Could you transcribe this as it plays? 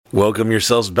Welcome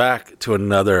yourselves back to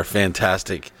another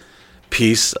fantastic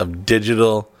piece of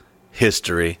digital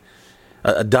history,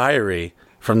 a diary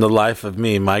from the life of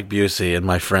me, Mike Busey, and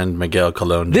my friend Miguel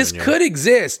Colon Jr. This could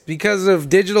exist because of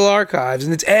digital archives,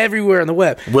 and it's everywhere on the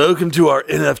web. Welcome to our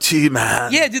NFT,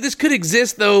 man. Yeah, dude, this could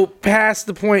exist, though, past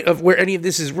the point of where any of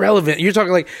this is relevant. You're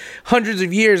talking like hundreds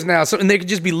of years now, and they could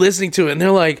just be listening to it, and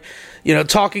they're like, you know,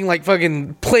 talking like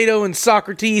fucking Plato and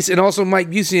Socrates, and also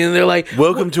Mike Busey, and they're like,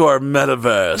 welcome to our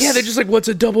metaverse. Yeah, they're just like, what's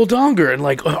a double donger? And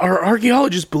like, our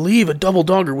archaeologists believe a double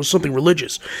donger was something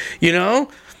religious, you know?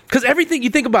 Because everything, you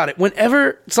think about it,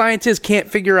 whenever scientists can't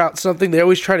figure out something, they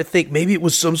always try to think maybe it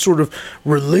was some sort of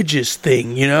religious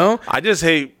thing, you know? I just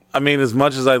hate, as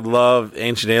much as I love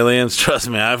Ancient Aliens, trust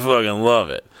me, I fucking love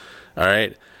it. All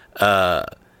right? I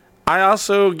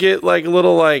also get like a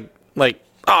little like,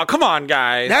 oh, come on,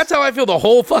 guys. That's how I feel the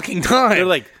whole fucking time. They're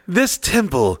like, this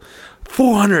temple,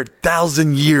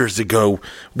 400,000 years ago.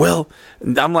 Well,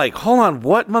 I'm like, hold on,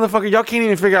 what, motherfucker? Y'all can't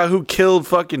even figure out who killed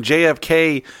fucking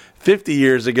JFK 50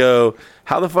 years ago.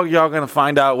 How the fuck y'all gonna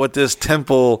find out what this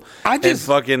temple and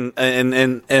fucking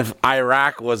and if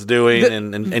Iraq was doing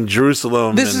and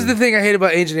Jerusalem? This is the thing I hate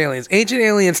about Ancient Aliens. Ancient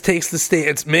Aliens takes the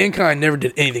stance mankind never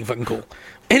did anything fucking cool.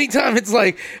 Anytime it's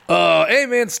like, hey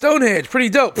man, Stonehenge, pretty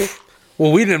dope.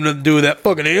 Well, we didn't have nothing to do with that.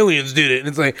 Fucking aliens did it. And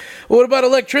it's like, well, what about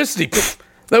electricity?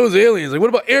 That was aliens. Like, what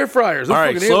about air fryers? All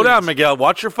right, slow down, Miguel.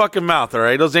 Watch your fucking mouth. All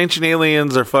right, those ancient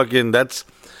aliens are fucking.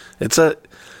 It's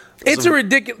a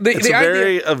ridiculous.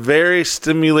 It's a very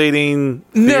stimulating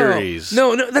theories.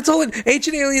 No. That's all.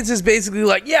 Ancient Aliens is basically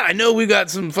like, yeah, I know we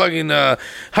got some fucking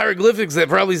hieroglyphics that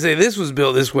probably say this was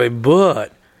built this way,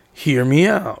 but hear me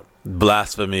out.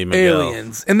 Blasphemy, Miguel.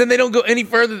 Aliens. And then they don't go any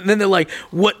further. And then they're like,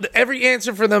 what? Every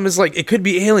answer for them is like, it could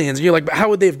be aliens. And you're like, but how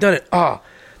would they have done it?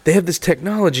 They have this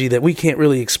technology that we can't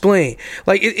really explain.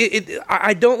 Like,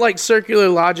 I don't like circular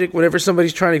logic whenever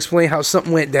somebody's trying to explain how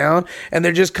something went down, and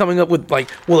they're just coming up with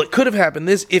like, well, it could have happened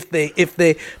this if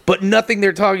they, but nothing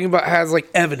they're talking about has like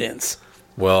evidence.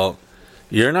 Well,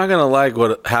 you're not gonna like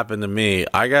what happened to me.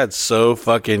 I got so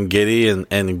fucking giddy and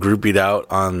groupied out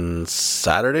on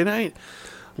Saturday night,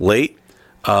 late.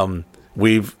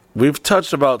 We've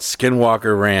touched about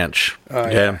Skinwalker Ranch.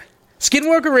 Okay. Yeah.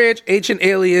 Skinwalker Ranch, Ancient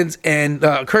Aliens, and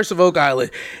Curse of Oak Island.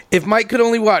 If Mike could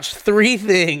only watch 3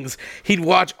 things, he'd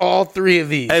watch all 3 of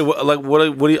these. Hey,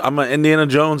 what do you, I'm an Indiana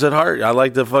Jones at heart. I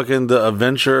like the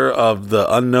adventure of the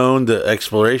unknown, the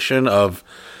exploration of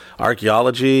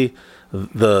archaeology,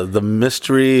 the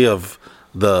mystery of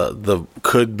the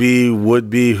could be, would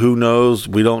be, who knows,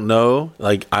 we don't know.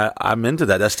 Like, I'm into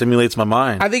that. That stimulates my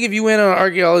mind. I think if you went on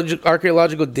an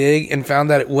archaeological dig and found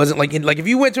that it wasn't like if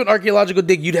you went to an archaeological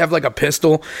dig, you'd have like a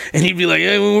pistol and he'd be like,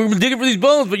 hey, we're digging for these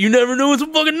bones, but you never know when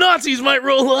some fucking Nazis might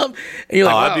roll up. And you're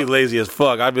like, wow. I'd be lazy as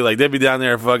fuck. I'd be like, they'd be down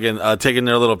there fucking taking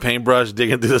their little paintbrush,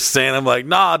 digging through the sand. I'm like,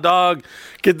 nah, dog,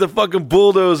 get the fucking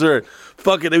bulldozer.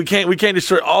 Fuck it, we can't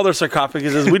destroy all their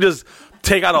sarcophaguses. We just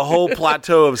take out a whole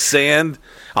plateau of sand.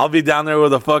 I'll be down there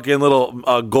with a fucking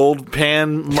little gold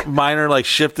pan miner, like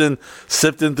sifting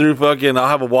through fucking. I'll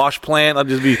have a wash plant. I'll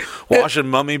just be washing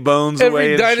mummy bones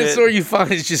away. Every dinosaur you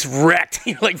find is just wrecked.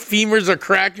 You're like, femurs are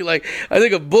cracked. You're like, I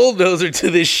think a bulldozer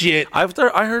to this shit. I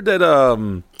heard that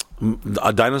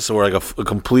a dinosaur, like a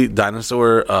complete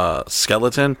dinosaur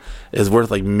skeleton, is worth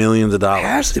like millions of dollars. It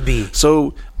has to be.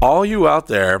 So all you out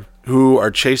there who are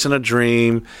chasing a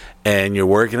dream and you're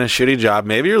working a shitty job,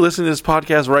 maybe you're listening to this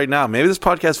podcast right now. Maybe this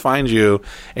podcast finds you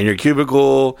in your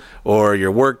cubicle or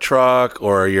your work truck,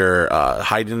 or you're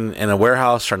hiding in a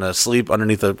warehouse trying to sleep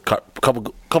underneath a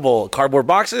couple cardboard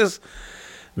boxes.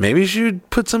 Maybe you should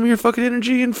put some of your fucking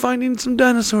energy in finding some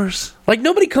dinosaurs. Like,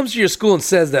 nobody comes to your school and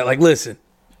says that. Like, listen,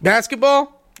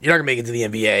 basketball, you're not going to make it to the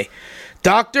NBA.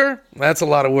 Doctor, that's a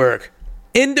lot of work.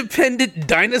 Independent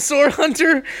dinosaur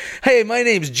hunter? Hey, my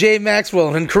name's Jay Maxwell,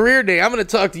 and in Career Day, I'm going to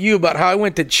talk to you about how I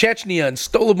went to Chechnya and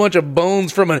stole a bunch of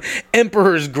bones from an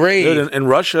emperor's grave. Dude, in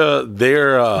Russia,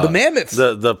 they're the mammoths.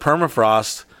 The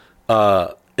permafrost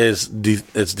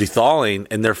it's thawing,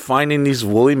 and they're finding these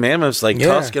woolly mammoths, like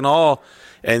tusk and all,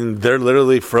 and they're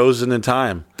literally frozen in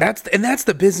time. That's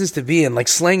the business to be in, like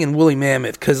slanging woolly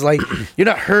mammoth, because like you're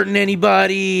not hurting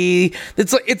anybody.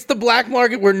 It's the black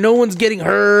market where no one's getting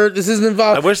hurt. This isn't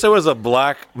involved. I wish there was a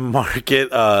black market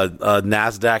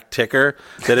NASDAQ ticker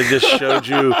that it just showed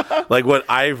you like what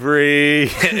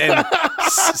ivory and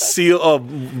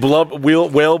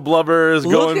whale blubber is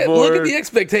going for. Look at the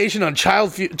expectation on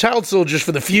child soldiers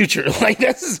for the future. Like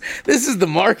this is the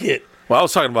market. Well, I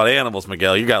was talking about animals,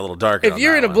 Miguel. You got a little darker. If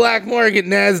you're in a black market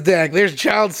NASDAQ, there's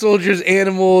child soldiers,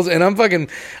 animals, and I'm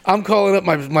calling up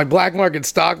my black market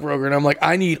stockbroker, and I'm like,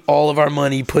 I need all of our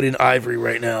money put in ivory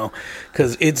right now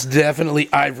because it's definitely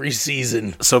ivory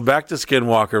season. So back to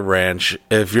Skinwalker Ranch.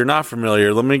 If you're not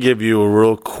familiar, let me give you a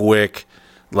real quick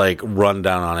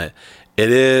rundown on it.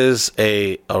 It is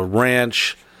a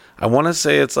ranch. I want to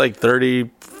say it's like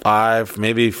 35,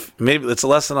 maybe it's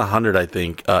less than 100, I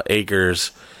think,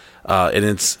 acres. And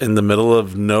it's in the middle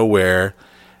of nowhere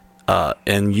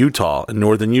in Utah, in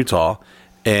northern Utah.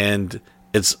 And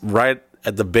it's right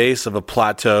at the base of a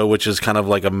plateau, which is kind of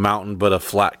like a mountain but a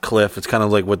flat cliff. It's kind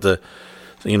of like what the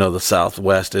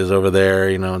Southwest is over there.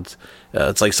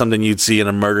 It's like something you'd see in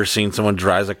a murder scene. Someone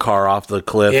drives a car off the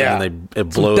cliff and it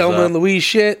blows up. Thelma and Louise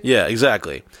shit. Yeah,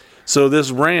 exactly. So this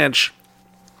ranch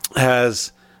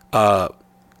has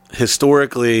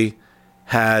historically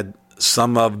had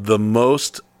some of the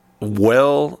most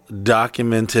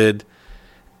well-documented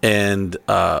and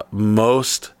the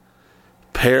most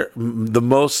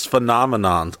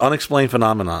unexplained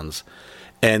phenomenons.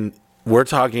 And we're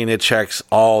talking, it checks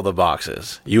all the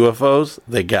boxes. UFOs,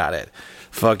 they got it.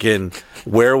 Fucking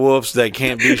werewolves that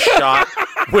can't be shot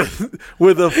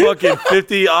with a fucking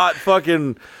 50-aught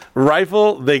fucking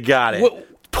rifle, they got it.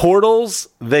 Portals,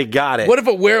 they got it. What if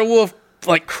a werewolf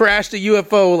crashed a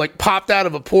UFO, popped out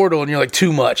of a portal, and you're like,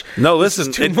 too much? No,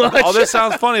 listen, too much. All this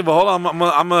sounds funny, but hold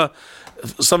on,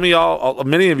 some of y'all,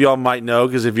 many of y'all might know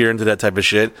because if you're into that type of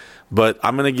shit, but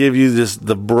I'm gonna give you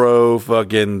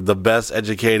the best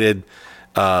educated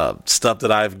stuff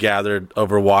that I've gathered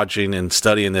over watching and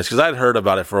studying this because I'd heard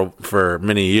about it for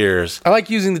many years. I like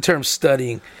using the term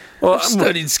studying. Well, I've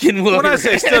studied Skinwalker. When I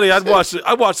say study, I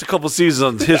watched a couple seasons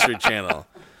on the History Channel.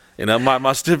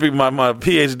 My certificate, my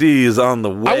PhD is on the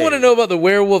way. I want to know about the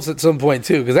werewolves at some point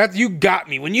too, because you got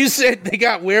me when you said they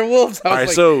got werewolves. All right,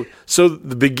 so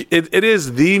it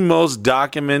is the most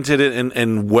documented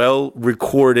and well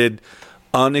recorded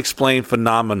unexplained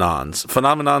phenomenons.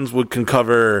 Phenomenons can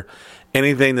cover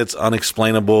anything that's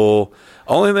unexplainable.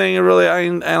 Only thing really I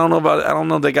don't know about. I don't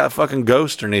know if they got fucking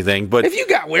ghosts or anything. But if you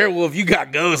got werewolf, you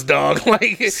got ghost, dog.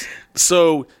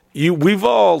 So. We've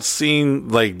all seen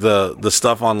the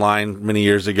stuff online many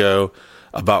years ago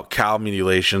about cow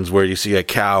mutilations where you see a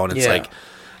cow and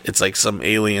it's like some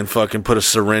alien fucking put a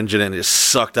syringe in it and it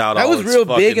sucked out all its fucking shit. That was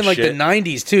real big in the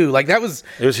 90s too. It was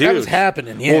huge. That was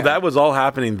happening. Yeah. Well, that was all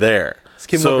happening there.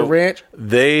 Skinwalker Ranch.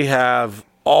 They have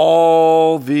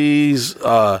all these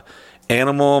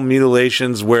animal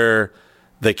mutilations where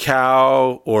the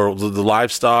cow or the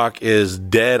livestock is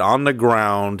dead on the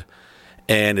ground.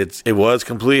 And it was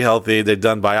completely healthy. They'd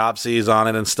done biopsies on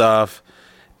it and stuff,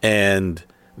 and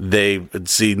they would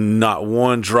see not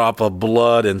one drop of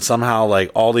blood, and somehow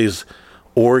all these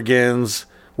organs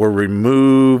were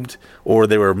removed, or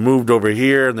they were moved over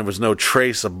here, and there was no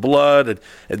trace of blood.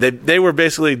 And they were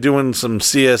basically doing some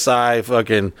CSI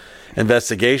fucking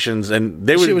investigations, and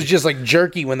it was just like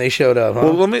jerky when they showed up. Huh?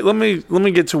 Well, let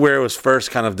me get to where it was first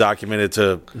kind of documented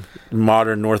to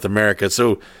modern North America.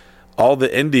 So. All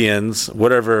the Indians,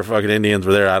 whatever fucking Indians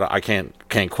were there, I can't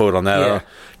quote on that. Yeah.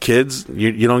 Kids,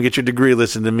 you don't get your degree.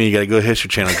 Listen to me. You got to go to History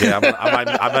Channel. Okay,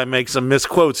 I might make some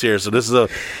misquotes here. So this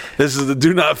is the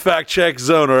do not fact check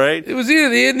zone. All right. It was either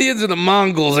the Indians or the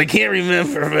Mongols. I can't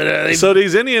remember. But so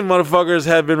these Indian motherfuckers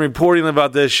have been reporting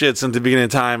about this shit since the beginning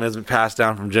of time. Has been passed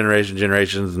down from generation to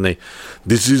generations, and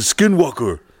this is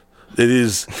Skinwalker.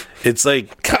 It's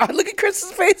like God. Look at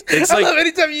Chris's face. I love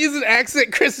anytime you use an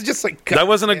accent. Chris is just like God, that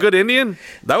wasn't a good Indian.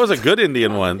 That was a good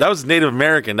Indian one. That was Native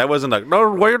American. That wasn't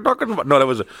no. What you're talking about? No, that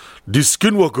was the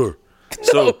Skinwalker.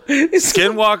 So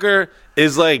Skinwalker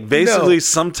is basically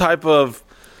some type of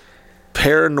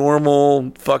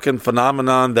paranormal fucking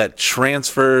phenomenon that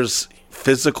transfers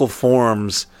physical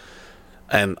forms.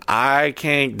 And I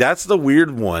can't. That's the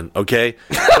weird one, okay?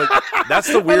 But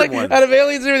that's the weird one. Out of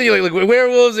aliens, and everything, like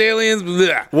werewolves, aliens.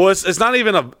 Blah. Well, it's not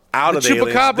even out of the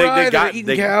aliens. Chupacabra,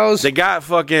 eating cows. They got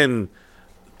fucking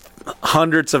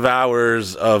hundreds of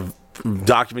hours of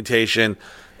documentation.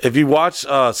 If you watch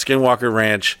Skinwalker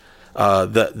Ranch,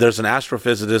 there's an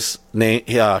astrophysicist name.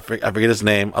 I forget his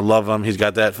name. I love him. He's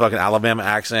got that fucking Alabama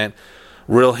accent.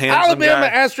 Real handsome Alabama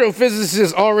guy.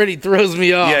 Astrophysicist already throws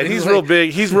me off. Yeah, he's real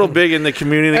big. He's real big in the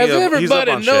community. As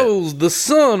everybody knows, the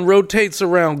sun rotates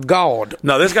around God.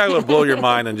 No, this guy would blow your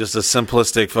mind in just the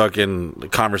simplistic fucking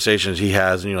conversations he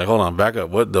has, and you're like, hold on, back up.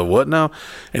 What now?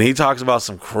 And he talks about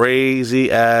some crazy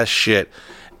ass shit.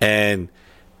 And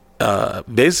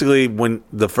basically, when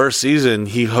the first season,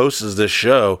 he hosts this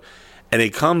show. And he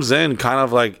comes in kind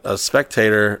of like a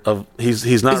spectator of.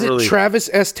 He's not really. Is it Travis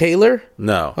S. Taylor?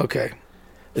 No. Okay.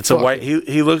 It's a white.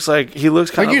 He looks kind Like of you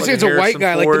like say, it's a white Harrison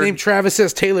guy. Like Ford. the name Travis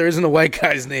S. Taylor isn't a white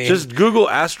guy's name. Just Google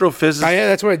astrophysicist. Yeah,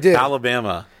 that's what I did.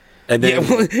 Alabama, and then Yeah,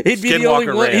 well, he'd be the only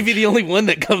Skinwalker one. Ranch. He'd be the only one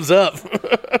that comes up.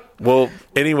 Well,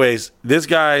 anyways, this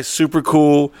guy's super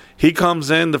cool. He comes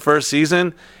in the first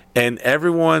season, and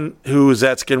everyone who is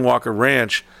at Skinwalker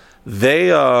Ranch, they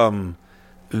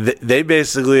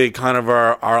basically kind of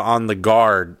are on the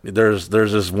guard. There's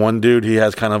this one dude. He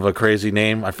has kind of a crazy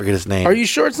name. I forget his name. Are you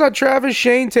sure it's not Travis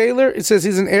Shane Taylor? It says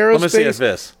he's an aerospace. Let me see his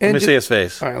face. Let me see his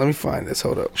face. All right, let me find this.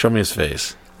 Hold up. Show me his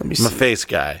face. Let me I'm a see. face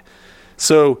guy.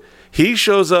 So he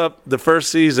shows up the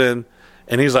first season,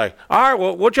 and he's like, "All right,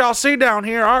 well, what y'all see down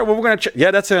here? All right, well, we're gonna check."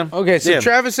 Yeah, that's him. Okay, so Yeah,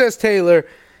 Travis S. Taylor,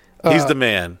 he's the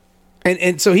man.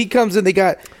 and so he comes in. They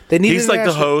need. He's like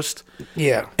the host,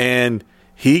 Yeah, and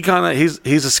he kind of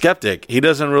he's a skeptic. He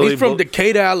doesn't really. he's from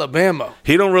Decatur, Alabama.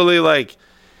 He don't really like.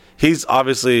 He's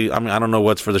obviously. I mean, I don't know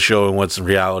what's for the show and what's in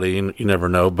reality. You never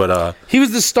know, but He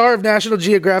was the star of National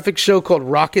Geographic show called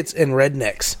Rockets and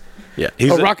Rednecks. yeah,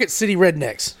 he's a Rocket City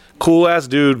Rednecks. cool ass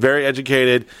dude, very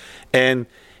educated, and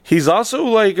he's also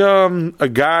like a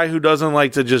guy who doesn't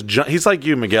like to just jump. He's like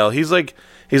you, Miguel. He's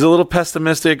a little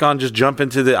pessimistic on just jumping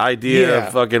to the idea Yeah.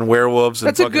 of fucking werewolves and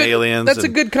That's a fucking good. aliens. That's a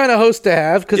and- good kind of host to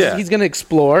have because Yeah. he's going to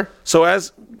explore. So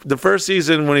as the first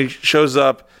season, when he shows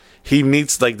up, he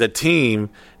meets like the team,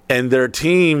 and their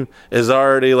team is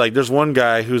already like. There's one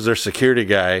guy who's their security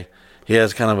guy. He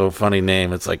has kind of a funny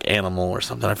name. It's like Animal or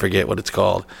something. I forget what it's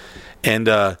called. And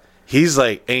he's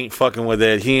like ain't fucking with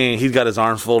it. He's got his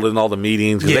arms folded in all the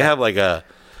meetings. 'Cause Yeah. They have like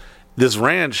this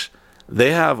ranch.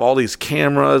 They have all these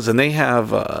cameras, and they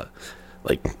have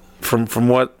like from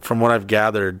what I've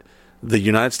gathered, the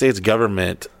United States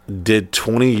government did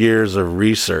 20 years of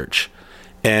research,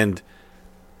 and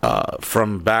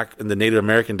from back in the Native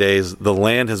American days, the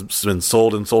land has been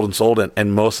sold and sold and sold,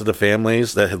 and most of the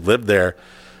families that had lived there,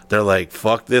 they're like,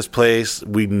 fuck this place,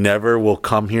 we never will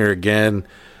come here again,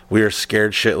 we are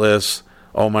scared shitless,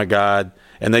 oh my god,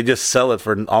 and they just sell it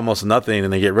for almost nothing,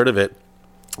 and they get rid of it.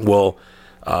 Well,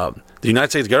 the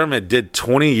United States government did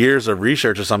 20 years of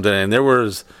research or something, and there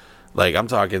was, like, I'm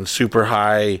talking super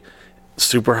high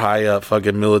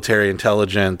fucking military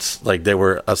intelligence. Like, they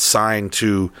were assigned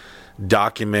to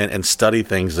document and study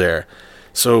things there.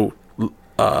 So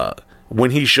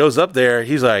when he shows up there,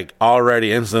 he's like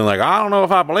already instantly like, I don't know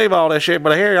if I believe all this shit,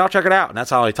 but here, I'll check it out. And that's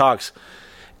how he talks.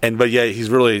 But yeah, he's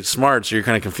really smart, so you're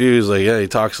kind of confused. Like, yeah, he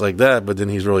talks like that, but then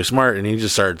he's really smart, and he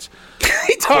just starts.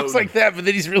 He talks like that, but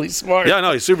then he's really smart. Yeah,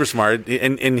 no, he's super smart,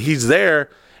 and he's there,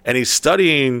 and he's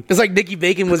studying. It's like Nicky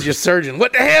Bacon was your surgeon.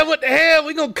 What the hell? What the hell?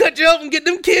 We gonna cut you up and get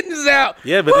them kidneys out.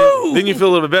 Yeah, but Woo! then you feel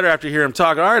a little bit better after you hear him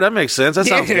talk. All right, that makes sense. That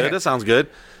sounds Yeah. good. That sounds good.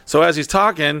 So as he's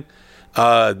talking,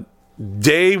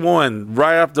 day one,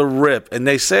 right off the rip, and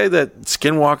they say that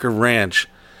Skinwalker Ranch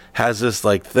has this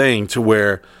like thing to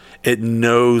where it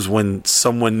knows when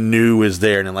someone new is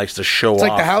there, and it likes to show It's off.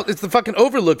 like the house. It's the fucking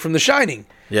Overlook from The Shining.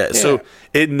 Yeah, so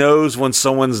it knows when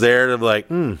someone's there to be like,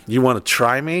 you want to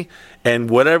try me? And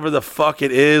whatever the fuck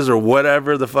it is, or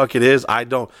whatever the fuck it is, I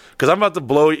don't, because I'm about to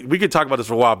blow. We could talk about this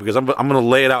for a while because I'm going to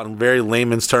lay it out in very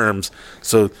layman's terms,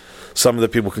 so some of the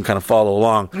people can kind of follow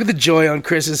along. Look at the joy on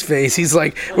Chris's face. He's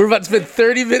like, we're about to spend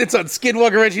 30 minutes on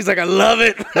Skinwalker Ranch. He's like, I love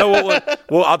it. No,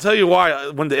 well, I'll tell you why.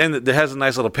 When the end, it has a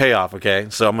nice little payoff. Okay,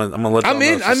 so I'm gonna let. I'm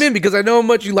in. I'm in because I know how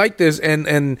much you like this,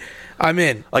 and I'm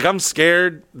in. Like, I'm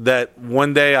scared that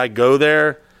one day I go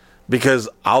there because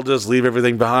I'll just leave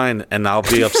everything behind and I'll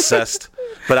be obsessed.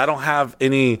 But I don't have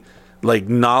any like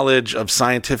knowledge of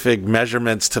scientific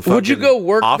measurements to fucking Would you go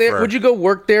work offer. there? Would you go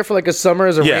work there for like a summer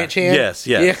as a ranch hand? Yes.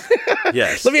 Yeah.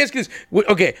 Yes. Let me ask you this.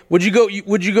 Okay, would you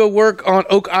go work on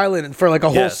Oak Island for like a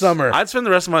whole Yes. summer? I'd spend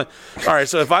the rest of my. All right,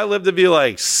 so if I live to be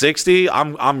like 60,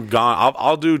 I'm gone.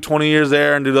 I'll do 20 years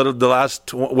there and do the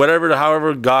last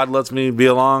however God lets me be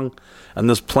along on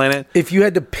this planet. If you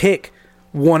had to pick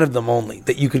one of them only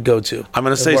that you could go to, I'm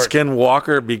gonna say work.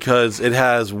 Skinwalker because it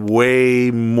has way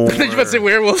more. I thought you were about to say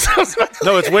werewolves. I was about to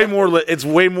No, it's way more. It's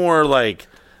way more like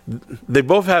they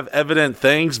both have evident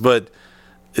things, but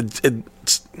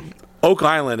it's Oak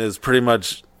Island is pretty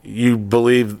much you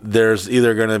believe there's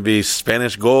either going to be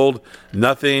Spanish gold,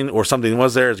 nothing, or something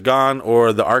was there, it's gone,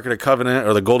 or the Ark of the Covenant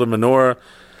or the Golden Menorah,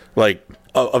 like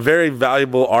a very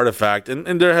valuable artifact.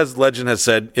 And there has legend has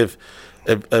said if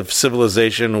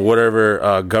civilization,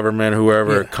 whatever government,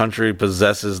 whoever country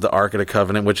possesses the Ark of the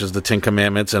Covenant, which is the Ten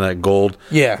Commandments and a gold,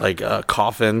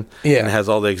 coffin, and it has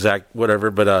all the exact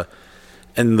whatever, but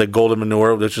and the golden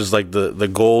menorah, which is like the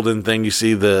golden thing you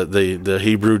see the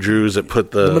Hebrew Jews that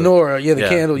put the menorah, the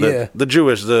candle, the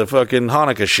Jewish, the fucking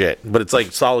Hanukkah shit, but it's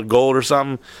like solid gold or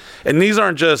something. And these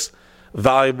aren't just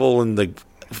valuable in the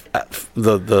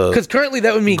the Because currently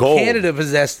that would mean gold. Canada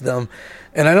possessed them,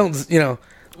 and I don't,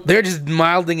 they're just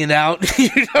milding it out.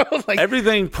 Like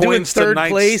everything doing points to third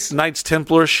place. Knights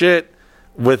Templar shit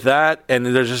with that, and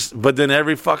there's but then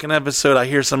every fucking episode I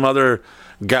hear some other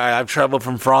guy, I've traveled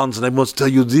from France and they must tell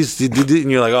you this,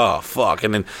 and you're like, oh fuck,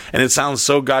 and it sounds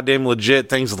so goddamn legit,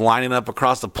 things lining up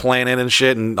across the planet and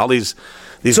shit, and all these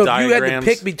So diagrams. if you had to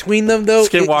pick between them, though,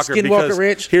 Skinwalker, because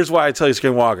Ranch. here's why I tell you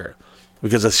Skinwalker,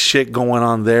 because the shit going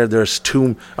on there's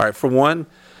too. All right, for one,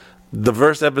 the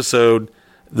first episode,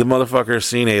 the motherfucker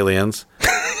seen aliens.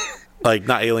 Like,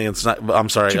 not aliens, I'm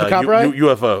sorry,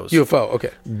 UFOs. UFO, okay.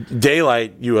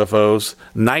 Daylight UFOs,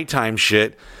 nighttime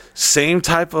shit. Same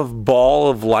type of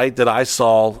ball of light that I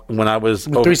saw when I was...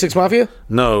 3-6 Mafia?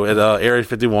 No, at Area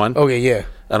 51. Okay, yeah.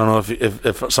 I don't know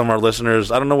if some of our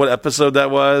listeners... I don't know what episode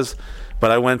that was, but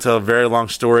I went to a very long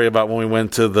story about when we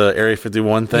went to the Area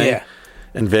 51 thing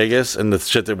in Vegas, and the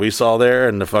shit that we saw there,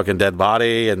 and the fucking dead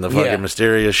body, and the fucking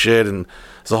mysterious shit, and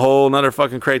it's a whole another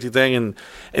fucking crazy thing. And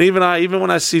even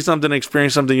when I see something,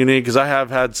 experience something unique, because I have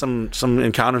had some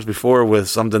encounters before with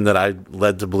something that I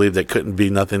led to believe that couldn't be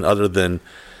nothing other than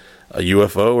a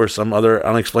UFO or some other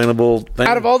unexplainable thing.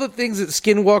 Out of all the things at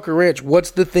Skinwalker Ranch,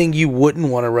 what's the thing you wouldn't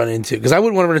want to run into? Because I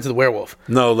wouldn't want to run into the werewolf.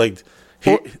 No,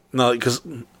 because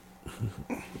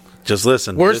just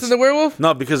listen. Worse than the werewolf?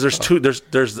 No, because there's two.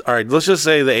 There's all right. Let's just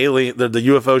say the alien, the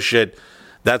UFO shit.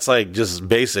 That's like just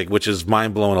basic, which is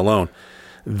mind blowing alone.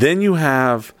 Then you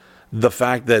have the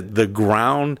fact that the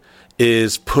ground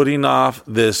is putting off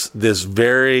this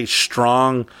very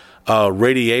strong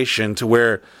radiation to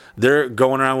where they're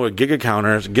going around with Geiger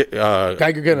counters,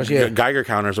 Geiger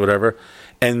counters, whatever,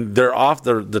 and they're off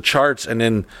the charts. And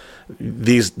then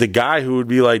the guy who would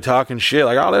be like talking shit,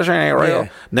 like, oh, this ain't real. Yeah.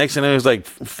 Next thing he's like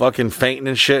fucking fainting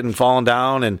and shit and falling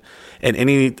down. And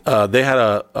they had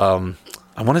a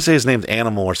I want to say his name's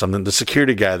Animal or something. The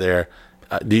security guy there.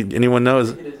 Anyone know?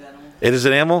 It is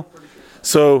an animal.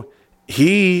 So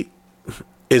he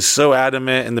is so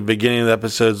adamant in the beginning of the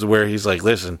episodes where he's like,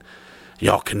 listen,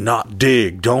 y'all cannot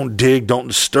dig. Don't dig. Don't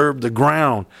disturb the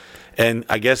ground. And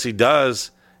I guess he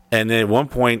does. And then at one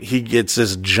point, he gets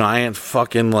this giant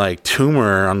fucking like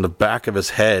tumor on the back of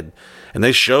his head. And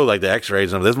they show like the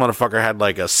x-rays. And this motherfucker had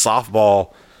like a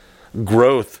softball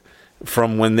growth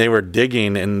from when they were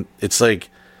digging. And it's like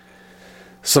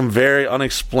some very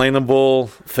unexplainable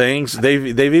things.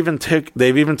 They've even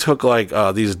took like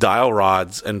these dial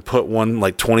rods and put one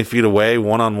like 20 feet away,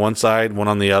 one on one side, one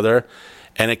on the other.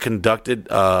 And it conducted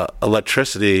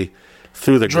electricity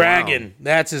through the Dragon. ground.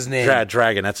 That's his name.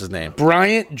 Dragon. That's his name.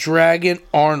 Bryant Dragon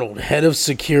Arnold, head of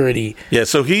security. Yeah.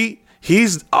 So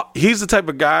he's the type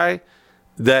of guy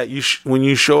that when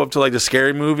you show up to like the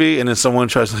scary movie and then someone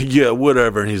tries like, yeah,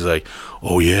 whatever, and he's like,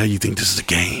 oh yeah, you think this is a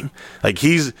game? Like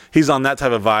he's on that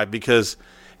type of vibe, because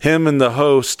him and the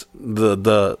host,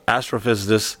 the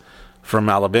astrophysicist from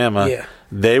Alabama,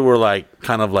 they were like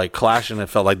kind of like clashing. It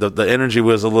felt like the energy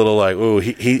was a little like, ooh,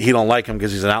 he don't like him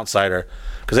because he's an outsider.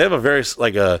 Because they have a very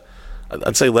like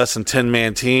I'd say less than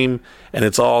 10-man team, and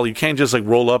it's all, you can't just like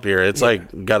roll up here. It's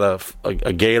like got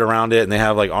a gate around it, and they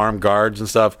have like armed guards and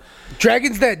stuff.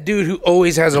 Dragon's that dude who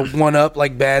always has a one-up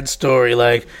like bad story.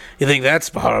 Like, you think that's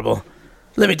horrible?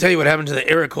 Let me tell you what happened to the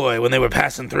Iroquois when they were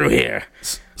passing through here.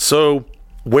 So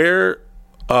where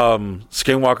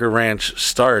Skinwalker Ranch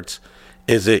starts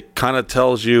is it kind of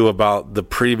tells you about the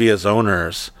previous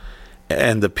owners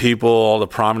and the people, all the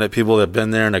prominent people that have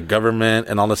been there, and the government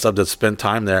and all the stuff that spent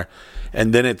time there.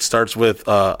 And then it starts with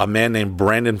a man named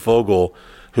Brandon Fogel,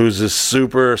 who's this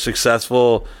super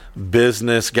successful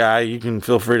business guy. You can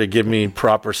feel free to give me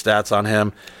proper stats on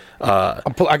him. I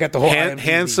got the whole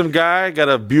handsome guy, got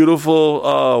a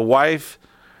beautiful wife,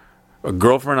 a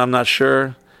girlfriend, I'm not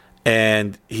sure.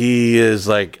 And he is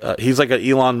like he's like an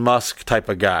Elon Musk type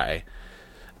of guy.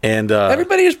 And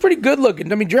everybody is pretty good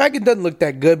looking. I mean, Dragon doesn't look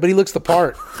that good, but he looks the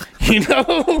part. You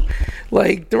know,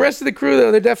 like the rest of the crew,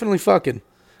 though, they're definitely fucking.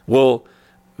 Well,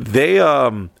 they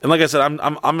and like I said,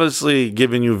 I'm obviously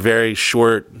giving you very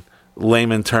short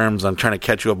layman terms. I'm trying to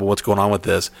catch you up on what's going on with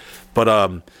this.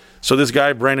 But so this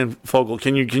guy Brandon Fogel,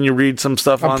 can you read some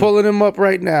stuff? I'm pulling him up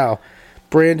right now.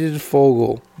 Brandon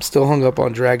Fogel, still hung up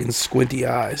on Dragon's squinty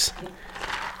eyes.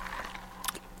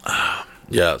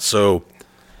 Yeah, so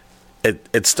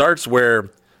it starts where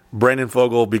Brandon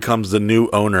Fogel becomes the new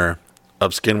owner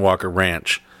of Skinwalker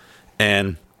Ranch,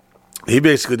 and he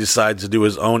basically decides to do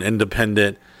his own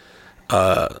independent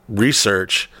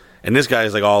research. And this guy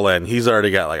is like all in. He's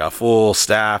already got like a full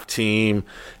staff team.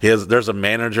 There's a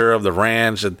manager of the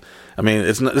ranch. And, I mean,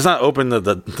 it's not open to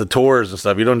the tours and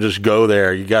stuff. You don't just go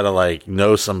there. You got to like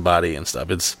know somebody and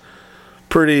stuff. It's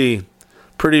pretty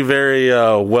pretty very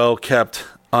well kept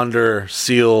under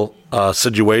seal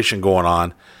situation going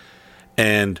on.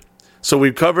 And so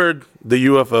we've covered the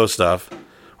UFO stuff.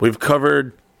 We've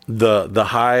covered the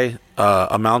high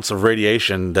amounts of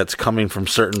radiation that's coming from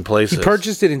certain places. He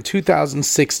purchased it in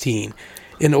 2016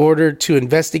 in order to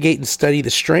investigate and study the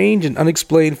strange and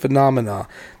unexplained phenomena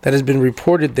that has been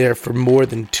reported there for more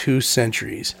than 2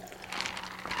 centuries.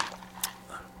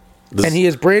 And he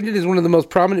is branded as one of the most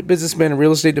prominent businessmen and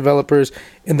real estate developers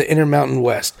in the Intermountain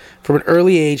West. From an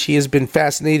early age, he has been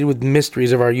fascinated with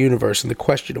mysteries of our universe and the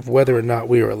question of whether or not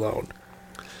we are alone.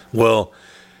 Well,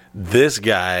 this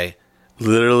guy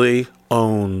literally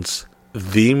owns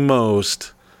the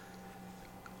most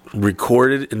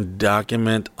recorded and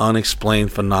documented unexplained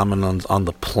phenomenons on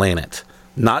the planet.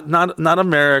 Not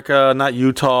America, not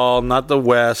Utah, not the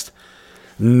West.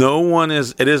 No one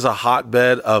is. It is a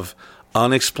hotbed of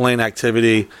unexplained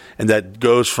activity, and that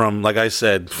goes from, like I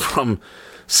said, from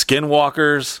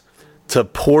skinwalkers to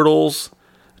portals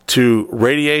to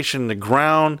radiation in the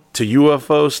ground to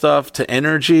UFO stuff to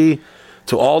energy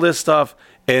to all this stuff.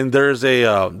 And there's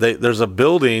a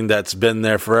building that's been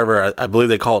there forever. I believe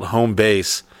they call it Home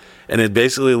Base, and it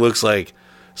basically looks like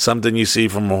something you see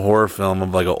from a horror film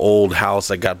of like an old house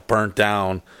that got burnt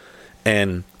down,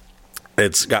 and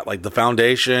it's got like the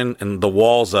foundation and the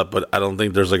walls up, but I don't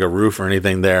think there's like a roof or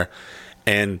anything there.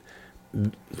 And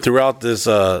throughout this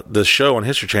show on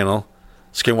History Channel,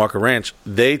 Skinwalker Ranch,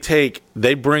 they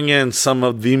bring in some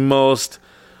of the most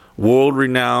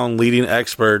world-renowned leading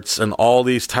experts and all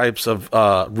these types of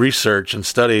research and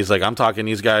studies. Like, I'm talking,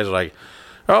 these guys are like,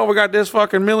 oh, we got this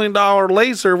fucking $1 million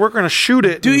laser, we're going to shoot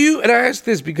it. Do you? And I ask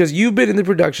this because you've been in the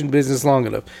production business long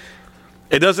enough.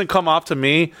 It doesn't come off to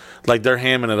me like they're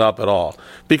hamming it up at all,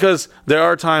 because there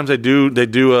are times they do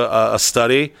a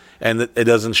study and it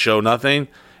doesn't show nothing,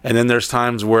 and then there's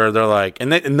times where they're like, and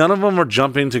none of them are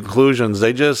jumping to conclusions.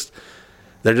 They're just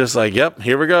like, yep,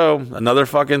 here we go, another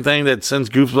fucking thing that sends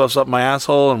goosebumps up my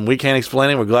asshole, and we can't explain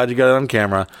it. We're glad you got it on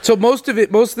camera. So most of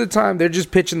the time, they're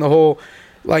just pitching the whole.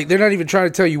 Like, they're not even trying to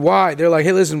tell you why. They're like,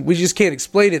 hey, listen, we just can't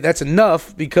explain it. That's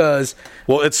enough because...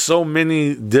 Well, it's so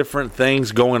many different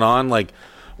things going on. Like,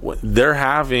 they're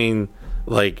having,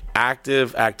 like,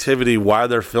 active activity while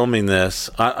they're filming this.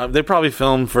 They probably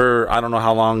film for, I don't know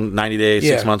how long, 90 days,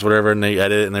 6 months, whatever, and they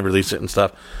edit it and they release it and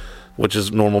stuff, which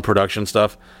is normal production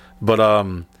stuff.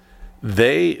 But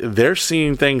they're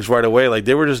seeing things right away. Like,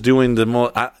 they were just doing the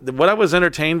most... What I was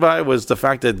entertained by was the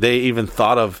fact that they even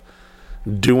thought of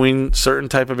doing certain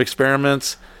type of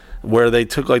experiments where they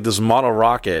took like this model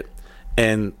rocket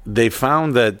and they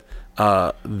found that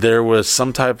there was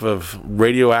some type of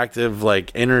radioactive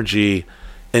like energy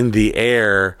in the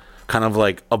air kind of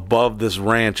like above this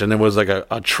ranch, and there was like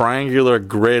a triangular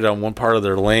grid on one part of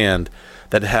their land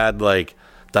that had like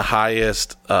the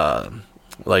highest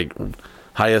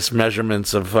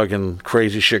measurements of fucking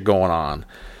crazy shit going on.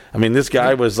 I mean, this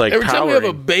guy was like every time we have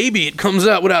a baby, it comes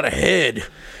out without a head.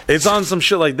 It's on some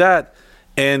shit like that,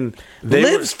 and they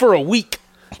lives for a week.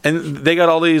 And they got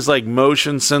all these like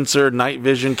motion sensor, night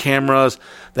vision cameras.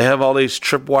 They have all these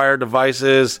tripwire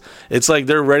devices. It's like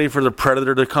they're ready for the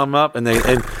predator to come up, and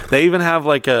they even have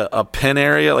like a pen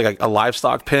area, like a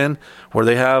livestock pen, where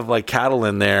they have like cattle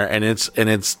in there, and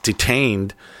it's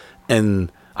detained.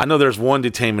 And I know there's one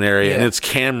detainment area, and it's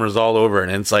cameras all over,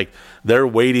 and it's like they're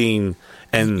waiting.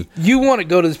 And you want to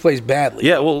go to this place badly.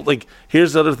 Yeah, well, like,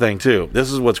 here's the other thing, too.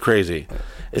 This is what's crazy,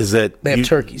 is that... They have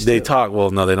turkeys, They too. talk...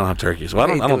 Well, no, they don't have turkeys. Well,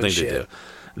 I don't think they do.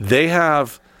 They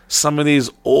have some of these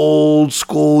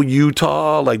old-school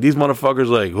Utah, like, these motherfuckers,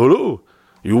 like, hello,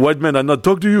 you white men, I'm not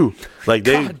talking to you. Like,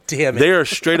 God damn it. They are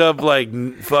straight up, like,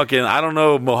 fucking, I don't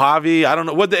know, Mojave. I don't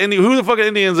know. Who the fucking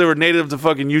Indians that were native to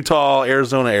fucking Utah,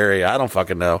 Arizona area? I don't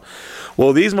fucking know.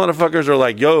 Well, these motherfuckers are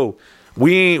like, yo...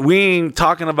 We ain't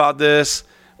talking about this.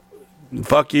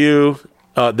 Fuck you.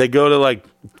 They go to like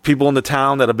people in the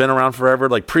town that have been around forever,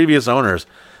 like previous owners.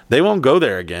 They won't go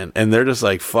there again, and they're just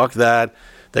like, fuck that.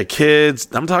 The kids.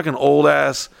 I'm talking old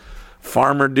ass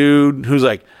farmer dude who's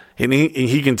like, and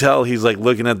he can tell he's like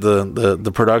looking at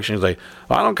the production. He's like,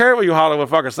 well, I don't care what you Hollywood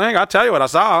fuckers think. I'll tell you what I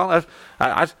saw.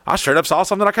 I straight up saw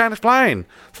something I can't explain.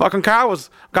 Fucking cow was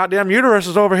goddamn uterus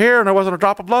is over here, and there wasn't a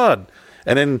drop of blood.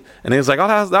 And he's like, oh,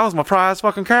 that was my prize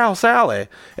fucking cow, Sally.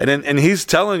 And he's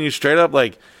telling you straight up,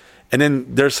 like, and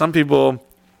then there's some people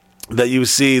that you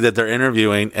see that they're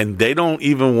interviewing, and they don't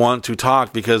even want to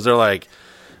talk because they're like,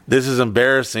 this is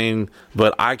embarrassing,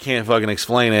 but I can't fucking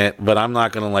explain it, but I'm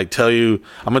not going to like tell you,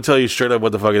 I'm going to tell you straight up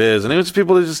what the fuck it is. And it was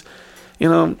people that just, you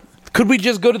know, Could we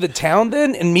just go to the town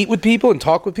then and meet with people and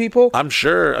talk with people? I'm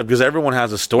sure, because everyone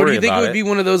has a story. Or do you think it about would be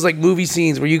one of those like movie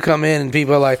scenes where you come in and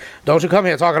people are like, "Don't you come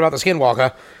here talking about the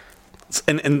Skinwalker"?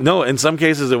 And no, in some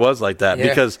cases it was like that Yeah.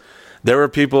 because there were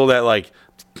people that like,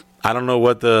 I don't know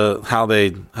how they.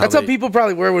 That's how people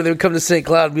probably were when they would come to St.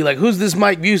 Cloud and be like, "Who's this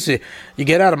Mike Busey? You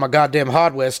get out of my goddamn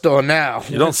hardware store now."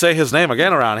 You don't say his name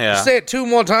again around here. Say it 2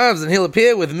 more times and he'll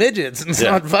appear with midgets and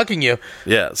start fucking you.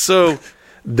 Yeah, so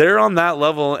they're on that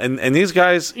level, and these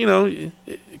guys,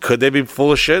 could they be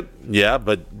full of shit? Yeah,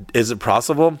 but is it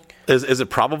possible? Is it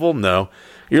probable? No.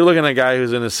 You're looking at a guy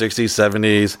who's in his 60s,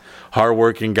 70s,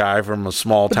 hardworking guy from a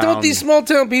small town. Don't these small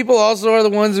town people also are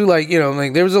the ones who like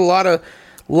there was a lot of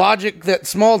logic that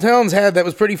small towns had that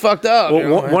was pretty fucked up.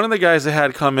 Well, one of the guys that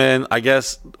had come in, I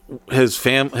guess his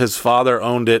father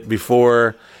owned it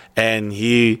before, and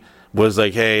he was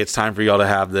like, "Hey, it's time for y'all to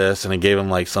have this," and he gave him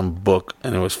like some book,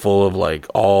 and it was full of like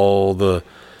all the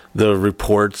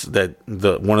reports that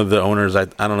one of the owners, I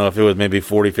don't know if it was maybe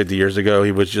 40, 50 years ago,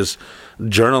 he was just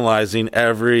journalizing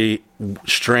every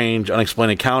strange,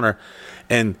 unexplained encounter,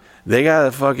 and they got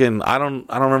a fucking I don't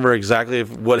remember exactly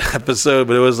what episode,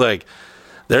 but it was like.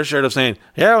 They're straight up saying,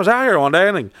 "Yeah, I was out here one day,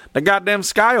 and the goddamn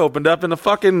sky opened up, and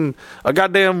fucking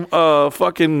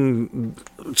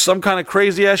some kind of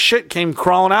crazy ass shit came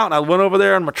crawling out, and I went over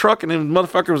there in my truck, and the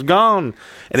motherfucker was gone."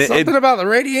 And something about the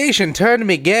radiation turned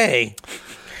me gay.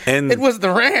 And it was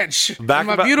the ranch,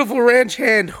 beautiful ranch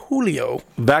hand Julio.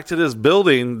 Back to this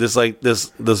building, this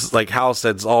house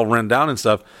that's all run down and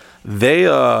stuff. They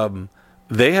were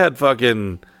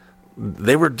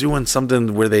doing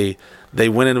something where they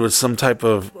went in with some type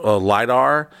of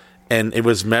LiDAR, and it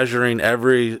was measuring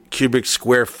every cubic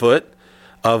square foot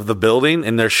of the building,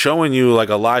 and they're showing you like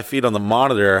a live feed on the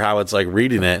monitor how it's like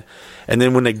reading it. And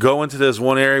then when they go into this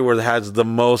one area where it has the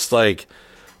most like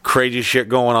crazy shit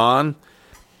going on,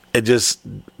 it just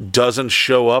doesn't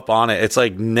show up on it. It's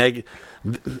like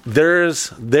there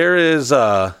is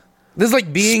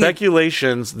like being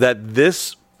speculations that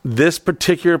this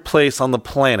particular place on the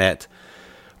planet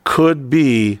could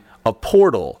be a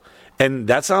portal, and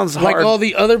that sounds hard. Like all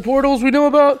the other portals we know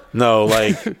about. No,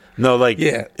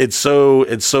 yeah. It's so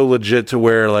legit to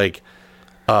where like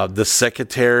the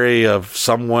secretary of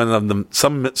some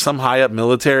high up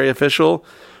military official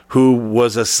who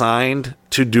was assigned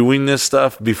to doing this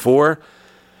stuff before.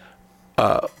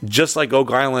 Just like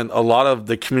Oak Island, a lot of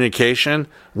the communication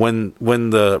when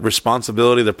the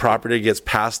responsibility, the property gets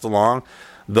passed along.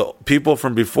 The people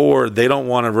from before, they don't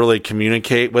want to really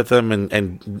communicate with them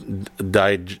and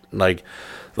like,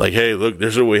 hey, look,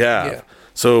 this is what we have. Yeah.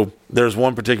 So there's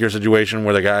one particular situation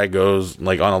where the guy goes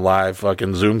like on a live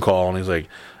fucking Zoom call, and he's like,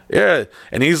 yeah,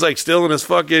 and he's like still in his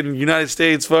fucking United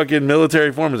States fucking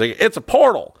military form. He's like, it's a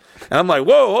portal, and I'm like,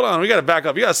 whoa, hold on, we got to back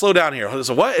up, you got to slow down here.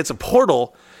 So what? It's a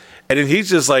portal, and then he's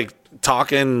just like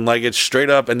talking like it's straight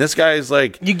up, and this guy's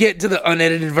like, you get to the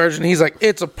unedited version, he's like,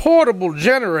 it's a portable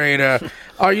generator.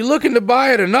 Are you looking to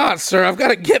buy it or not, sir? I've got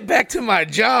to get back to my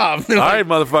job. All right,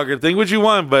 motherfucker, think what you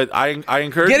want, but I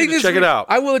encourage you to check it out.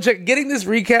 I will check. Getting this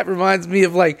recap reminds me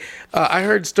of like I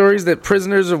heard stories that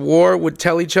prisoners of war would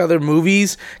tell each other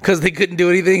movies because they couldn't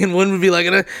do anything, and one would be like,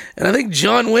 and I think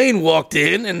John Wayne walked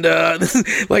in, and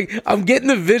like I'm getting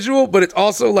a visual, but it's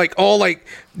also like all like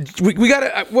we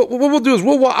gotta. What we'll do is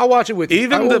I'll watch it with you.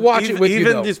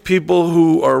 Even these people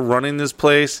who are running this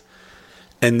place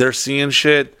and they're seeing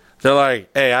shit. They're like,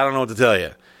 hey, I don't know what to tell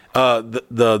you.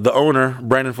 The owner,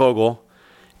 Brandon Fogel,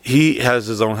 he has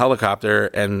his own helicopter,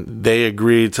 and they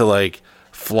agreed to like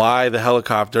fly the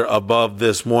helicopter above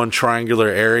this one triangular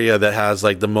area that has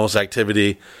like the most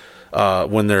activity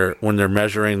when they're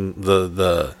measuring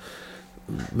the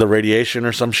radiation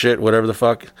or some shit, whatever the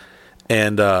fuck.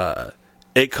 And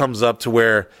it comes up to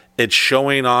where it's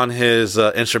showing on his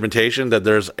instrumentation that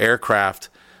there's aircraft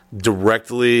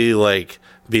directly like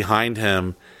behind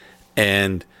him.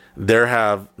 And they're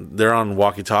on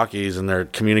walkie-talkies, and they're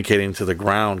communicating to the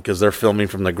ground because they're filming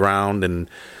from the ground, and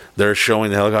they're showing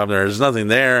the helicopter. There's nothing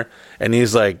there, and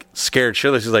he's like scared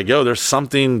shitless. He's like, "Yo, there's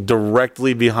something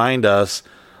directly behind us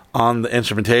on the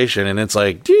instrumentation," and it's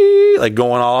like, dee, like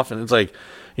going off, and it's like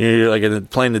you're like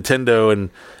playing Nintendo, and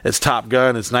it's Top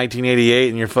Gun. It's 1988,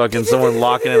 and you're fucking someone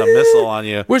locking in a missile on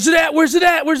you. Where's it at? Where's it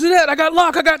at? Where's it at? I got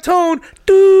lock. I got tone.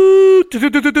 Doo, doo, doo,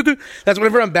 doo, doo, doo. That's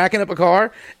whenever I'm backing up a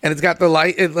car, and it's got the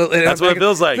light. That's what it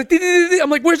feels like. I'm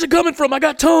like, where's it coming from? I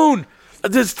got tone.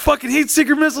 This fucking heat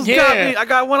seeker missiles got me. I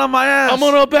got one on my ass. I'm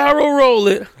gonna barrel roll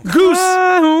it. Goose.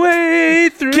 Way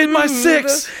through Get my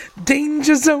 6.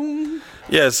 Danger zone.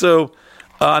 Yeah, so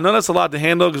I know that's a lot to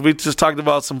handle because we just talked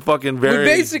about some fucking very.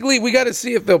 We got to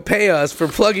see if they'll pay us for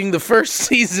plugging the first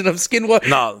season of Skinwalker.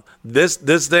 No, this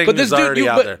thing But this is dude- already you-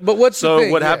 out but- there. but what's the so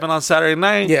thing? what Yeah. happened on Saturday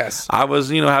night? Yes. I was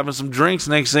having some drinks.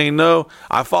 Next thing you know,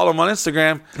 I follow him on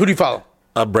Instagram, Who do you follow?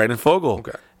 Brandon Fogel.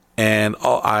 Okay. And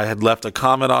I had left a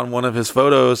comment on one of his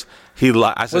photos.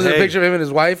 I said, Was it hey, a picture of him and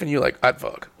his wife? And you're like, I'd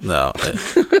fuck. No,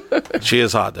 she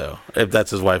is hot though. If that's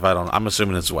his wife, I'm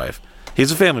assuming it's his wife.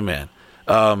 He's a family man,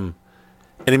 and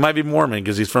he might be Mormon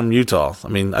because he's from Utah. I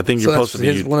mean, I think So you're supposed to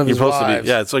that's be. one of you're his supposed to wives. be.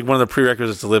 Yeah, it's like one of the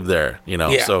prerequisites to live there. Yeah.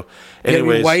 So, You gotta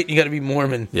anyways, be white. You got to be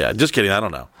Mormon. yeah, just kidding. I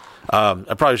don't know.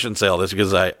 I probably shouldn't say all this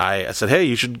because I said, hey,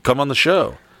 you should come on the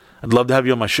show. I'd love to have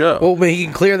you on my show. Well, maybe he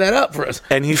can clear that up for us.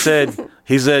 And he said,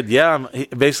 yeah.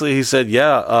 He said,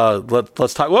 yeah.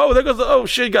 Let's talk. Whoa, there goes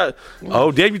shit. Dave,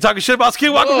 you talking shit about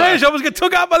Skinwalker Boy. Ranch? I almost get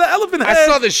took out by the elephant head. I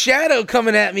saw the shadow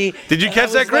coming at me. Did you and catch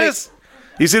I that, was Chris?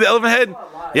 You see the elephant head?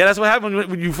 Yeah, that's what happened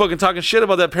when you fucking talking shit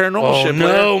about that paranormal Oh shit.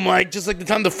 no, Mike! Just like the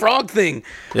time the frog thing.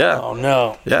 Yeah. Oh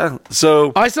no. Yeah.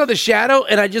 So I saw the shadow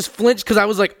and I just flinched because I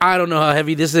was like, I don't know how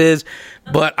heavy this is,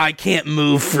 but I can't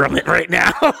move from it right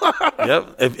now.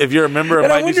 yep. If you're a member of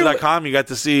And I wonder MikeBeats.com, you got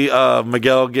to see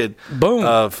Miguel get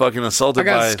Boom. fucking assaulted I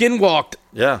got by skinwalked.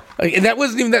 yeah. And that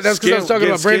wasn't even that. That's because I was talking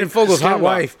Get about Brandon Fogel's hot skinwalked.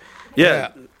 wife.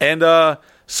 Yeah. And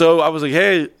so I was like,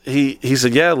 hey, he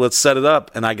said, yeah, let's set it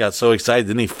up. And I got so excited.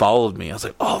 Then he followed me. I was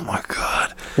like, oh my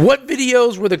God. What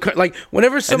videos were like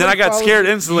whenever And somebody then I got follows scared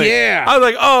you- instantly. Yeah. I was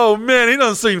like, oh man, he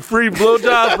done seen free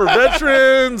blowjobs for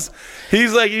veterans.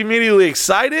 He's like immediately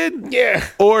excited. Yeah.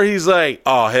 Or he's like,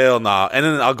 oh hell no. Nah. And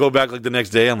then I'll go back like the next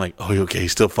day. I'm like, oh, okay,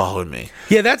 he's still following me.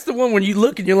 Yeah, that's the one when you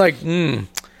look and you're like,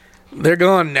 they're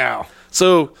gone now.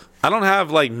 So I don't have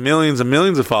like millions and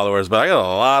millions of followers, but I got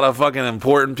a lot of fucking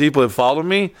important people that follow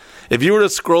me. If you were to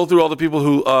scroll through all the people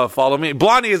who follow me,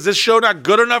 Blondie, is this show not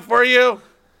good enough for you?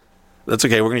 That's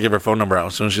okay. We're gonna give her phone number out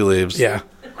as soon as she leaves. Yeah.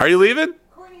 Are you leaving?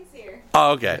 Courtney's here.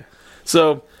 Oh, okay.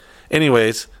 So,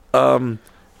 anyways,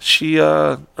 she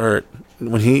or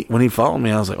when he followed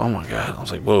me, I was like, oh my God. I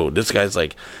was like, whoa, this guy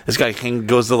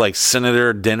goes to like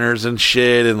senator dinners and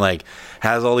shit, and like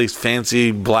has all these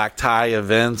fancy black tie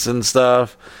events and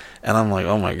stuff. And I'm like,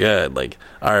 oh my God, like,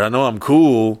 all right, I know I'm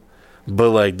cool, but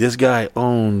like this guy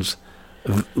owns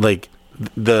like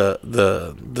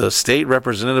the state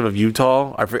representative of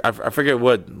Utah. I forget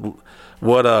what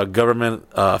government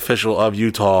official of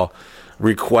Utah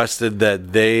requested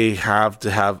that they have to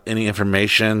have any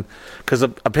information, because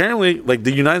apparently like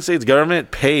the United States government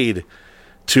paid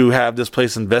to have this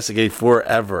place investigated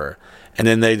forever, and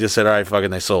then they just said, all right,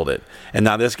 fucking, they sold it. And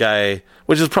now this guy,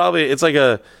 which is probably, it's like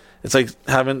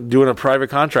doing a private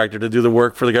contractor to do the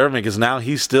work for the government, because now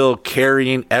he's still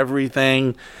carrying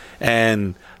everything,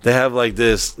 and they have like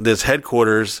this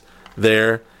headquarters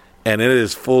there, and it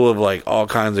is full of like all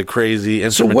kinds of crazy So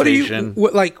instrumentation.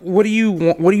 what do you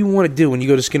want to do when you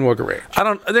go to Skinwalker Ranch?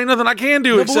 There ain't nothing I can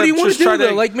do No, but what except do you wanna just do, try though?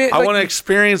 to. Like, man, I like- want to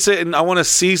experience it, and I want to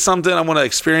see something. I want to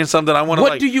experience something. I want to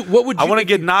What like. do you- what would I you- want to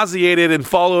get nauseated and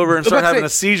fall over and I'm start about to having say, a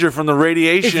seizure from the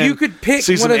radiation. If you could pick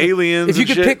see one some of aliens. if you and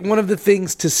could shit. pick one of the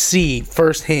things to see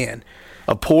firsthand,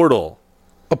 a portal,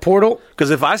 a portal.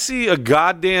 because if I see a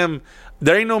goddamn.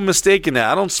 There ain't no mistaking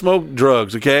that. I don't smoke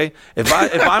drugs, okay? If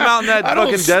I'm out in that I don't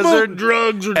fucking smoke desert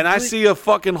drugs or and I drink- see a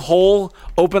fucking hole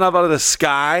open up out of the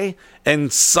sky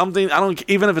and something, I don't,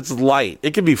 even if it's light,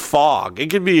 it could be fog, it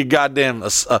could be a goddamn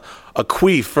a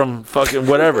queef from fucking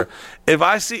whatever. If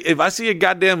I see a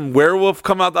goddamn werewolf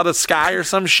come out of the sky or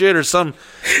some shit or some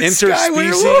interspecies,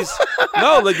 werewolf?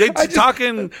 no, like they just-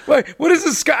 talking. Wait, what is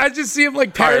this guy? I just see him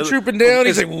like All right, paratrooping down.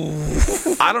 He's like,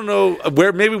 "Ooh." I don't know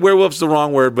where, maybe werewolf's the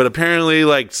wrong word, but apparently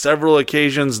like several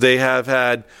occasions they have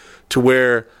had to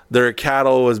where their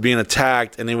cattle was being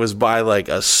attacked, and it was by like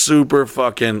a super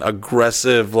fucking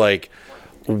aggressive like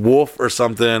wolf or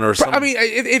something or something. I mean,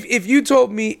 if you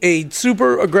told me a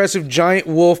super aggressive giant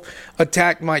wolf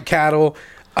attacked my cattle,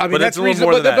 I mean But that's it's a little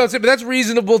reasonable. more than that. But that's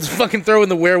reasonable to fucking throw in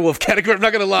the werewolf category. I'm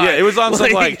not gonna lie. Yeah, it was on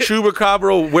some like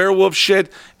chupacabra werewolf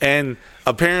shit, and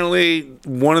apparently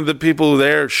one of the people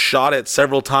there shot it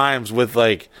several times with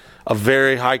like a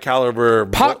very high caliber.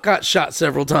 Pop got shot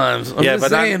several times. I'm Yeah, just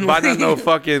but saying, not like- no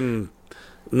fucking.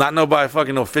 Not no by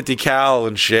fucking no 50 cal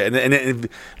and shit, and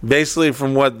it, basically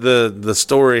from what the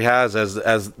story has,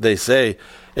 as they say,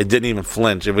 it didn't even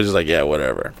flinch. It was just like, yeah,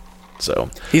 whatever. So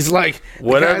He's like,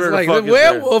 Whatever the, guy's the like, fuck the is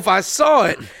there." werewolf. I saw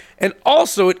it, and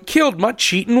also it killed my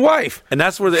cheating wife. and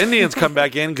that's where the Indians come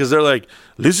back in, because they're like,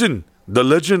 listen, the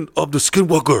legend of the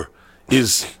Skinwalker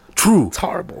is true, It's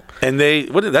horrible. and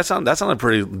that sounded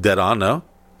pretty dead on, no?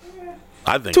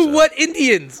 I think To so. what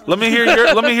Indians? Let me hear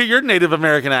your Native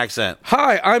American accent.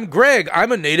 Hi, I'm Greg.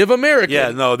 I'm a Native American. Yeah,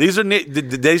 no, these are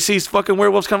did they see fucking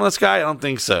werewolves coming in the sky? I don't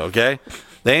think so. Okay,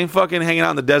 they ain't fucking hanging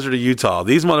out in the desert of Utah.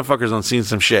 These motherfuckers done seen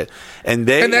some shit, and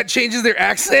that changes their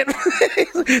accent.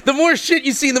 The more shit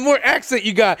you see, the more accent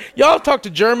you got. Y'all talked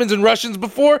to Germans and Russians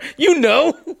before, you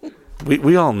know.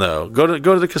 we all know. Go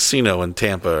to the casino in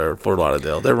Tampa or Fort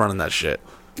Lauderdale. They're running that shit.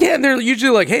 Yeah, and they're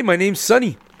usually like, "Hey, my name's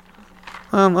Sonny."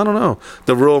 I don't know.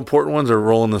 The real important ones are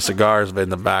rolling the cigars in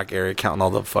the back area, counting all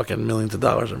the fucking millions of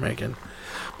dollars they're making.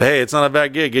 But hey, it's not a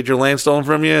bad gig. Get your land stolen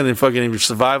from you, and then fucking if you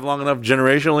survive long enough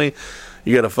generationally,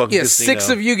 you got a fucking casino. 6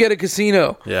 of you get a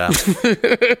casino. Yeah.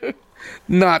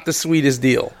 Not the sweetest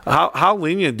deal. How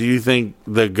lenient do you think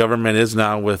the government is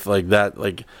now with like that?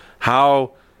 Like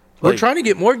how We're trying to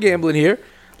get more gambling here.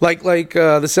 Like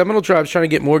the Seminole tribe's trying to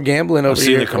get more gambling over I've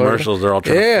here. seen the commercials. They're all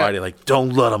trying to fight it. Like,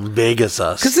 don't let them Vegas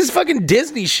us. Because this fucking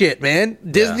Disney shit, man.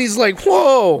 Disney's like,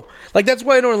 whoa. Like, that's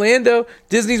why in Orlando,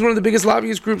 Disney's one of the biggest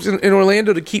lobbyist groups in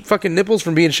Orlando to keep fucking nipples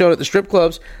from being shown at the strip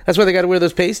clubs. That's why they got to wear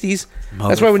those pasties.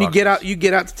 That's why when you get out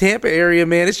to Tampa area,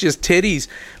 man, it's just titties.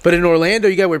 But in Orlando,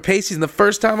 you got to wear pasties. And the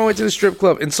first time I went to the strip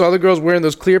club and saw the girls wearing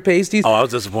those clear pasties. Oh, I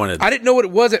was disappointed. I didn't know what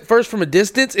it was at first from a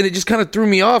distance, and it just kind of threw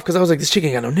me off because I was like, this chick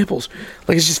ain't got no nipples.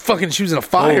 Like, it's just fucking, she was in a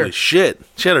fire. Holy shit.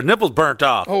 She had her nipples burnt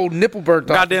off. Oh, nipple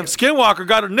burnt off. Goddamn Skinwalker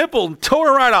got her nipple and tore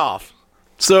her right off.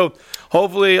 So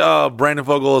hopefully Brandon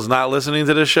Fogel is not listening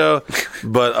to this show.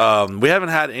 But we haven't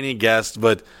had any guests.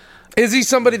 But is he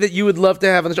somebody that you would love to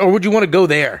have on the show? Or would you want to go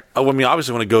there? I mean,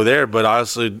 obviously want to go there, but I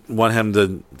also want him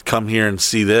to come here and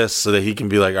see this so that he can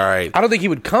be like, all right. I don't think he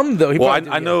would come, though.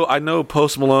 I know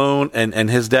Post Malone and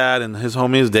his dad and his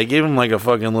homies, they gave him like a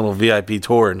fucking little VIP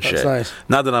tour and shit. That's nice.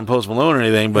 Not that I'm Post Malone or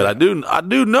anything, but I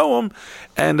do know him.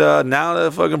 And now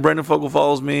that fucking Brandon Fogel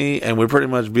follows me, and we're pretty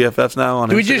much BFFs now on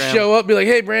Instagram. Do we just show up, be like,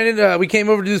 hey, Brandon, we came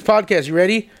over to do this podcast. You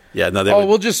ready? Yeah, no.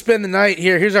 We'll just spend the night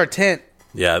here. Here's our tent.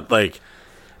 Yeah, like,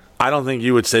 I don't think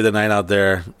you would stay the night out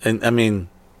there. And I mean,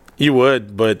 you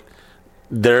would, but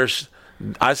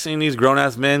I've seen these grown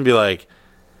ass men be like,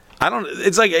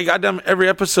 it's like goddamn every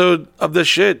episode of this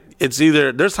shit. It's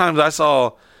either, there's times I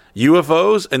saw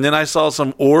UFOs and then I saw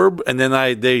some orb and then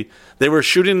they were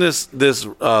shooting this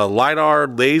LiDAR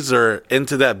laser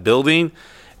into that building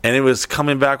and it was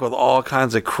coming back with all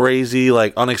kinds of crazy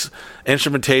like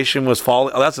instrumentation was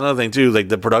falling. Oh, that's another thing too. Like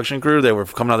the production crew, they were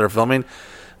coming out there filming.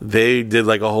 They did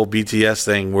like a whole BTS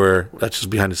thing where that's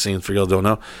just behind the scenes for y'all don't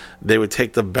know. They would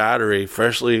take the battery,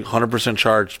 freshly 100%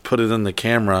 charged, put it in the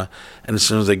camera, and as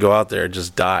soon as they go out there, it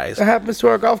just dies. That happens to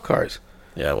our golf cars.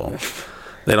 Yeah, well,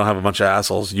 they don't have a bunch of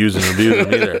assholes using and abusing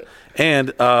them either.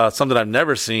 And something I've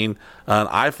never seen, an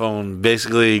iPhone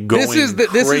basically going This is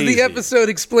the episode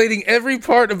explaining every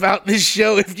part about this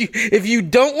show. If you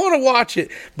don't want to watch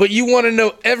it, but you want to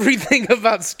know everything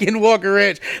about Skinwalker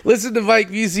Ranch, listen to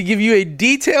Mike Busey give you a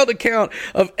detailed account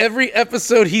of every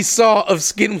episode he saw of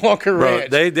Skinwalker Ranch.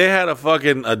 Bro, they had a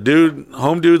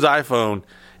home dude's iPhone,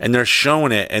 and they're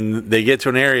showing it, and they get to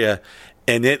an area,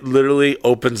 and it literally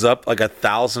opens up like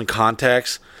 1,000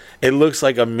 contacts. It looks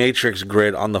like a matrix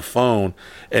grid on the phone.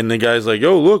 And the guy's like,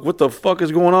 yo, look, what the fuck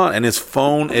is going on? And his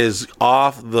phone is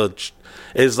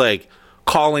is like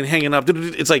calling, hanging up.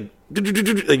 It's like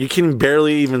you can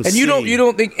barely even see. And you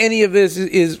don't think any of this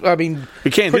is I mean, you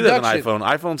can't do that on production.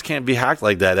 iPhone. iPhones can't be hacked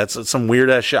like that. That's some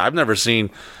weird ass shit. I've never seen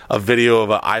a video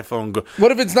of an iPhone go.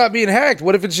 What if it's not being hacked?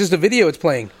 What if it's just a video it's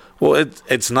playing? Well,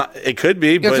 it's not. It could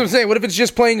be. That's what I'm saying. What if it's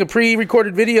just playing a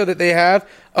pre-recorded video that they have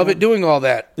of it doing all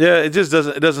that? Yeah, it just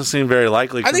doesn't. It doesn't seem very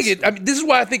likely. I think this is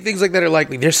why I think things like that are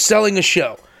likely. They're selling a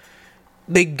show.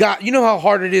 They got. You know how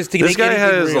hard it is to get this guy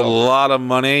has real. a lot of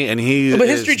money, and he's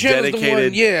History Channel's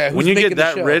dedicated. the one, when you get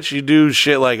that rich, you do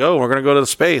shit like, oh, we're gonna go to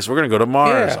space. We're gonna go to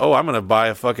Mars. Yeah. Oh, I'm gonna buy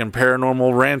a fucking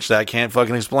paranormal ranch that can't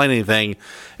fucking explain anything,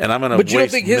 and I'm gonna But you don't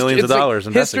waste think millions of dollars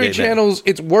like History investigating it. Channels?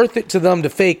 It's worth it to them to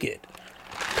fake it.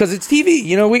 Because it's TV.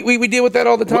 You know, we deal with that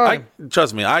all the time.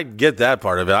 Trust me, I get that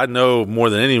part of it. I know more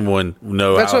than anyone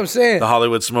know. That's how what I'm saying. The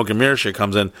Hollywood smoke and mirror shit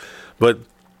comes in. But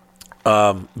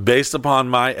based upon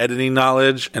my editing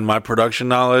knowledge and my production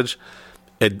knowledge,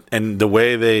 and the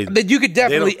way that you could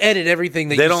definitely edit everything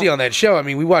that you see on that show. I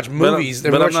mean, we watch movies. We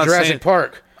watch Jurassic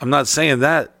Park. I'm not saying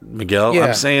that, Miguel. Yeah.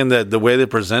 I'm saying that the way they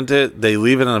present it, they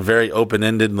leave it in a very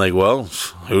open-ended, like, well,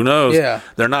 who knows? Yeah.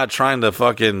 They're not trying to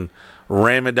fucking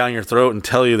ram it down your throat and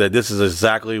tell you that this is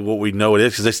exactly what we know it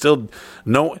is, because they still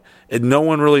no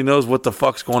one really knows what the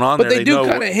fuck's going on but there. They do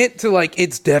kind of hint to, like,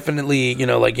 it's definitely,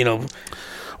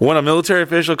 when a military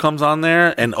official comes on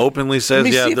there and openly says,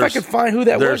 let me see if I can find who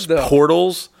that was, though. There's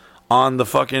portals on the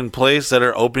fucking place that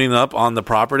are opening up on the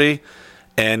property,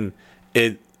 and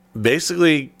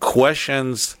basically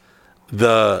questions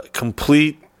the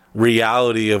complete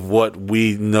reality of what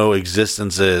we know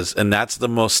existence is. And that's the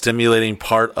most stimulating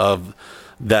part of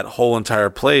that whole entire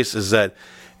place, is that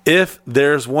if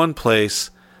there's one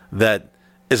place that,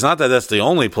 it's not that that's the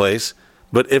only place,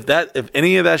 but if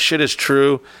any of that shit is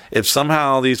true, if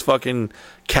somehow these fucking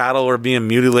cattle are being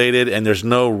mutilated and there's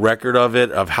no record of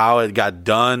it, of how it got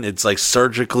done, it's like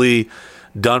surgically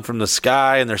done from the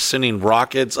sky, and they're sending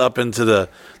rockets up they're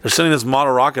sending this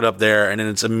model rocket up there, and then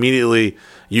it's immediately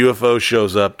UFO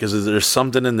shows up because there's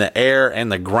something in the air and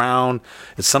the ground.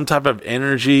 It's some type of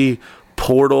energy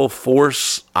portal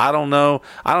force. I don't know.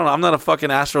 I'm not a fucking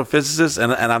astrophysicist,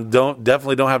 and I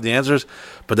definitely don't have the answers,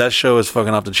 but that show is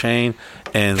fucking off the chain.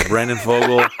 And Brandon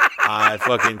Fogel, I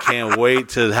fucking can't wait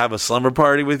to have a slumber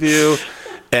party with you.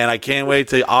 And I can't wait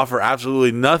to offer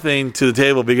absolutely nothing to the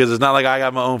table, because it's not like I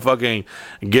got my own fucking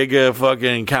giga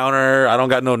fucking counter. I don't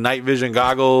got no night vision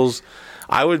goggles.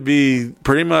 I would be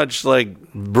pretty much like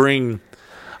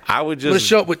I would just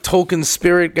show up with Tolkien's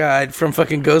spirit guide from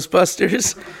fucking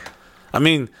Ghostbusters. I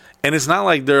mean, and it's not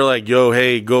like they're like, yo,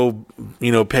 hey, go, pay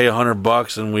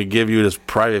 $100 and we give you this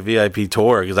private VIP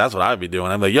tour, because that's what I'd be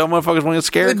doing. I'm like, yo, motherfuckers want to get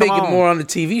scared? They make it more on the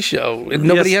TV show, and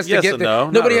nobody has to get there. No,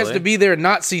 nobody has to be there and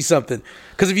not see something.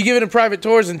 Because if you give it in private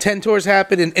tours and 10 tours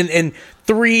happen and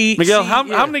 3... Miguel, how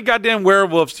many goddamn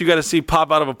werewolves you got to see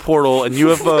pop out of a portal and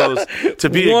UFOs to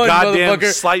be a goddamn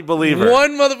slight believer?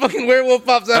 One motherfucking werewolf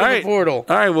pops out of a portal.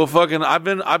 All right, well, fucking, I've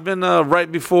been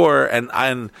right before, and I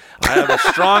have a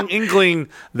strong inkling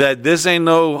that this ain't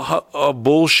no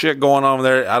bullshit going on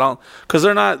there. I don't, because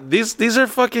they're not, these are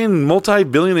fucking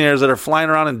multi-billionaires that are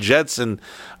flying around in jets and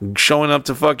showing up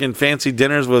to fucking fancy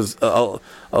dinners with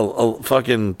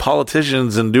fucking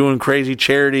politicians and doing crazy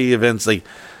charity events. Like,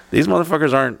 these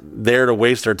motherfuckers aren't there to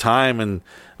waste their time, and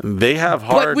they have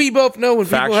hard. But we both know when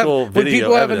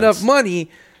people have enough money,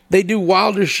 they do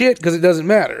wilder shit because it doesn't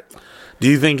matter. Do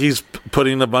you think he's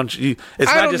putting a bunch? It's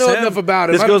I not don't just know him. enough about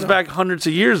him. This goes back hundreds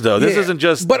of years, though. This isn't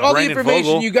just. But all Brandon the information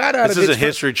Fogel. you got out of it. This is a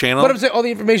History Channel. But I'm saying all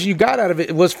the information you got out of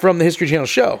it was from the History Channel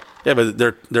show. Yeah, but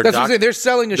that's what I'm saying. They're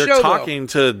selling a show. They're talking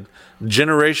to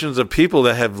generations of people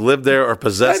that have lived there or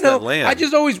possessed that land. I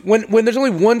just always, when there's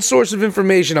only one source of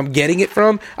information I'm getting it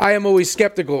from, I am always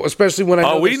skeptical, especially when I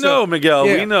know. Oh, we know, Miguel.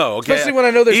 Yeah. We know. Okay. Especially when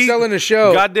I know they're selling a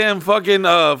show. Goddamn fucking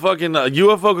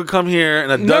UFO could come here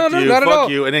and abduct you, fuck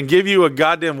you, and then give you a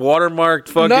goddamn watermarked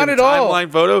fucking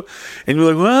timeline photo, and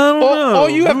you're like, well, I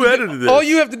don't know. Who edited this? All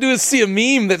you have to do is see a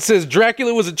meme that says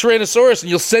Dracula was a Tyrannosaurus,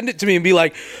 and you'll send it to me and be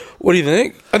like, what do you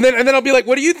think? And then I'll be like,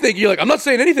 what do you think? You're like, I'm not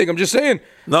saying anything. I'm just saying.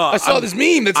 No, I saw this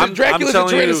meme that said Dracula's a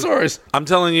Tyrannosaurus. I'm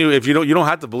telling you, if you don't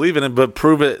have to believe in it, but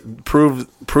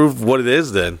prove what it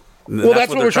is. Then. Well,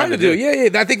 that's what we're trying to do.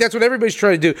 Yeah. I think that's what everybody's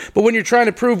trying to do. But when you're trying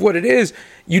to prove what it is,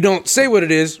 you don't say what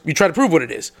it is. You try to prove what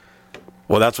it is.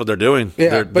 Well, that's what they're doing.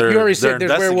 Yeah, but you already said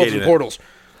there's werewolves and portals.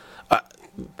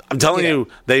 I'm telling you,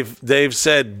 they've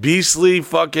said beastly,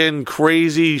 fucking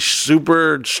crazy,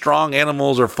 super strong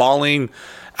animals are falling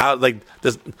out like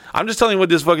this. I'm just telling you what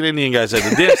this fucking Indian guy said.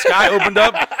 The damn sky opened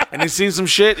up and he's seen some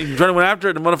shit. He tried to went after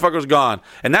it. The motherfucker's gone.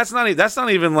 And that's not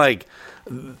even like.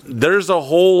 There's a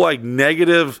whole like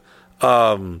negative,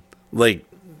 like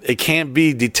it can't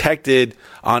be detected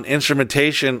on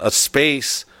instrumentation, a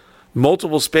space.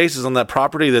 Multiple spaces on that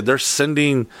property that they're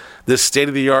sending this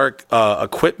state-of-the-art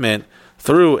equipment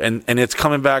through, and it's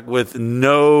coming back with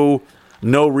no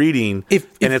reading,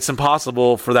 and it's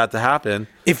impossible for that to happen.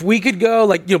 If we could go,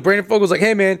 like, Brandon Fogel's like,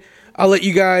 hey, man, I'll let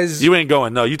you guys... You ain't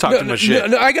going. No, you talk too much shit.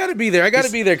 No, I got to be there.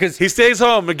 Because... He stays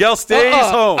home. Miguel stays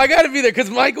home. I got to be there because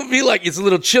Mike will be like, it's a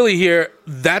little chilly here.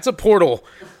 That's a portal.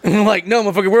 And I'm like, no,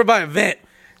 motherfucker, we're by a vent.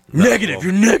 Negative.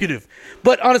 You're negative.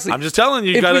 But honestly, I'm just telling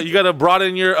you, you gotta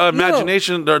broaden your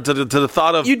imagination to the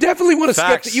thought of. You definitely want a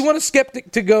skeptic. You want a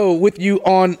skeptic to go with you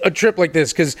on a trip like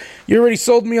this because you already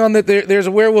sold me on that. There's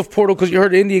a werewolf portal because you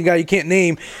heard an Indian guy you can't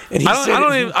name, and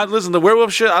listen. The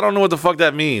werewolf shit. I don't know what the fuck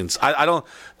that means. I don't.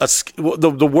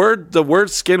 The word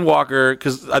skinwalker,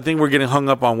 because I think we're getting hung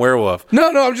up on werewolf. No,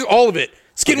 I'm just all of it.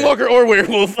 Skinwalker or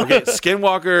werewolf. Okay,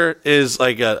 Skinwalker is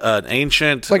like an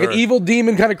ancient... Like an evil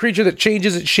demon kind of creature that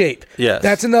changes its shape. Yes.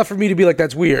 That's enough for me to be like,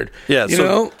 that's weird. Yeah, you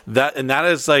know? That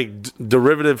is like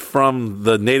derivative from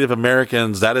the Native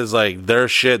Americans. That is like their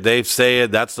shit. They say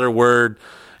it. That's their word.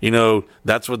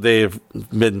 That's what they've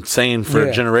been saying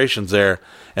for generations there.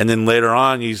 And then later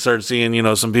on, you start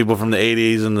seeing, some people from the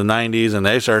 80s and the 90s, and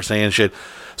they start saying shit.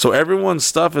 So everyone's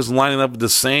stuff is lining up with the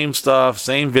same stuff,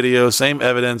 same video, same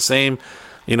evidence, same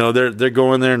You know, they're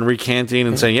going there and recanting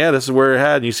and saying, yeah, this is where it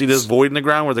had. And you see this void in the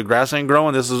ground where the grass ain't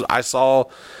growing. I saw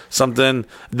something.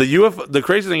 The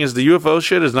crazy thing is the UFO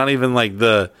shit is not even like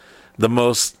the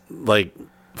most like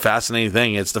fascinating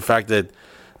thing. It's the fact that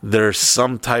there's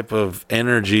some type of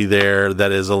energy there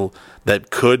that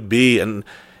could be, and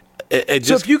it just.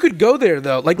 So if you could go there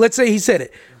though, like let's say he said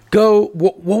it, go.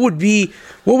 What would you?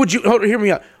 Hold on, hear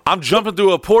me out. I'm jumping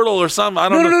through a portal or something. I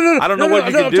don't know. I don't know what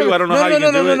you can do. I don't know how you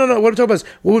can do it. No. What I'm talking about is,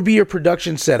 what would be your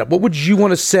production setup? What would you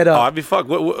want to set up? Oh, I'd be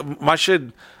fucked. My shit.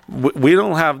 We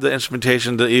don't have the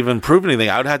instrumentation to even prove anything.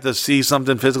 I would have to see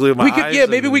something physically with my eyes. Yeah,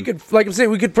 maybe we could, like I'm saying,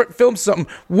 we could film something.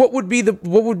 What would be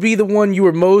the one you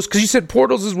were most? Because you said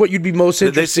portals is what you'd be most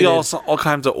interested in. They see all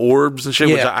kinds of orbs and shit,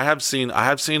 which I have seen. I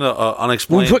have seen a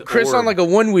unexplained. We put Chris orb. on like a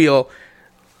one wheel.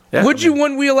 Yeah, would you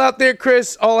one wheel out there,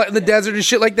 Chris, all out in the desert and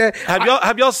shit like that?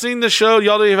 Have y'all seen the show?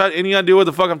 Y'all don't even have any idea what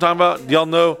the fuck I'm talking about? Y'all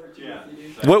know? Yeah.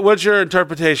 What's your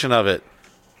interpretation of it?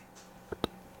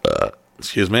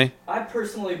 Excuse me? I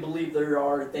personally believe there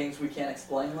are things we can't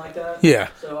explain like that. Yeah.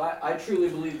 So I truly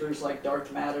believe there's like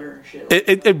dark matter and shit.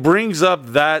 It brings up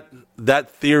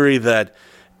that theory that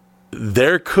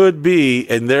there could be,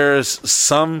 and there's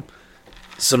some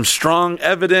strong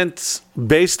evidence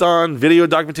based on video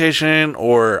documentation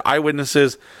or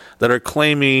eyewitnesses that are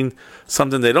claiming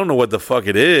something. They don't know what the fuck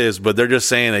it is, but they're just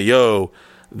saying that, yo,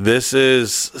 this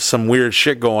is some weird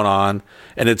shit going on,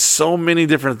 and it's so many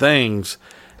different things.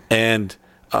 And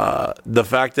the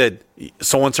fact that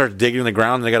someone starts digging in the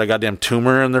ground and they got a goddamn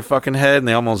tumor in their fucking head and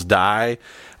they almost die.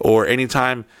 Or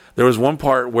anytime, there was one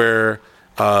part where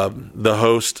the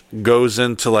host goes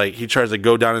into, like, he tries to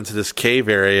go down into this cave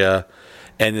area,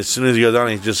 and as soon as he goes down,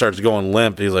 he just starts going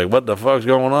limp. He's like, what the fuck's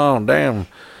going on? Damn.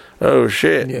 Oh,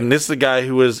 shit. Yeah. And this is the guy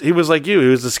he was like you. He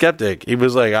was the skeptic. He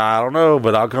was like, I don't know,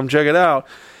 but I'll come check it out.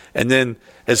 And then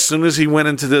as soon as he went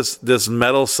into this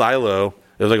metal silo,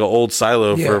 it was like an old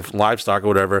silo for livestock or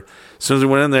whatever. As soon as he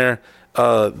went in there,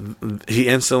 he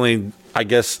instantly, I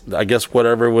guess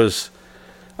whatever was,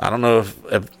 I don't know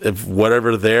if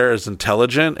whatever there is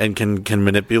intelligent and can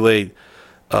manipulate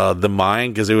the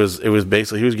mind, because it was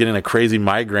basically, he was getting a crazy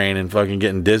migraine and fucking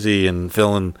getting dizzy and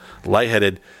feeling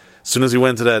lightheaded. As soon as he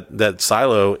went to that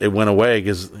silo, it went away,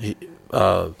 because he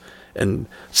and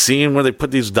seeing where they put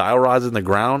these dial rods in the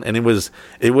ground, and it was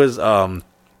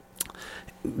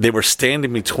they were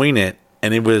standing between it,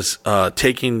 and it was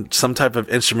taking some type of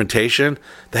instrumentation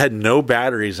that had no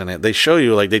batteries in it. They show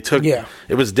you, like, they took,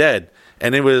 it was dead,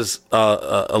 and it was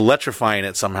electrifying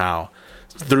it somehow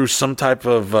through some type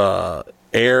of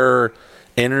air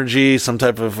energy, some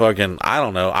type of fucking, I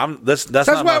don't know. That's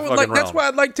not my fucking realm. That's why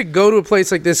I'd like to go to a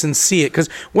place like this and see it, because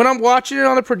when I'm watching it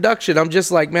on the production, I'm just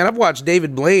like, man, I've watched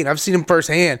David Blaine. I've seen him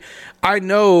firsthand. I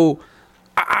know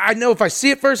if I see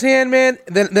it firsthand, man,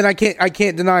 then I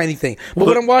can't deny anything. But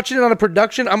when I'm watching it on a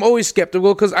production, I'm always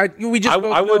skeptical, because I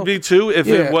would be too if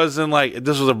it wasn't like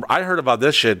this was I heard about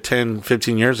this shit 10,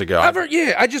 15 years ago. I've heard,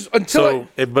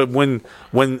 but when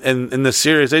in the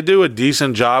series, they do a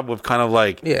decent job with kind of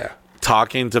like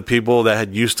talking to people that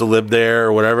had used to live there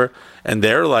or whatever, and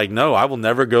they're like, no, I will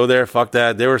never go there, fuck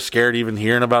that. They were scared even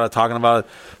hearing about it, talking about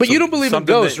it. But you don't believe in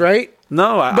ghosts, right?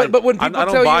 No, but when people I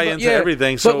don't buy into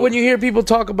everything. So, but when you hear people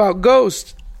talk about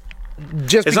ghosts,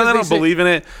 just it's not that I don't believe in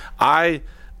it. I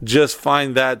just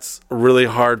find that's a really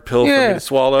hard pill for me to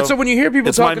swallow. And so when you hear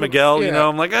people talking, my Miguel, you know,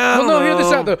 I'm like, hear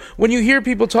this out though. When you hear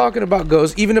people talking about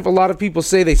ghosts, even if a lot of people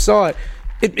say they saw it,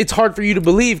 it's hard for you to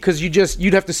believe, because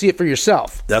you'd have to see it for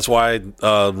yourself. That's why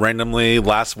randomly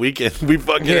last weekend we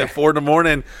fucking at 4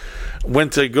 a.m.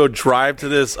 went to go drive to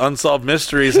this Unsolved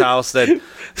Mysteries house that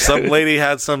some lady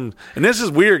had some, and this is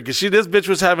weird because this bitch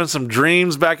was having some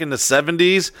dreams back in the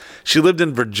 70s. She lived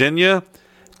in Virginia,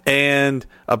 and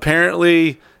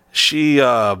apparently she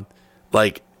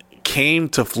like came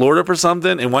to Florida for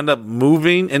something and wound up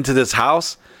moving into this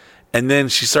house. And then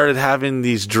she started having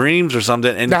these dreams or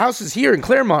something. And the house is here in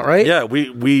Claremont, right? Yeah,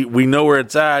 we know where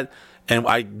it's at. And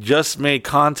I just made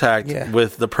contact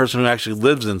with the person who actually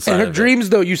lives inside. And her dreams,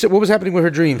 though, you said, what was happening with her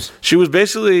dreams? She was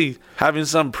basically having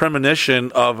some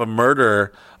premonition of a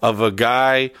murder of a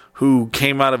guy who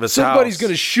came out of his house. Somebody's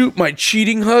going to shoot my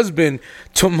cheating husband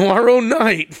tomorrow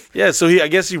night. Yeah, so I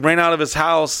guess he ran out of his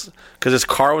house because his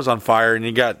car was on fire, and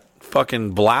he got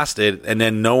fucking blasted, and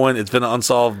then it's been an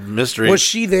unsolved mystery. Was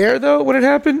she there though when it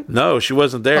happened? No, she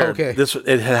wasn't there. Oh, okay.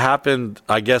 It had happened,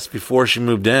 I guess, before she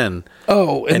moved in.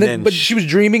 Oh, and then but she was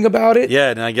dreaming about it?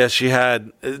 Yeah, and I guess she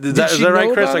had, is that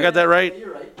right, Chris? I got that right? Yeah,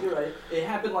 you're right. It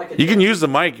happened like you can use the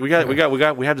mic. We have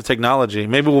the technology.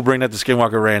 Maybe we'll bring that to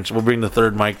Skinwalker Ranch. We'll bring the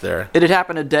third mic there. It had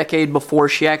happened a decade before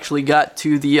she actually got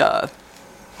to the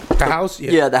The house?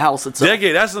 Yeah, the house itself.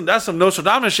 Decade. That's some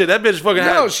Nostradamus shit. That bitch fucking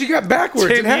No, had. she got backwards.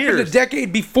 10 It happened years. a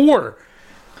decade before.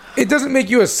 It doesn't make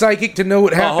you a psychic to know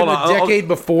what happened hold on. a decade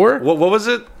before. What was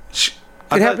it?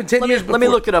 It happened 10 years before. Let me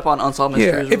look it up on Unsolved Yeah,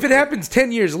 Mysteries. if it happens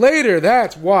 10 years later,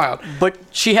 that's wild. But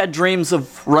she had dreams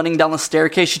of running down the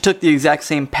staircase. She took the exact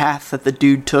same path that the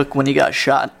dude took when he got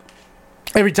shot.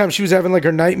 Every time she was having like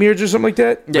her nightmares or something like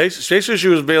that. Basically, she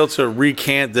was able to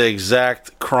recant the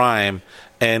exact crime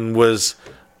and was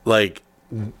like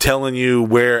telling you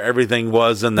where everything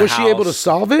was in the Was house. she able to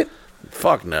solve it?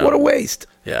 Fuck no. What a waste.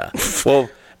 Yeah. Well,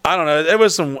 I don't know. It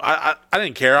was some. I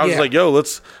didn't care. I was Yeah. like, yo,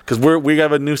 let's, because we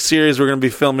have a new series we're going to be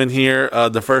filming here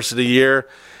the first of the year.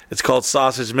 It's called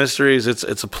Sausage Mysteries.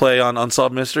 It's a play on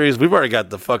Unsolved Mysteries. We've already got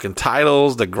the fucking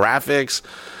titles, the graphics.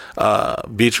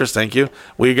 Beatrice, thank you.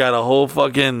 We got a whole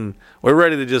fucking. We're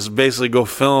ready to just basically go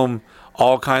film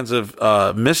all kinds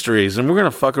of mysteries, and we're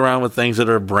gonna fuck around with things that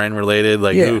are brand related,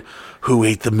 like Yeah. who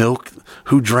ate the milk,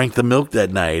 who drank the milk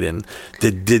that night, and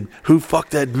did who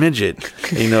fucked that midget,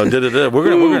 you know,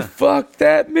 We're Ooh, gonna fuck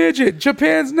that midget.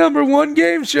 Japan's #1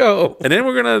 game show. and then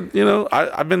we're gonna, you know,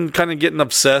 I've been kind of getting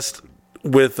obsessed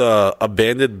with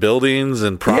abandoned buildings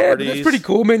and properties. Yeah, that's pretty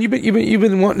cool, man. You've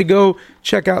been wanting to go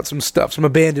check out some stuff, some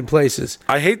abandoned places.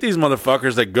 I hate these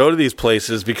motherfuckers that go to these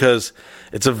places because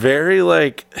it's a very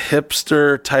like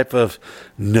hipster type of.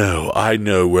 No, I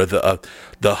know where the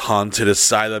haunted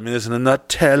asylum is, and I'm not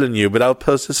telling you, but I'll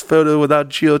post this photo without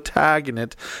geotagging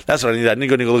it. That's what I need. I need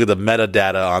to go look at the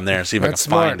metadata on there and see if That's I can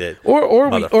smart. find it. Or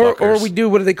Motherfuckers. we do,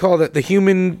 what do they call that? The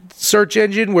human search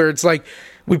engine, where it's like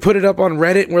we put it up on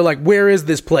Reddit and we're like, where is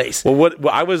this place? Well,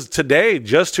 I was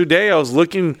just today, I was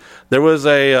looking. There was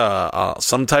a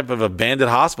some type of abandoned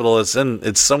hospital.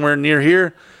 It's somewhere near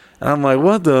here, and I'm like,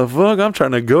 what the fuck? I'm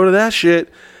trying to go to that shit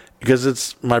because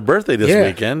it's my birthday this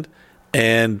weekend,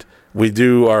 and we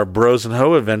do our Bros and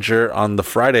Ho adventure on the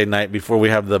Friday night before we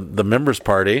have the members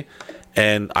party.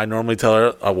 And I normally tell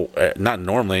her, not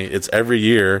normally, it's every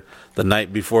year the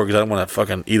night before, because I don't want to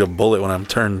fucking eat a bullet when I'm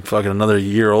turned fucking another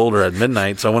year older at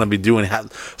midnight. So I want to be doing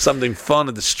something fun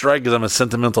at the strike because I'm a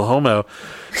sentimental homo.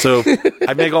 So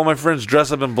I make all my friends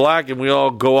dress up in black and we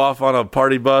all go off on a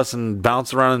party bus and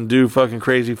bounce around and do fucking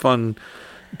crazy fun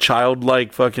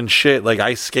childlike fucking shit, like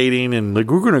ice skating, and like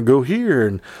we're gonna go here,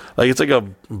 and like it's like a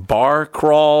bar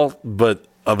crawl but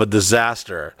of a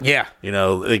disaster. Yeah. You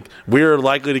know, like we're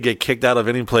likely to get kicked out of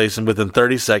any place and within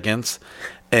 30 seconds.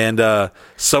 And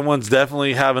someone's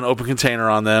definitely have an open container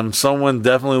on them. Someone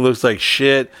definitely looks like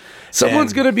shit.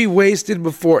 Someone's going to be wasted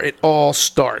before it all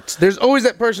starts. There's always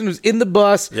that person who's in the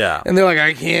bus. Yeah. And they're like,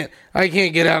 I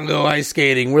can't get out and go ice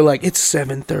skating. We're like, it's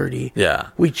 7:30. Yeah.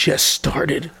 We just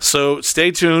started. So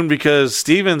stay tuned because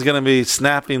Steven's going to be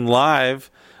snapping live.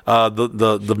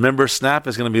 The member snap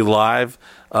is going to be live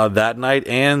that night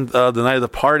and the night of the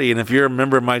party. And if you're a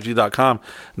member of MyG.com,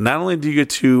 not only do you get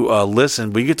to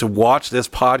listen, but you get to watch this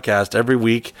podcast every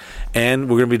week. And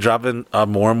we're going to be dropping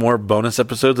more and more bonus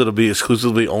episodes that'll be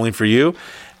exclusively only for you.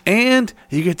 And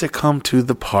you get to come to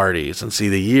the parties and see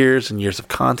the years and years of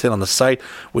content on the site.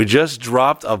 We just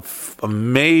dropped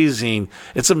amazing.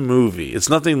 It's a movie. It's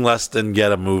nothing less than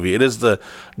Get a Movie. It is the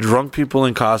Drunk People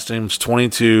in Costumes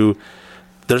 22.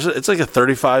 It's like a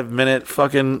 35-minute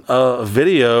fucking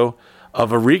video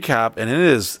of a recap, and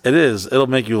it'll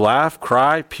make you laugh,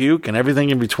 cry, puke, and everything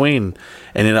in between.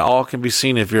 And it all can be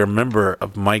seen if you're a member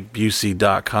of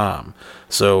MikeBusey.com.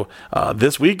 So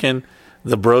this weekend,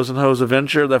 the Bros and Hoes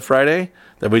adventure that Friday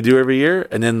that we do every year,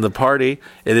 and then the party.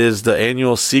 It is the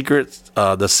annual secret,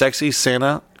 the Sexy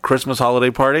Santa Christmas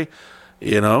holiday party.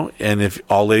 You know, and if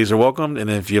all ladies are welcomed, and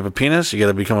if you have a penis, you got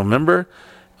to become a member.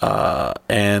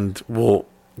 And we'll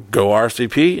go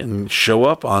RSVP and show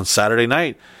up on Saturday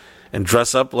night and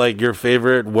dress up like your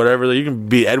favorite whatever. You can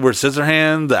be Edward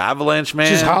Scissorhand, the Avalanche Man.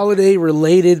 Just holiday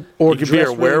related, or you could be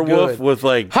a werewolf with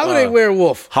like holiday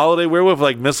werewolf. Holiday werewolf,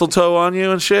 like mistletoe on you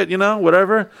and shit, you know,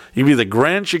 whatever. You can be the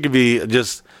Grinch. You could be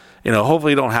just, you know,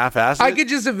 hopefully you don't half-ass it. I could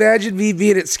just imagine me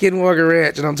being at Skinwalker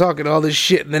Ranch and I'm talking all this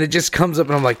shit, and then it just comes up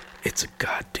and I'm like, it's a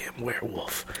goddamn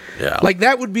werewolf. Yeah. Like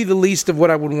that would be the least of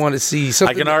what I would want to see. I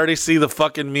Something can already see the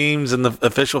fucking memes in the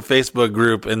official Facebook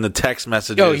group and the text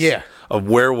messages of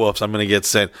werewolves I'm going to get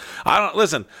sent.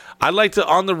 I'd like to,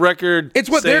 on the record,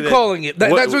 It's what say they're that- calling it.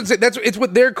 It's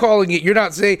what they're calling it. You're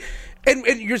not saying And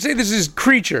you're saying this is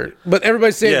creature, but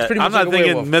everybody's saying it's pretty much I'm not like a thinking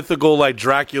werewolf. mythical like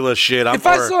Dracula shit. If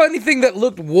I saw anything that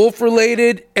looked wolf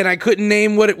related and I couldn't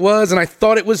name what it was and I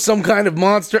thought it was some kind of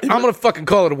monster, I'm gonna fucking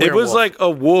call it a werewolf. it was like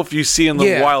a wolf you see in the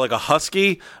Yeah. wild, like a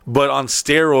husky, but on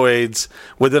steroids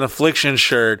with an affliction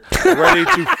shirt, ready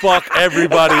to fuck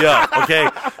everybody up. Okay,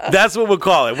 that's what we'll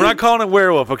call it. We're not calling it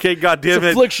werewolf. Okay, God damn it's it,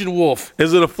 affliction wolf.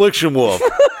 is an affliction wolf,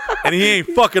 and he ain't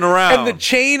fucking around. And the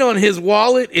chain on his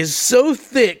wallet is so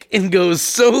thick and goes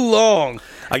so long.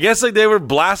 I guess like they were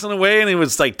blasting away and he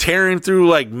was like tearing through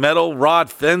like metal rod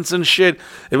fence and shit.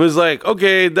 It was like,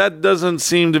 okay, that doesn't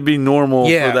seem to be normal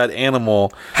Yeah. for that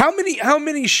animal. How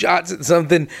many shots at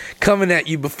something coming at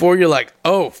you before you're like,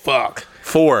 oh fuck?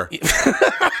 4.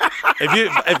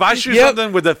 If I shoot Yep.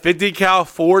 something with a 50 cal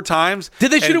 4 times,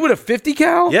 Did they shoot and- it with a 50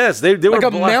 cal? Yes, they Like were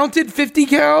a mounted 50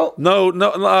 cal? No,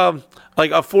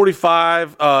 like a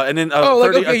 45, and then a Oh,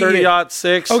 like, 30, okay, a 30 yeah.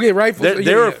 06. Okay, rifles, They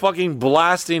yeah, were yeah. fucking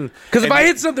blasting. Because if and I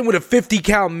hit something with a 50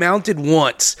 cal mounted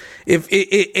once, if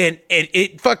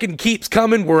it fucking keeps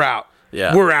coming, we're out.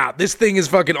 Yeah. We're out. This thing is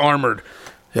fucking armored.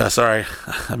 yeah, sorry,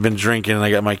 I've been drinking and I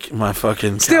got my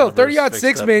fucking Still, calibers 30-06,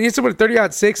 fixed up. man. You hit someone with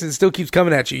 30-06 and it still keeps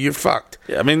coming at you. You're fucked.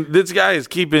 Yeah, I mean, this guy is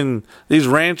keeping these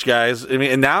ranch guys. I mean,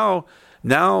 and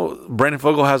now Brandon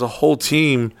Fogel has a whole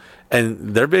team,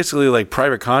 and they're basically like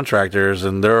private contractors,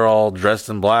 and they're all dressed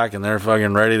in black, and they're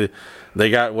fucking ready to. They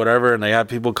got whatever, and they have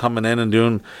people coming in and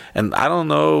doing. And I don't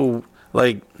know,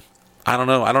 like, I don't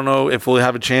know if we'll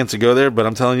have a chance to go there. But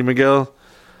I'm telling you, Miguel,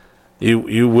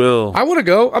 you will. I want to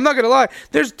go. I'm not going to lie.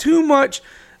 There's too much.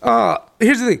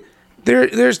 Here's the thing.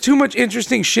 There's too much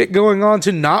interesting shit going on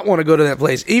to not want to go to that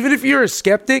place. Even if you're a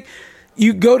skeptic,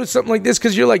 you go to something like this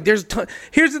because you're like,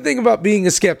 here's the thing about being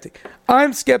a skeptic.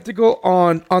 I'm skeptical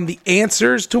on the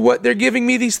answers to what they're giving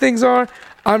me these things are.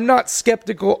 I'm not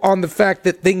skeptical on the fact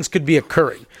that things could be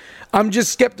occurring. I'm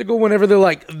just skeptical whenever they're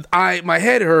like, my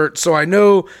head hurts, so I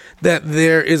know that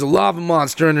there is a lava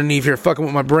monster underneath here fucking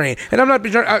with my brain. And I'm not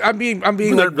being, I'm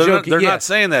being like joking. They're Yeah. not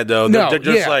saying that though. No, They're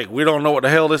just yeah. like, we don't know what the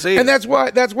hell this is. And that's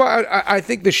why I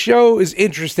think the show is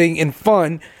interesting and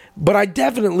fun. But I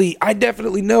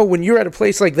definitely know when you're at a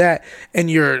place like that and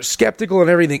you're skeptical and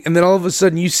everything, and then all of a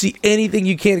sudden you see anything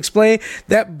you can't explain,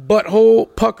 that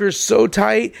butthole puckers so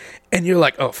tight, and you're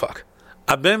like, oh fuck.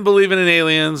 I've been believing in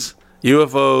aliens,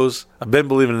 UFOs. I've been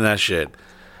believing in that shit.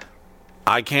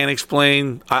 I can't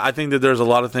explain. I think that there's a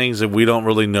lot of things that we don't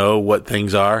really know what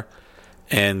things are.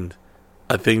 And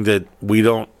I think that we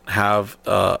don't have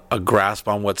a grasp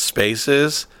on what space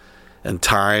is and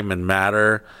time and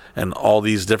matter and all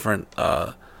these different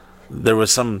there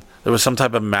was some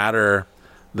type of matter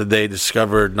that they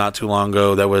discovered not too long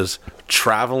ago that was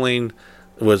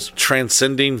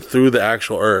transcending through the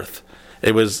actual earth.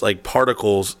 It was like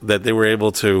particles that they were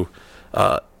able to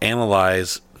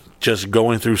analyze just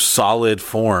going through solid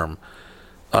form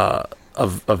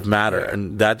of matter,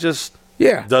 and that just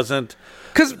doesn't.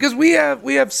 Because we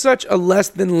have such a less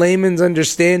than layman's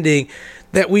understanding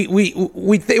that we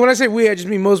when I say we, I just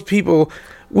mean most people.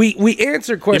 We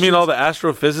answer questions. You mean all the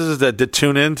astrophysicists that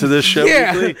tune in to this show?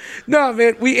 Yeah, weekly? no,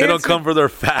 man. They don't come for their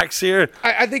facts here.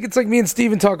 I think it's like me and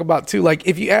Steven talk about too. Like,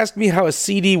 if you ask me how a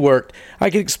CD worked, I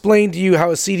can explain to you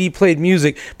how a CD played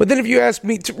music. But then if you ask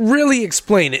me to really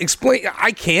explain it,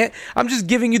 I can't. I'm just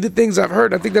giving you the things I've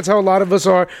heard. I think that's how a lot of us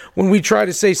are when we try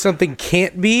to say something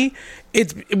can't be.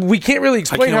 We can't really I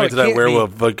explain can't how wait it till that can't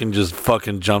werewolf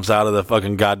fucking jumps out of the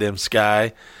fucking goddamn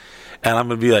sky, and I'm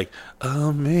gonna be like,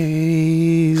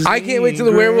 amazing. I can't wait till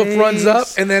the werewolf runs up,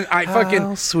 and then I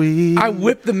how sweet I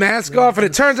whip the mask off, and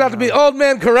it turns out to be Old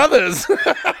Man Carruthers.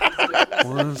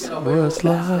 was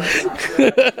like.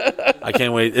 I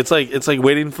can't wait. It's like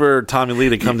waiting for Tommy Lee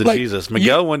to come to Like, Jesus.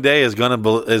 Miguel one day is gonna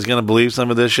believe some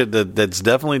of this shit that's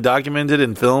definitely documented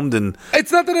and filmed. And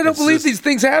It's not that I don't It's believe just- these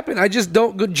things happen. I just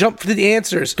don't go jump for the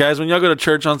answers. guys, when y'all go to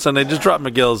church on Sunday, just drop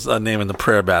Miguel's name in the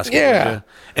prayer basket. Yeah. would ya?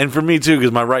 And for me too,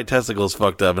 because my right testicle is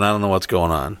fucked up and I don't know what's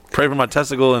going on. Pray for my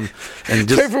testicle and Pray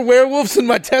just. for werewolves in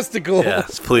my testicle.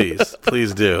 Yes,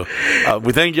 please do.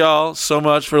 We thank y'all so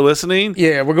much for listening.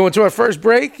 Yeah, we're going to our first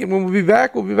break, and when we'll be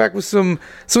back with some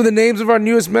of the names of our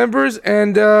newest members,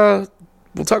 and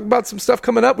we'll talk about some stuff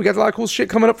coming up. We got a lot of cool shit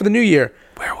coming up for the new year.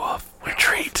 Werewolf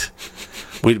retreat.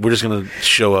 We're just gonna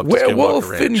show up. To Werewolf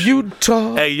Skinwalker in Ranch.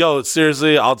 Utah. Hey, yo,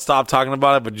 seriously, I'll stop talking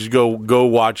about it, but just go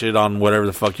watch it on whatever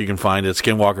the fuck you can find it.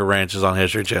 Skinwalker Ranch is on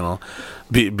History Channel.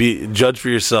 Be judge for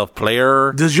yourself,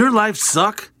 player. Does your life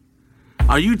suck?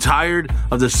 Are you tired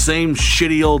of the same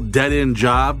shitty old dead-end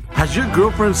job? Has your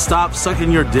girlfriend stopped sucking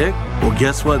your dick? Well,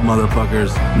 guess what,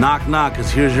 motherfuckers? Knock, knock,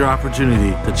 because here's your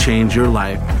opportunity to change your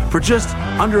life. For just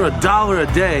under $1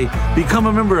 a day, become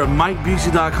a member of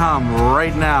MikeBusey.com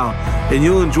right now, and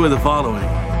you'll enjoy the following.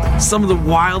 Some of the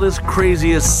wildest,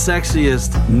 craziest,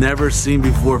 sexiest,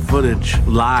 never-seen-before footage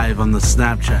live on the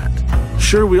Snapchat.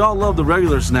 Sure, we all love the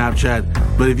regular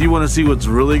Snapchat, but if you want to see what's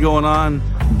really going on,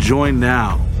 join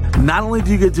now. Not only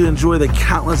do you get to enjoy the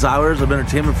countless hours of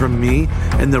entertainment from me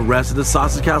and the rest of the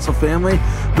Sausage Castle family,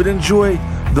 but enjoy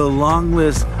the long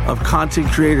list of content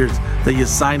creators that you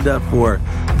signed up for,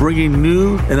 bringing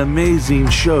new and amazing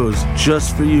shows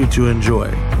just for you to enjoy.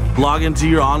 Log into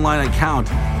your online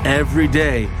account every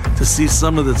day to see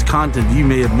some of this content you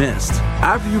may have missed.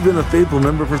 After you've been a faithful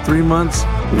member for 3 months,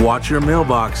 watch your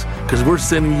mailbox, because we're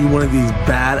sending you one of these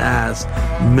badass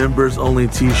members-only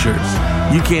t-shirts.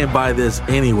 You can't buy this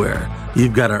anywhere.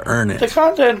 You've got to earn it. The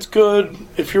content's good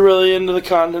if you're really into the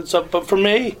content stuff, but for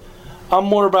me, I'm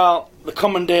more about the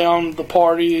coming down, the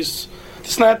parties. The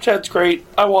Snapchat's great.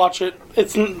 I watch it.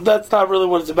 That's not really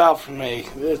what it's about for me.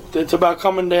 It's about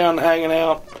coming down, hanging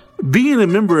out. Being a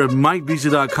member of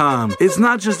MikeBusey.com, it's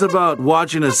not just about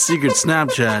watching a secret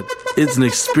Snapchat, it's an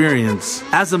experience.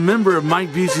 As a member of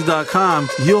MikeBusey.com,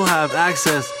 you'll have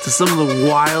access to some of the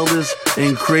wildest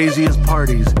and craziest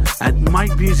parties at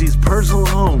Mike Busey's personal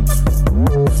home,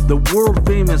 the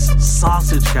world-famous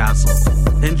Sausage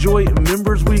Castle. Enjoy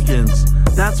Members Weekends.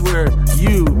 That's where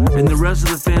you and the rest of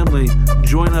the family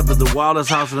join up at the wildest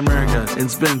house in America and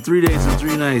spend 3 days and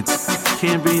 3 nights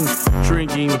camping,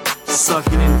 drinking,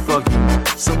 sucking and fucking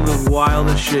some of the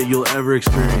wildest shit you'll ever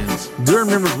experience. During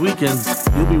Members Weekends,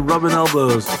 you'll be rubbing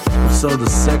elbows with some of the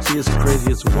sexiest,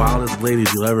 craziest, wildest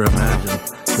ladies you'll ever imagine,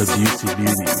 the Busey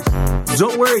Beauties.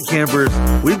 Don't worry, campers,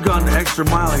 we've gone the extra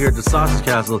mile here at the Sausage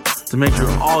Castle to make sure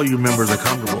all you members are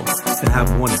comfortable and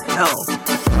have one hell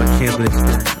of a camping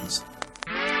experience.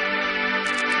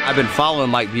 I've been following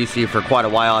Mike Busey for quite a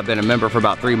while. I've been a member for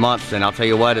about 3 months, and I'll tell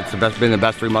you what, it's been the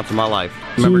best 3 months of my life.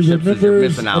 Memberships is you're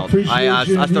missing out. I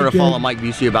started following Mike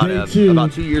Busey about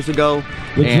 2 years ago,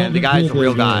 and the guy's a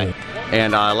real guy,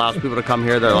 and allows people to come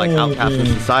here. They're like outcasts in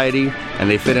society, and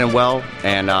they fit in well.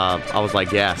 And I was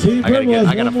like, yeah,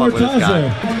 I gotta fuck with this guy.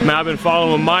 Man, I've been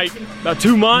following Mike about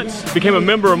 2 months. Became a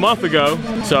member a month ago.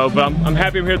 But I'm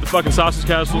happy I'm here at the fucking Sausage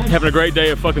Castle, having a great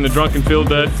day of fucking the drunken field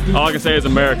dead. All I can say is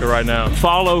America right now.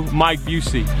 Follow Mike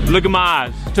Busey. Look at my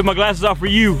eyes. Took my glasses off for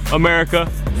you, America.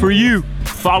 For you.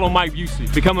 Follow Mike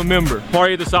Busey. Become a member.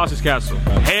 Party at the Sausage Castle.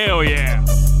 Hell yeah.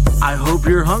 I hope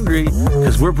you're hungry,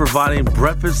 because we're providing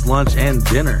breakfast, lunch, and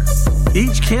dinner.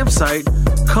 Each campsite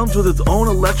comes with its own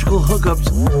electrical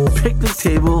hookups, picnic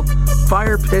table,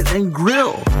 fire pit, and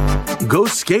grill. Go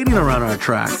skating around our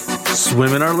track,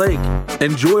 swim in our lake,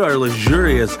 enjoy our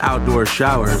luxurious outdoor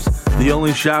showers, the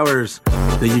only showers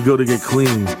that you go to get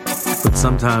clean, but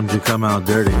sometimes you come out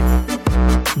dirty.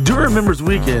 During Members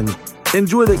Weekend,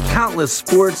 enjoy the countless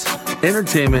sports,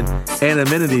 entertainment, and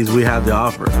amenities we have to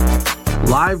offer.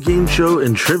 Live game show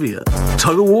and trivia,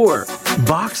 tug of war,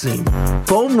 boxing,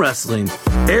 foam wrestling,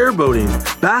 airboating,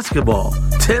 basketball,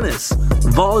 tennis,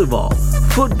 volleyball,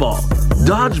 football,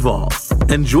 dodgeball.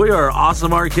 Enjoy our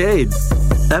awesome arcade,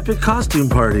 epic costume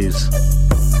parties.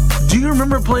 Do you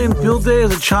remember playing field day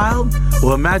as a child?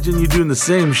 Well, imagine you doing the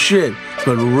same shit,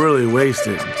 but really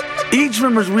wasted. Each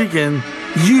Members Weekend,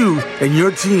 you and your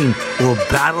team will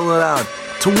battle it out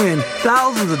to win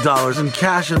thousands of dollars in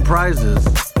cash and prizes.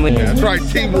 That's right,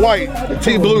 Team White,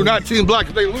 Team Blue, not Team Black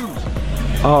if they lose.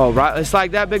 Oh, right, it's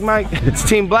like that, Big Mike? It's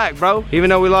Team Black, bro,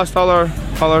 even though we lost all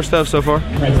our stuff so far.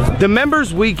 The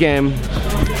Members Weekend,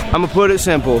 I'm gonna put it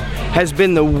simple, has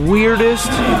been the weirdest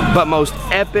but most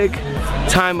epic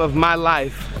time of my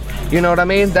life. You know what I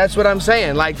mean? That's what I'm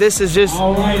saying. Like, this is just,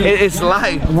 it's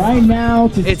life. Right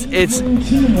now, it's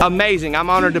amazing. I'm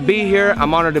honored to be here.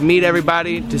 I'm honored to meet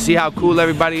everybody, to see how cool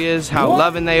everybody is, how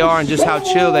loving they are, and just how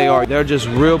chill they are. They're just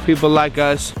real people like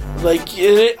us. Like,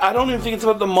 I don't even think it's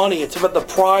about the money. It's about the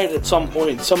pride at some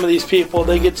point. Some of these people,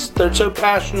 they're so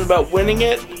passionate about winning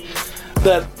it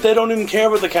that they don't even care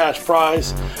about the cash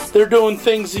prize. They're doing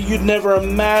things that you'd never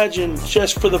imagine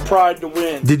just for the pride to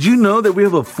win. Did you know that we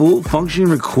have a full functioning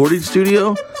recording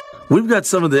studio? We've got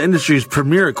some of the industry's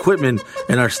premier equipment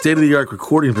in our state-of-the-art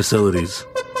recording facilities.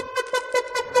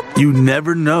 You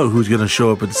never know who's going to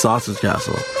show up at the Sausage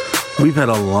Castle. We've had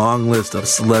a long list of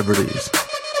celebrities,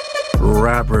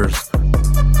 rappers,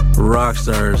 rock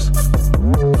stars,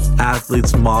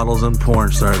 athletes, models, and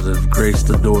porn stars that have graced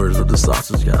the doors of the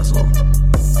Sausage Castle.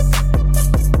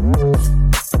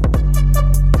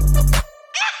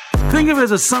 Think of it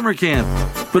as a summer camp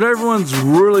but everyone's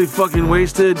really fucking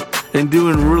wasted and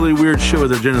doing really weird shit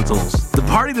with their genitals. The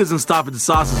party doesn't stop at the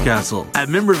Sausage Castle. At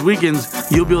Members Weekends,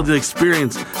 you'll be able to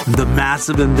experience the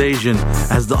massive invasion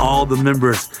as all the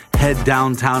members head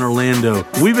downtown Orlando.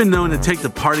 We've been known to take the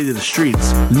party to the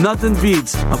streets. Nothing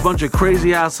beats a bunch of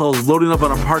crazy assholes loading up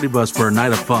on a party bus for a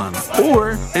night of fun.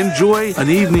 Or enjoy an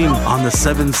evening on the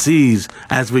 7 Seas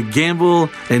as we gamble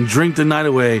and drink the night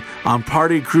away on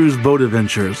party cruise boat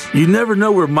adventures. You never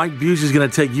know where Mike Busey's going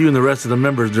to take you and the rest of the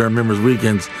members during Members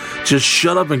Weekends. Just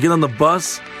shut up and get on the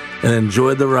bus and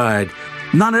enjoy the ride.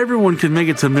 Not everyone can make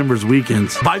it to Members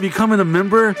Weekends. By becoming a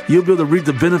member, you'll be able to reap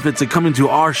the benefits of coming to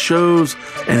our shows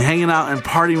and hanging out and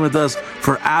partying with us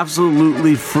for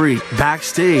absolutely free,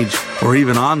 backstage or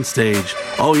even on stage.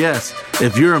 Oh yes,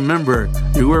 if you're a member,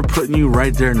 we're putting you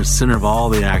right there in the center of all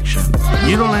the action.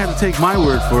 You don't have to take my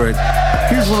word for it.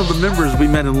 Here's one of the members we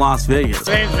met in Las Vegas.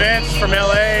 My name's Vince from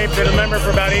LA. Been a member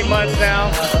for about 8 months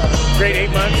now. Great 8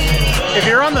 months. If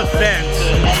you're on the fence,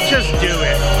 just do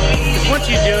it. Because once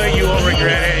you do it, you won't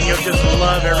regret it, and you'll just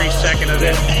love every second of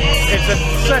it.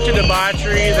 It's such a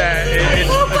debauchery that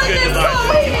it's a good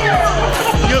debauchery.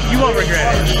 You won't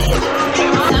regret it.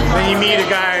 Then you meet a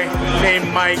guy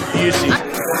named Mike Busey,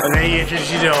 and then he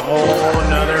introduces you to a whole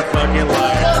nother fucking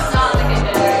life.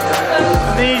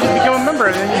 And then you just become a member,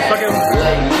 and then you fucking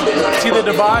see the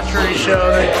debauchery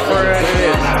show for it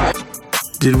is.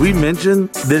 Did we mention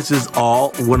this is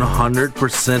all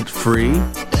 100% free?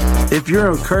 If you're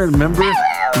a current member,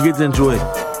 you get to enjoy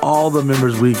all the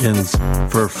Members Weekends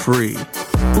for free.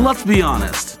 Let's be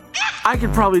honest. I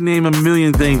could probably name a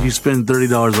million things you spend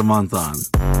 $30 a month on.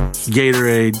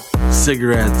 Gatorade,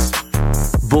 cigarettes,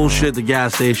 bullshit at the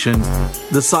gas station,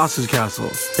 the Sausage Castle.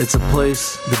 It's a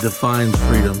place that defines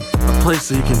freedom. A place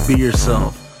that you can be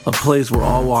yourself. A place where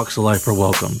all walks of life are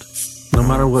welcomed. No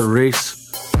matter what race,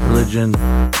 religion,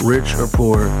 rich or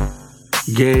poor,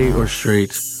 gay or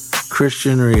straight,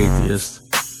 Christian or atheist,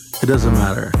 it doesn't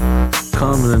matter.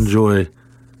 Come and enjoy.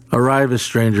 Arrive as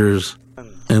strangers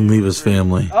and leave as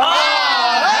family.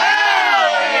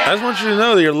 I just want you to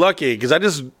know that you're lucky because I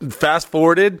just fast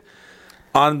forwarded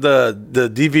on the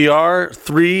DVR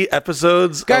 3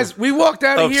 episodes. Guys, we walked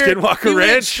out of here. Skinwalker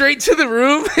Ranch. Went straight to the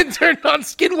room and turned on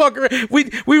Skinwalker Ranch.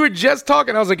 We were just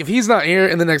talking. I was like, if he's not here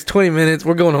in the next 20 minutes,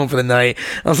 we're going home for the night.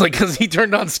 I was like, because he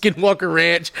turned on Skinwalker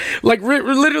Ranch. Like,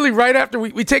 literally right after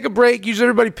we take a break. Usually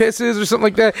everybody pisses or something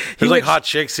like that. There's like hot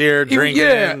chicks here drinking.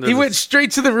 Yeah, he went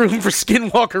straight to the room for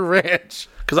Skinwalker Ranch.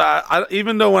 Because I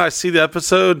even though when I see the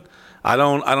episode, I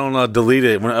don't delete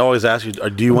it. When I always ask you,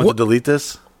 do you want to delete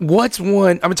this? What's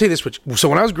one? I'm gonna tell you this. So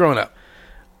when I was growing up,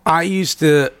 I used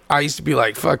to be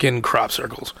like fucking crop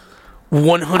circles.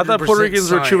 100%. I thought Puerto Ricans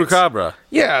were chupacabra.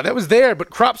 Yeah, that was there, but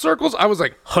crop circles, I was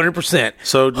like 100%.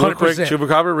 So real quick,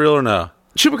 chupacabra, real or no?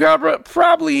 Chupacabra,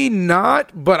 probably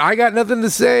not. But I got nothing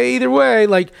to say either way.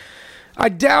 Like, I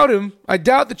doubt him. I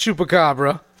doubt the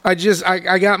chupacabra.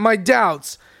 I got my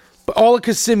doubts. But all of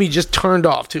Kissimmee just turned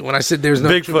off too when I said there's no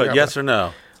Bigfoot. chupacabra. Yes or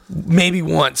no? Maybe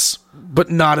once,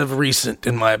 but not of recent,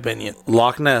 in my opinion.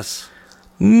 Loch Ness.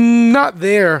 Not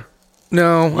there.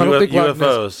 No, I don't think Loch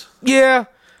UFOs. Ness.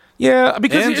 Yeah.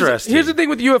 Because interesting. Here's the thing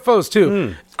with UFOs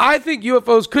too. I think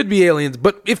UFOs could be aliens,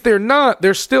 but if they're not,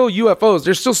 they're still UFOs.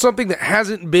 There's still something that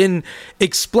hasn't been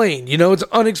explained. You know, it's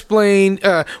unexplained.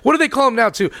 What do they call them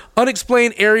now too?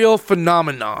 Unexplained aerial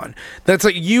phenomenon. That's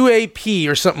like UAP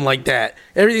or something like that.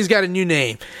 Everything's got a new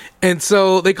name. And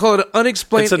so they call it an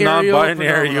unexplained It's a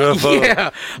non-binary UFO.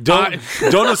 Yeah.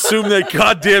 Don't assume that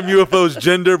goddamn UFO's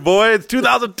gender, boy. It's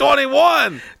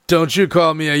 2021. Don't you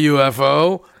call me a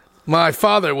UFO. My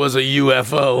father was a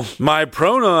UFO. My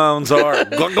pronouns are...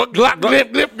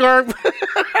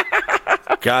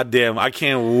 Goddamn, I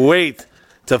can't wait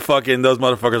to fucking those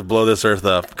motherfuckers blow this earth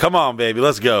up. Come on, baby,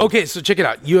 let's go. Okay, so check it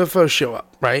out. UFOs show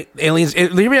up, right? Aliens,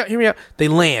 hear me out. They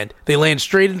land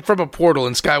straight in from a portal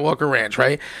in Skywalker Ranch,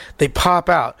 right? They pop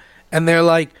out, and they're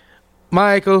like,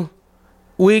 Michael,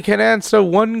 we can answer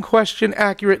one question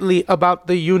accurately about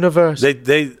the universe.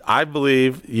 I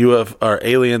believe UFO or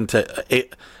alien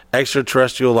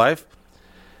extraterrestrial life.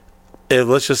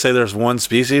 Let's just say there's one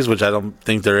species, which I don't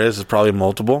think there is. It's probably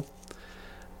multiple.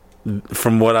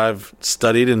 From what I've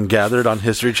studied and gathered on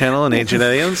History Channel and Ancient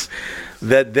Aliens,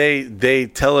 that they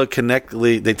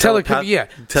teleconnectly,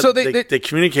 they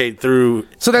communicate through.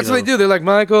 So that's what they do. They're like,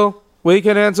 Michael, we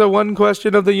can answer one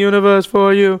question of the universe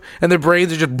for you, and their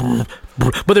brains are just,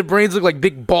 but their brains look like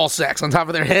big ball sacks on top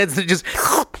of their heads. They just.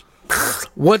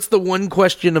 What's the one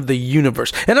question of the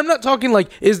universe? And I'm not talking like,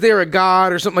 is there a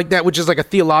God or something like that, which is like a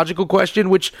theological question.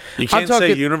 Which you can't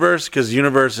say universe because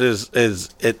universe is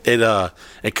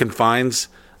it confines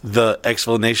the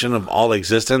explanation of all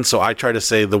existence. So I try to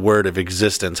say the word of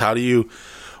existence.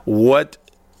 What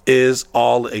is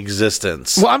all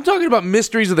existence? Well, I'm talking about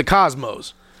mysteries of the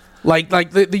cosmos. Like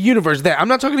the universe. That I'm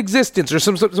not talking existence or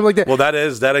something like that. Well,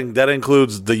 that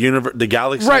includes the universe, the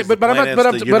galaxies, right? But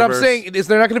I'm saying, is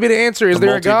there not going to be an answer? Is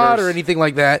there a God or anything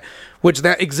like that? Which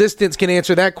that existence can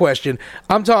answer that question.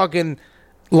 I'm talking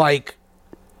like,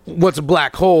 what's a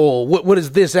black hole? What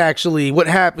is this actually? What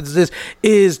happens? Is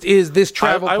this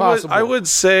travel possible? I would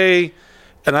say,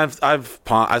 and I've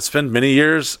spent many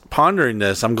years pondering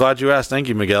this. I'm glad you asked. Thank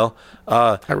you, Miguel.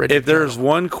 If there's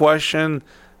one question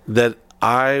that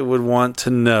I would want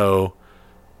to know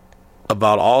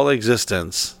about all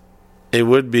existence, it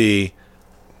would be,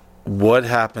 what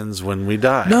happens when we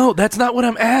die? No, that's not what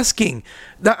I'm asking.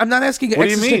 I'm not asking. What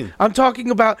do you mean? I'm talking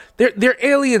about they're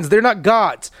aliens. They're not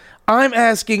gods. I'm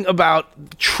asking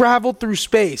about travel through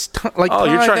space.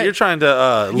 You're trying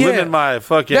to limit my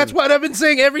fucking. That's what I've been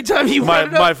saying every time you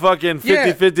my fucking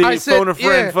 50-50 phone a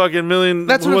friend fucking million.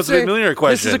 That's what I'm saying. Millionaire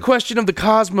question. This is a question of the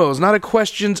cosmos, not a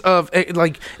question of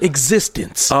like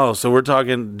existence. Oh, so we're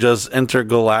talking just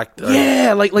intergalactic.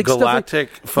 Like galactic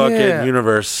fucking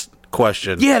universe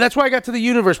question. Yeah, that's why I got to the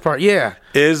universe part. Yeah.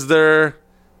 Is there?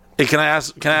 Can I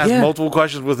ask multiple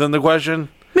questions within the question?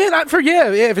 Man,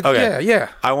 if it's okay. yeah.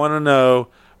 I want to know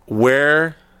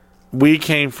where we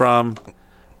came from,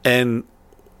 and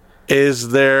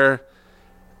is there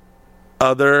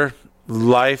other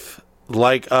life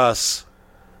like us,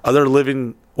 other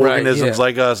living organisms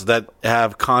like us that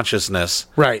have consciousness?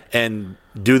 Right. And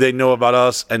do they know about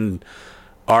us? And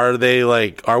are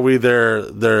we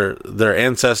their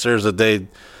ancestors that they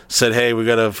said, hey, we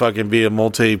got to fucking be a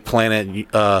multi-planet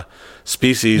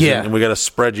species and we got to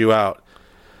spread you out?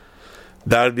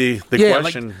 That would be the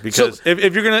question, because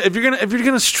if you're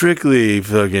gonna strictly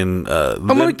fucking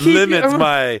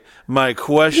limit my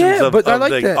questions of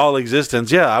all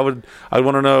existence, I would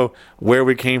want to know where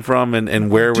we came from and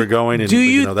where we're going. And, do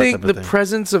you think the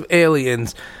presence of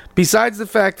aliens, besides the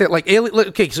fact that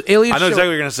so aliens? I know exactly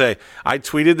what you're gonna say. I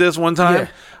tweeted this one time,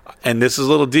 and this is a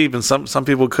little deep, and some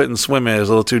people couldn't swim it. It was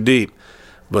a little too deep.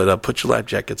 But put your life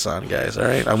jackets on, guys, all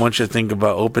right? I want you to think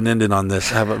about open-ended on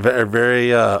this. Have a very,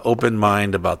 very open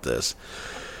mind about this.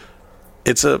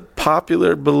 It's a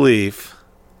popular belief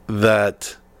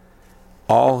that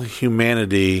all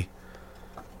humanity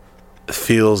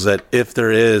feels that if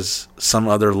there is some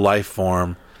other life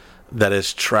form that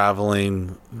is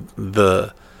traveling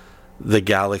the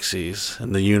galaxies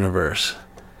and the universe,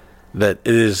 that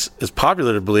it is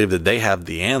popular to believe that they have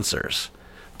the answers.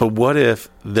 But what if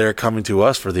they're coming to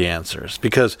us for the answers?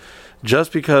 Because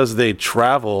just because they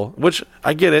travel, which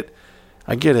I get it,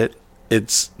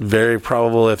 it's very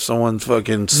probable if someone's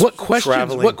fucking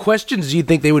traveling. What questions do you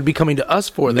think they would be coming to us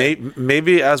for?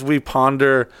 Maybe as we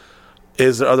ponder,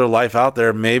 is there other life out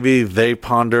there? Maybe they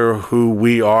ponder who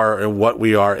we are and what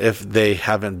we are if they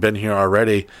haven't been here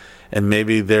already. And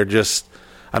maybe they're just...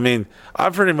 I mean, I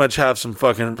pretty much have some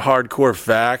fucking hardcore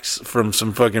facts from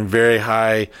some fucking very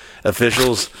high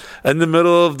officials in the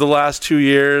middle of the last 2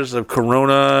 years of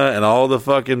Corona and all the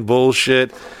fucking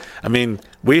bullshit. I mean,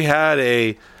 we had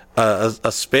a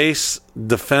space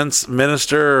defense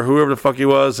minister or whoever the fuck he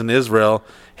was in Israel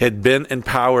had been in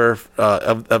power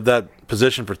of that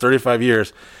position for 35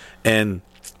 years. And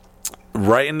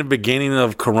right in the beginning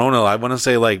of Corona, I want to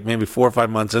say like maybe 4 or 5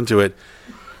 months into it,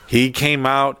 he came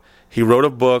out. He wrote a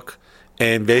book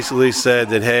and basically said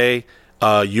that, hey,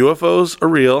 UFOs are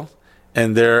real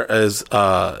and there is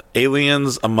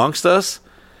aliens amongst us.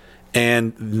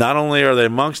 And not only are they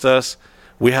amongst us,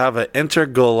 we have an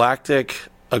intergalactic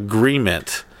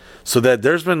agreement so that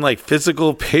there's been like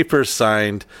physical papers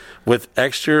signed with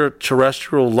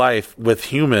extraterrestrial life with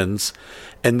humans,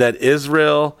 and that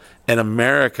Israel and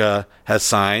America has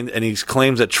signed. And he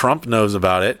claims that Trump knows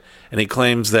about it. And he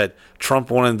claims that Trump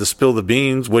wanted to spill the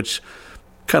beans, which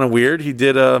kind of weird. He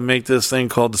did make this thing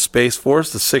called the Space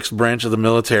Force, the 6th branch of the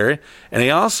military. And he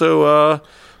also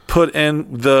put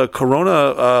in the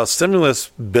Corona stimulus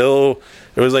bill.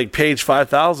 It was like page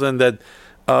 5,000 that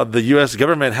the U.S.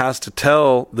 government has to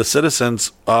tell the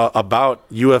citizens about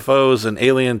UFOs and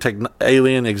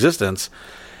alien existence.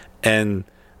 And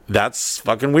that's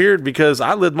fucking weird, because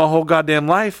I lived my whole goddamn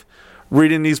life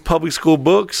reading these public school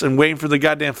books and waiting for the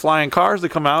goddamn flying cars to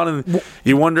come out. And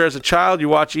you wonder, as a child, you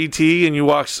watch E.T. and you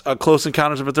watch Close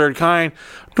Encounters of a Third Kind,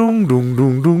 doom, doom,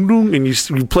 doom, doom, doom, and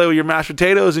you play with your mashed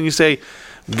potatoes and you say,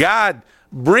 God,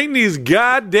 bring these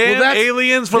goddamn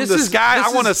aliens from the sky.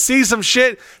 I want to see some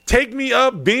shit. Take me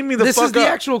up, beam me the fuck up. This is the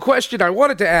actual question I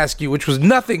wanted to ask you, which was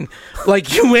nothing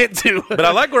like you went to. But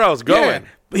I like where I was going.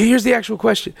 Yeah. Here's the actual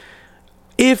question.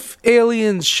 if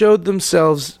aliens showed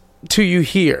themselves to you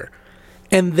here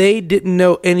and they didn't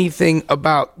know anything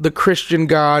about the Christian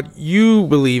God you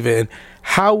believe in,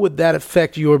 how would that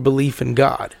affect your belief in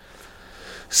God?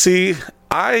 See,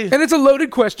 and it's a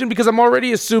loaded question because I'm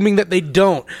already assuming that they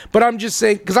don't. But I'm just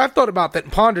saying, because I've thought about that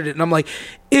and pondered it, and I'm like,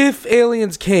 if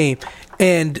aliens came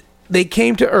and they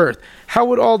came to Earth, how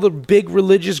would all the big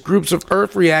religious groups of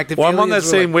Earth react? If I'm on that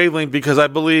same wavelength because I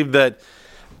believe that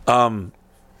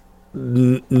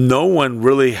no one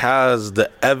really has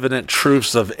the evident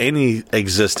truths of any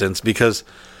existence because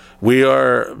we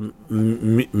are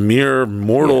mere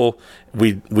mortal. Yeah.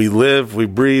 We live, we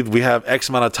breathe, we have X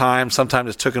amount of time. Sometimes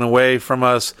it's taken away from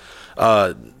us,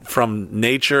 from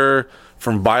nature,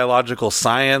 from biological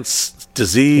science,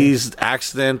 disease,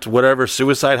 accident, whatever,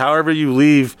 suicide, however you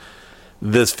leave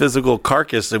this physical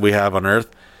carcass that we have on Earth.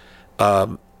 I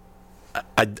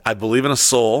believe in a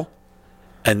soul.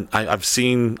 And I've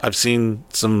seen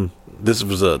some. This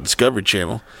was a Discovery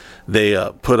Channel. They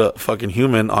put a fucking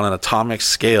human on an atomic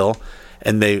scale,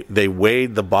 and they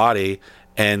weighed the body,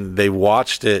 and they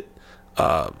watched it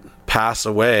pass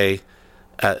away.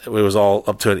 It was all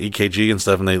up to an EKG and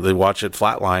stuff, and they watched it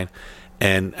flatline.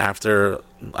 And after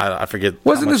I forget,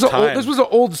 wasn't this this was an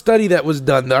old study that was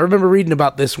done? Though. I remember reading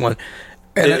about this one,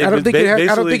 and I don't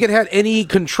think it had any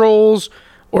controls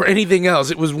or anything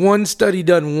else. It was one study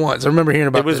done once. I remember hearing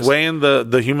about this. It was weighing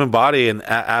the human body, and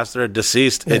after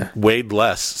deceased, it weighed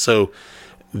less. So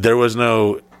there was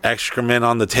no excrement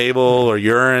on the table or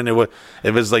urine.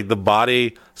 It was like the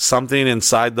body, something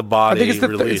inside the body. I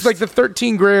think it's like the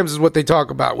 13 grams is what they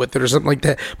talk about with it or something like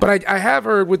that. But I have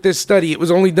heard with this study, it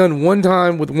was only done one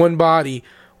time with one body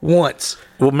once.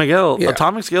 Well, Miguel,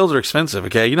 atomic scales are expensive,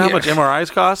 okay? You know how much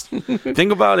MRIs cost?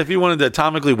 Think about if you wanted to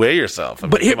atomically weigh yourself.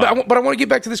 But I want to get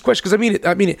back to this question because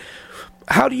I mean it.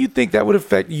 How do you think that would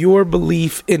affect your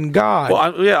belief in God?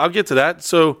 Well, I'll get to that.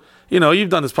 So, you've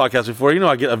done this podcast before.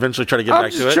 I eventually try to get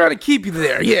back to it. I'm just trying to keep you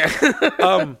there, yeah.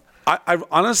 I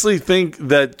honestly think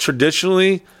that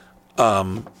traditionally,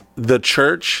 the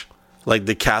church, like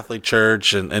the Catholic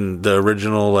Church and the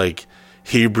original, like,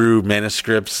 Hebrew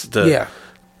manuscripts,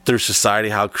 through society,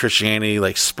 how Christianity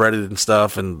like spread it and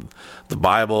stuff, and the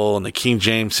Bible and the King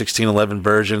James 1611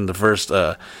 version, the first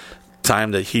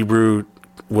time that Hebrew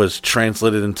was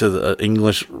translated into the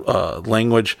English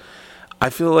language.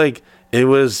 I feel like it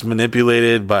was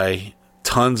manipulated by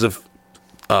tons of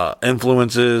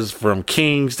influences, from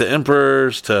kings to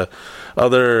emperors to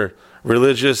other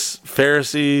religious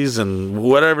Pharisees and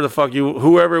whatever the fuck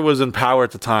whoever was in power at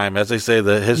the time. As they say,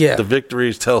 the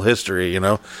victories tell history,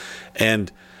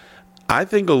 and I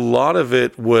think a lot of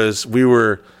it was we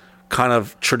were kind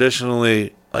of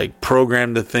traditionally like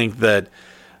programmed to think that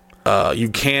you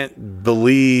can't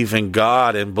believe in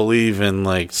God and believe in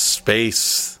like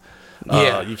space.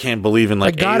 You can't believe in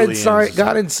like God aliens.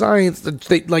 God and science.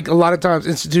 They, like a lot of times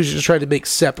institutions try to make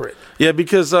separate. Yeah,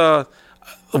 because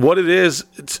what it is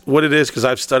because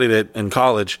I've studied it in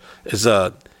college is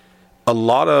a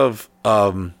lot of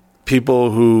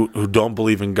people who don't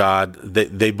believe in God,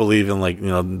 they believe in like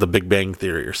the Big Bang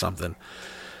Theory or something.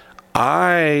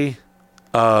 I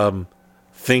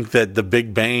think that the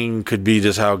Big Bang could be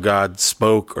just how God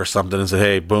spoke or something and said,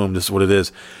 "Hey, boom, this is what it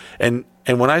is." And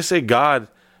when I say God,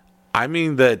 I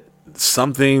mean that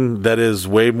something that is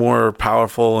way more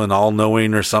powerful and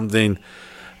all-knowing or something.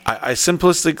 I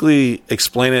simplistically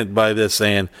explain it by this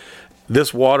saying,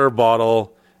 this water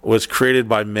bottle was created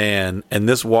by man, and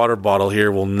this water bottle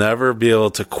here will never be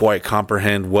able to quite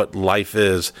comprehend what life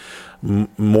is.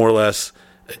 More or less,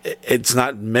 it's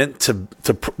not meant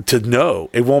to know.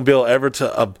 It won't be able ever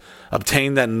to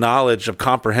obtain that knowledge of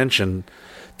comprehension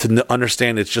to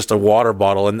understand it's just a water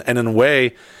bottle. And in a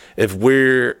way, if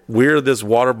we're this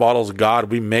water bottle's God,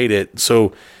 we made it.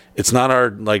 So it's not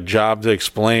our like job to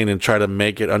explain and try to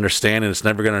make it understand, and it's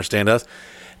never going to understand us.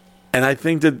 And I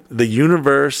think that the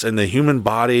universe and the human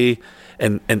body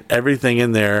and everything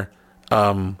in there,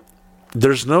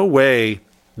 there's no way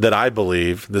that I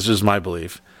believe, this is my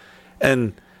belief.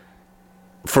 And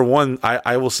for one,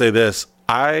 I will say this,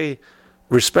 I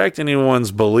respect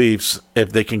anyone's beliefs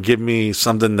if they can give me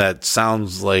something that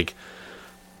sounds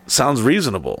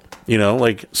reasonable,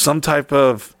 like some type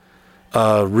of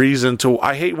reason to.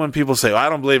 I hate when people say, I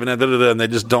don't believe in it, and they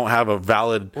just don't have a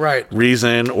valid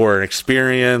reason or an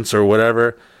experience or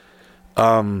whatever.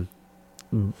 But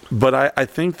I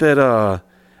think that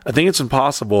I think it's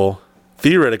impossible,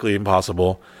 theoretically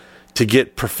impossible, to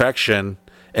get perfection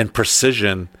and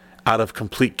precision out of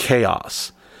complete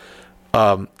chaos.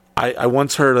 I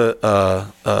once heard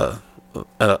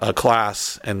a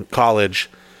class in college,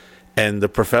 and the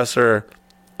professor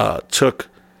took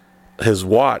his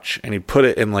watch, and he put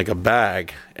it in like a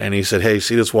bag, and he said, "Hey,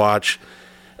 see this watch?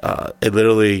 It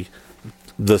literally,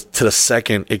 to the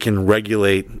second, it can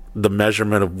regulate the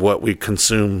measurement of what we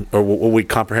consume or what we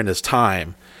comprehend as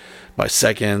time by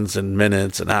seconds and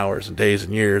minutes and hours and days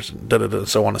and years and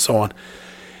so on and so on.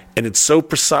 And it's so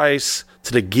precise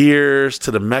to the gears,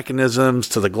 to the mechanisms,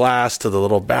 to the glass, to the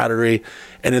little battery,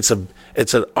 and it's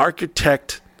an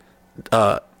architect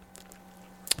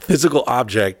physical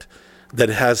object that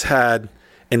has had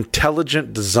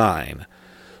intelligent design.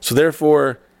 So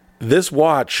therefore, this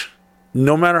watch,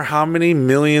 no matter how many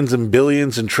millions and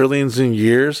billions and trillions in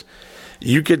years,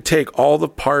 you could take all the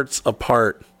parts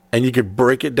apart and you could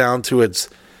break it down to its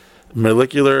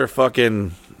molecular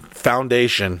fucking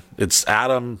foundation, its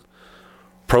atom,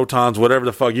 protons, whatever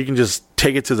the fuck. You can just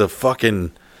take it to the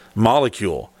fucking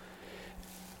molecule.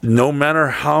 No matter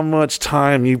how much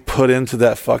time you put into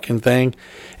that fucking thing,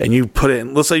 and you put it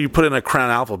in, let's say you put it in a Crown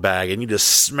Alpha bag and you just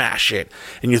smash it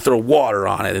and you throw water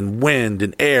on it and wind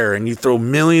and air and you throw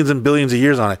millions and billions of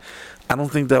years on it, I don't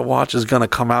think that watch is going to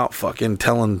come out fucking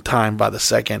telling time by the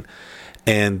second.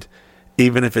 And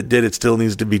even if it did, it still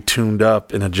needs to be tuned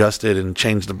up and adjusted and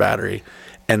change the battery.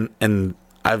 And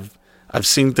I've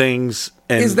seen things.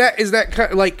 And is that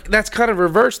kind of, like, that's kind of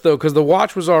reversed though, because the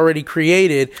watch was already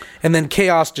created and then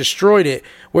chaos destroyed it.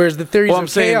 Whereas the theories of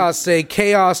chaos say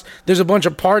chaos, there's a bunch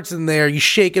of parts in there, you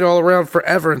shake it all around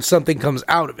forever and something comes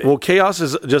out of it. Well, chaos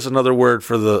is just another word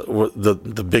for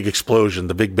the big explosion,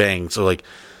 the Big Bang. So like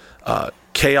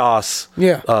chaos,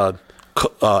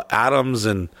 atoms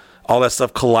and all that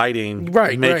stuff colliding,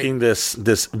 making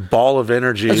this ball of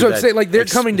energy. That's what I'm saying. Like, they're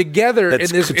coming together in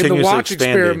the watch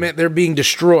experiment. They're being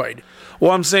destroyed.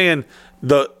 Well, I'm saying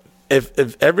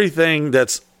if everything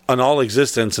that's in all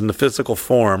existence in the physical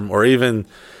form, or even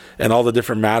in all the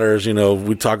different matters,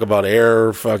 we talk about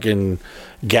air, fucking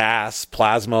gas,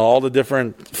 plasma, all the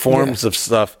different forms of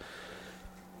stuff.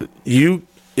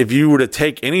 If you were to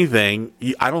take anything,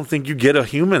 I don't think you get a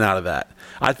human out of that.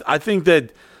 I think that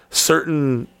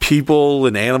certain people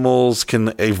and animals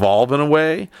can evolve in a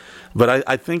way, but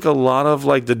I think a lot of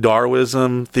like the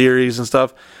Darwinism theories and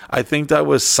stuff, I think that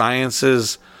was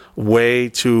science's way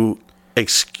to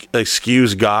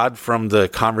excuse God from the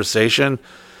conversation,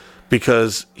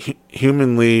 because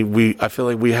humanly, I feel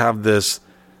like we have this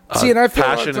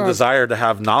passion and desire to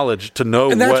have knowledge, to know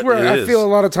what it is. And that's where I feel a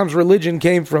lot of times religion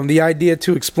came from, the idea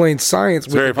to explain science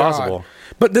with very God. Possible.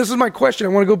 But this is my question I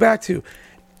want to go back to.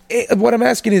 What I'm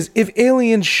asking is, if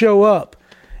aliens show up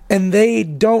and they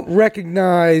don't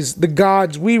recognize the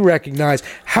gods we recognize,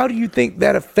 how do you think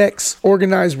that affects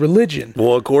organized religion?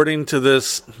 Well, according to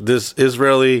this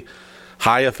Israeli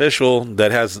high official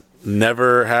that has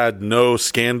never had no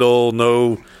scandal,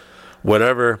 no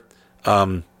whatever,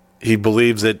 he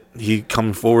believes that he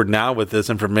come forward now with this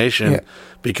information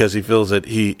because he feels that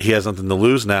he has nothing to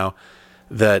lose now.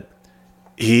 That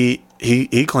he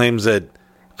claims that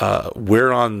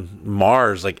we're on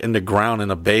Mars, like in the ground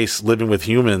in a base, living with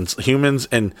humans. Humans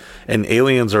and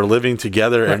aliens are living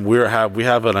together, and we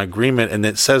have an agreement. And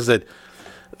it says that,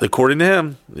 according to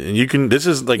him, and this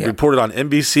is like reported on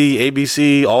NBC,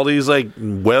 ABC, all these like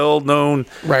well-known.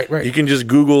 Right. You can just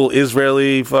Google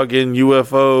Israeli fucking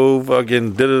UFO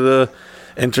fucking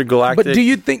intergalactic. But do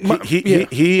you think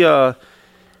he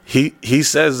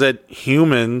says that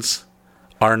humans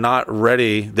are not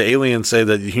ready. The aliens say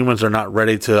that humans are not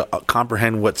ready to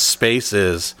comprehend what space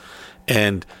is.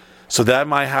 And so that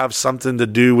might have something to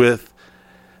do with,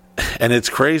 and it's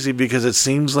crazy because it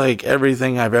seems like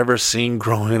everything I've ever seen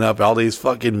growing up, all these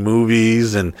fucking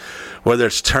movies, and whether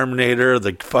it's Terminator,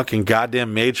 the fucking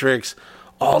goddamn Matrix,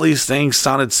 all these things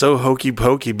sounded so hokey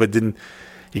pokey, but then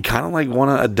you kind of like want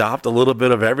to adopt a little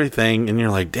bit of everything, and you're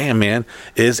like, damn, man,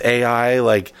 is AI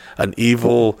like an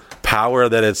evil power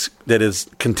that is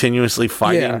continuously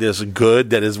fighting this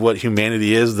good that is what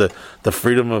humanity is, the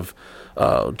freedom of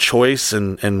choice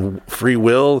and free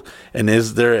will? And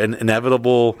is there an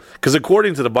inevitable, because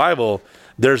according to the Bible,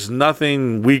 there's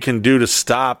nothing we can do to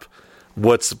stop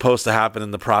what's supposed to happen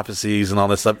in the prophecies and all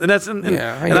this stuff. And that's and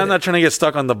I'm not trying to get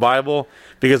stuck on the Bible,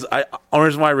 because the only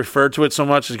reason why I refer to it so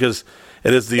much is because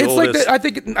it is the oldest. Like I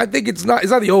think it's not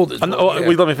the oldest.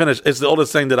 Let me finish. It's the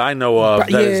oldest thing that I know of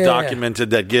that is documented,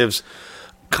 that gives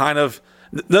kind of.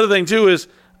 The other thing too is,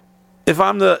 if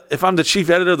I'm the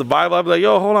chief editor of the Bible, I'd be like,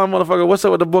 yo, hold on, motherfucker, what's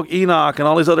up with the book Enoch and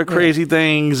all these other crazy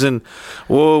things, and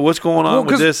what's going on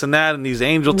with this and that, and these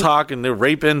angel talk, and they're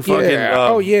raping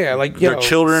fucking like their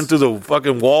children through the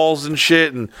fucking walls and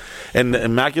shit, and the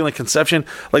Immaculate Conception.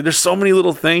 Like, there's so many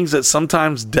little things that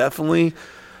sometimes definitely,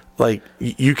 like,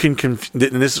 you can and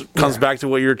this comes back to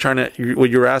what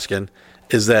you're asking,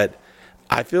 is that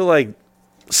I feel like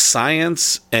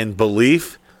science and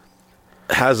belief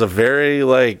has a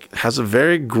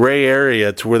very gray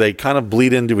area to where they kind of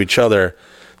bleed into each other,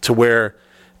 to where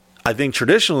I think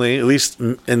traditionally, at least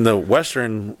in the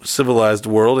Western civilized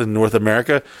world in North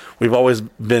America, we've always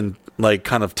been like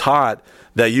kind of taught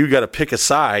that you got to pick a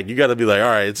side. You got to be like, all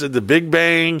right, it's the Big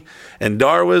Bang and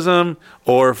Darwinism,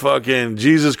 or fucking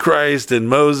Jesus Christ and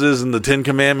Moses and the Ten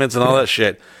Commandments and all that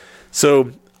shit.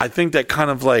 So I think that kind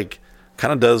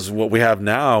of does what we have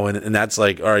now, and that's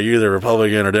like, all right, you're either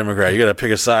Republican or Democrat. You got to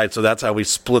pick a side. So that's how we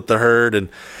split the herd.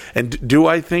 And do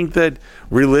I think that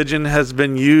religion has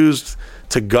been used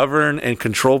to govern and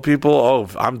control people? Oh,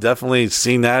 I'm definitely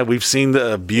seen that. We've seen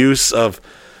the abuse of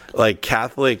like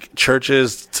Catholic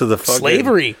churches to the fucking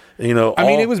slavery. You know, I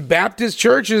mean, it was Baptist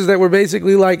churches that were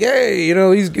basically like, hey, you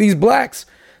know, these blacks,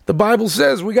 the Bible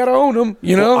says we got to own them.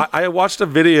 You know, I watched a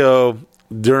video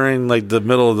during like the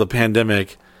middle of the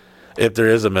pandemic, if there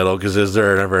is a middle, because is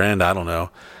there an ever end? I don't know.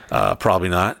 Probably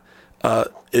not.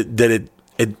 It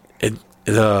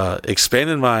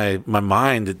expanded my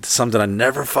mind. It's something I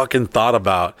never fucking thought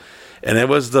about. And it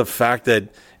was the fact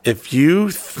that if you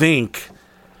think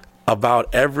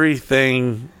about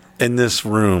everything in this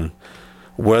room,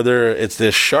 whether it's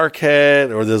this shark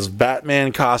head or this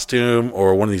Batman costume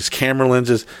or one of these camera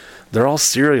lenses, they're all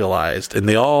serialized and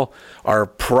they all are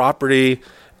property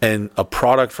and a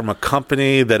product from a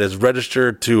company that is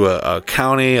registered to a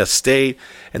county, a state,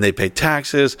 and they pay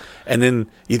taxes. And then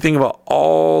you think about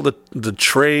all the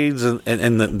trades and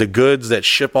the goods that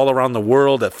ship all around the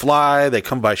world, that fly, they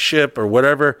come by ship or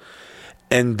whatever,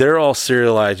 and they're all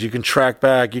serialized. You can track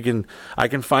back. I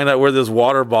can find out where this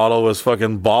water bottle was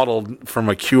fucking bottled from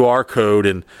a QR code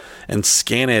and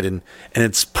scan it, and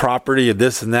it's property of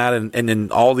this and that, and then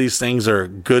all these things are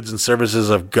goods and services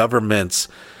of governments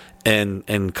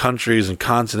and countries and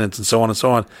continents and so on and so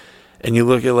on. And you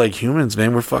look at like humans,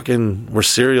 man, we're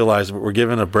serialized. We're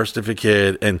given a birth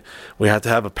certificate and we have to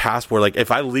have a passport. Like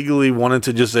if I legally wanted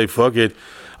to just say, fuck it,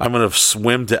 I'm going to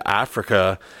swim to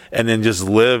Africa and then just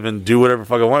live and do whatever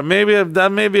fuck I want. Maybe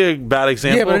that may be a bad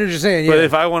example. Yeah, but I'm just saying, yeah. But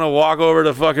if I want to walk over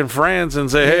to fucking France and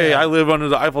say, hey, I live under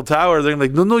the Eiffel Tower, they're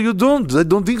like, no, you don't. I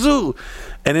don't think so.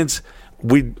 And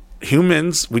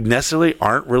humans, we necessarily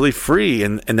aren't really free,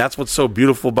 and that's what's so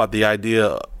beautiful about the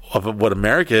idea of what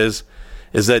America is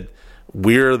that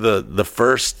we're the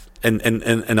first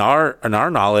in our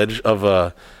knowledge of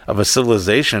a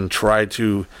civilization try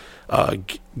to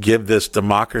give this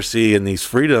democracy and these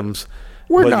freedoms.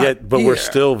 We're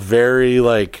still very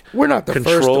like we're not the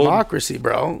controlled. First democracy,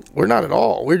 bro. We're not at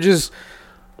all. We're just.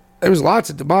 There was lots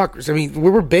of democracy. I mean,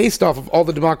 we were based off of all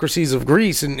the democracies of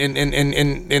Greece and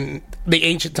the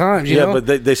ancient times. You know?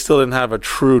 But they still didn't have a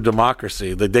true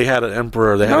democracy. They had an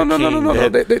emperor. They had a king.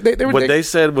 No. They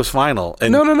said was final.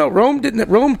 And no. Rome didn't.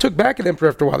 Rome took back an emperor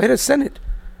after a while. They had a senate.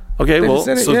 Okay,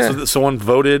 so someone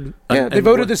voted. Yeah, they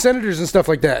voted the senators and stuff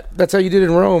like that. That's how you did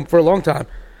in Rome for a long time.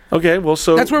 Okay, well,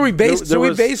 so that's where we based.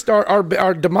 We based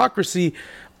our democracy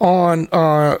on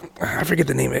I forget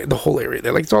the name of it, the whole area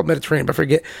there, like it's all Mediterranean, but I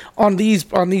forget on these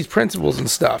principles and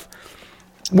stuff.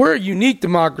 We're a unique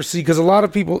democracy because a lot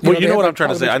of people. You know what I'm trying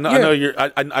to say. I know you're.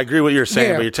 I agree with what you're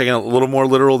saying, but you're taking it a little more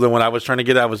literal than what I was trying to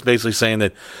get at. I was basically saying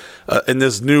that in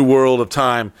this new world of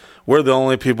time, we're the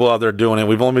only people out there doing it.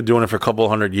 We've only been doing it for a couple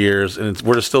hundred years, and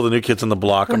we're still the new kids on the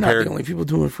block. We're not the only people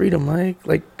doing freedom, Mike.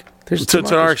 Like.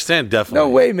 To our extent, definitely. No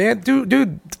way, man, dude.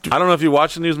 I don't know if you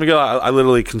watch the news, Miguel. I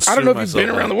literally consume. I don't know if you've been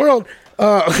around the world.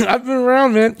 I've been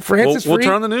around, man. France is free. We'll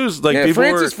turn on the news. Like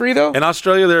France is free though. In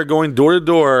Australia, they're going door to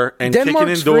door and kicking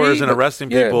in doors and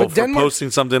arresting people for posting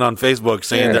something on Facebook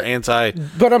saying they're anti.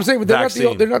 But I'm saying,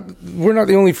 we're not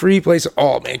the only free place at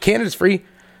all, man. Canada's free.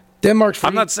 Denmark's free.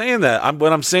 I'm not saying that.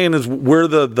 What I'm saying is we're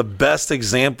the best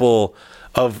example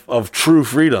of true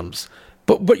freedoms.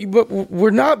 But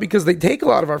we're not, because they take a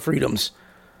lot of our freedoms.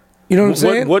 You know what I'm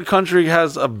saying? What country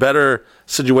has a better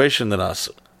situation than us?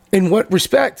 In what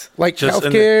respect? Like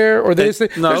healthcare or this?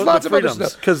 There's lots of other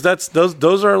stuff. Because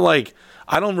those are like,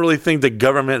 I don't really think the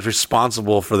government is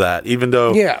responsible for that. Even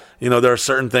though there are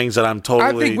certain things that I'm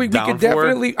totally. I think we down could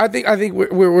definitely. I think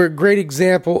we're a great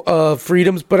example of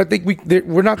freedoms, but I think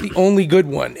we're not the only good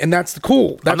one, and that's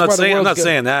cool. That's I'm not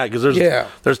saying that because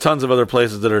there's tons of other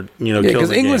places that are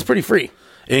because England's pretty free.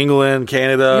 England,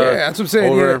 Canada, that's what I'm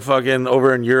saying.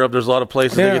 Over in Europe, there's a lot of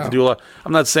places they get to do a lot.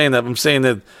 I'm not saying that. I'm saying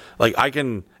that like I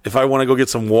can, if I want to go get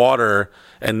some water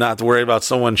and not to worry about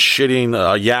someone shitting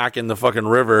a yak in the fucking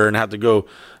river and have to go,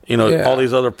 all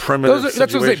these other primitive situations.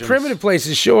 That's what I'm saying. Primitive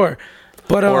places, sure,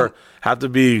 but or have to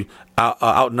be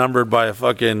outnumbered by a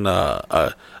fucking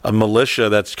a militia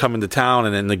that's coming to town,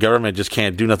 and then the government just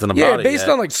can't do nothing about it. Yeah, based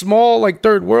on like small like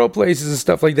third world places and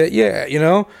stuff like that. Yeah, you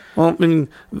know. Well, I mean,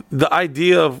 the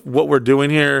idea of what we're doing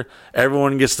here,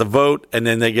 everyone gets to vote, and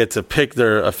then they get to pick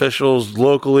their officials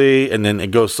locally, and then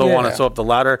it goes so on and so up the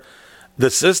ladder. The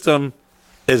system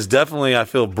is definitely, I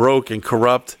feel, broke and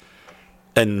corrupt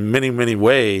in many, many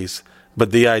ways.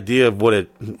 But the idea of what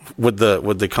with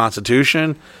the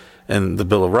Constitution and the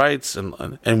Bill of Rights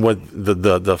and what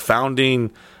the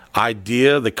founding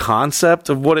idea, the concept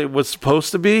of what it was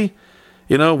supposed to be,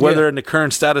 you know, whether in the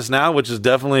current status now, which is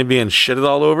definitely being shitted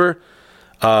all over,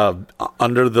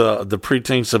 under the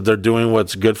pretense of they're doing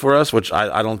what's good for us, which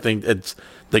I don't think it's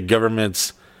the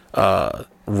government's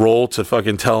role to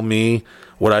fucking tell me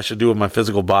what I should do with my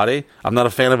physical body. I'm not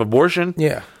a fan of abortion.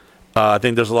 Yeah. I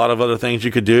think there's a lot of other things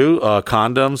you could do.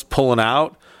 Condoms, pulling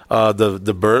out,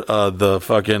 the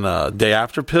fucking day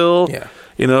after pill. Yeah.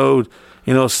 You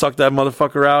know, suck that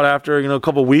motherfucker out after, a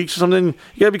couple of weeks or something.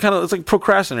 You gotta be it's like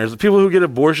procrastinators. The people who get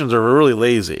abortions are really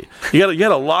lazy. You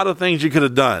had a lot of things you could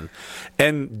have done.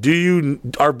 And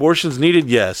are abortions needed?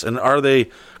 Yes. And are they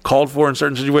called for in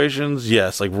certain situations?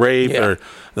 Yes. Like rape or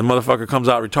the motherfucker comes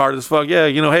out retarded as fuck. Yeah,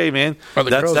 hey man,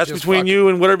 that's between you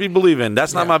and whatever you believe in.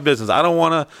 That's not my business. I don't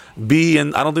want to be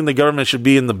in, I don't think the government should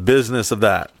be in the business of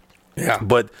that. Yeah.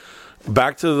 But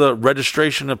back to the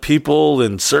registration of people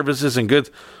and services and goods,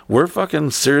 we're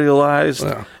fucking serialized.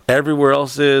 Yeah. Everywhere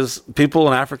else is. People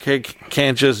in Africa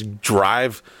can't just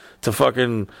drive to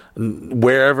fucking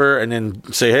wherever and then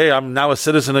say, hey, I'm now a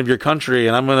citizen of your country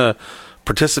and I'm going to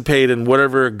participate in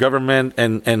whatever government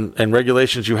and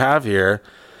regulations you have here.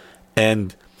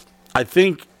 And I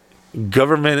think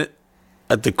government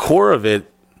at the core of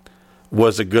it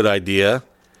was a good idea,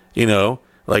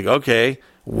 like, okay,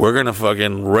 we're going to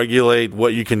fucking regulate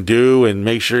what you can do and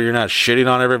make sure you're not shitting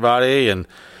on everybody and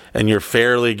you're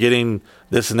fairly getting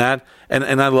this and that.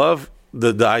 And I love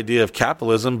the idea of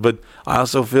capitalism, but I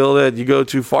also feel that you go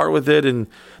too far with it and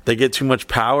they get too much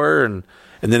power and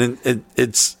then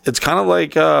it's kind of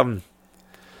like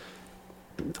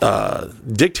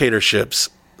dictatorships.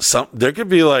 There could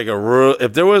be like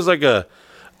if there was like a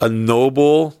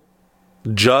noble,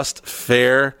 just,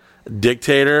 fair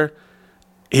dictator,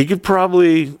 he could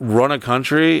probably run a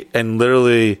country and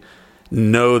literally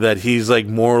know that he's like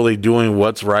morally doing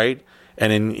what's right.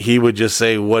 And then he would just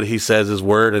say what he says is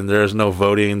word, and there is no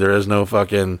voting, there is no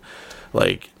fucking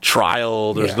like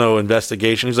trial, there's no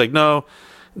investigation. He's like, no,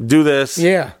 do this.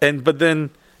 Yeah. But then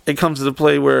it comes to the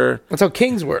play where that's how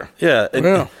kings were.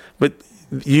 Yeah. But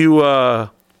you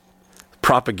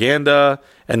propaganda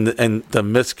and the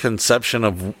misconception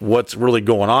of what's really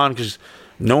going on, because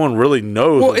no one really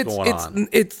knows what's going on.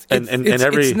 It's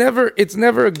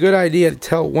never a good idea to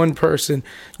tell one person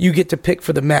you get to pick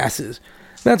for the masses.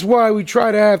 That's why we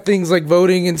try to have things like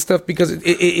voting and stuff, because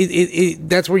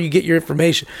that's where you get your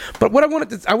information. But what I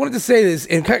wanted to say is,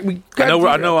 and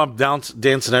I know I'm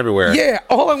dancing everywhere. Yeah,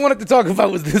 all I wanted to talk about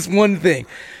was this one thing.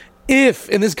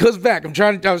 And this goes back,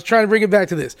 I was trying to bring it back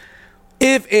to this.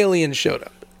 If aliens showed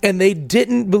up and they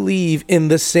didn't believe in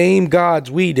the same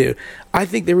gods we do, I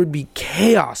think there would be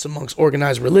chaos amongst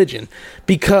organized religion,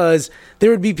 because there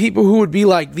would be people who would be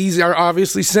like, these are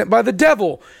obviously sent by the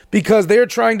devil because they're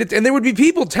trying to, and there would be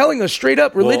people telling us straight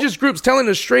up, religious groups telling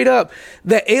us straight up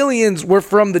that aliens were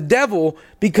from the devil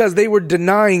because they were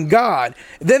denying God.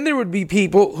 Then there would be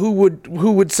people who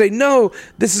would say, no,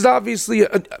 this is obviously,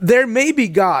 there may be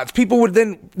gods.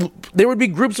 There would be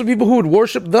groups of people who would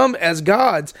worship them as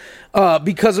gods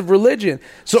because of religion.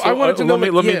 So I wanted to know.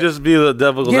 Let me just be the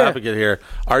devil's advocate here.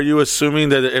 Are you assuming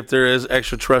that if there is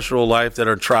extraterrestrial life that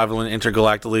are traveling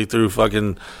intergalactically through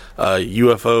fucking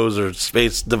UFOs or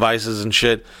space devices and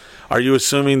shit, are you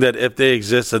assuming that if they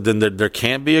exist, that then there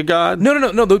can't be a God?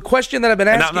 No. The question that I've been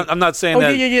asking... I'm not saying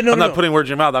that... I'm not putting words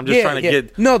in your mouth. I'm just trying to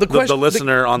get the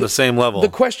listener on the same level. The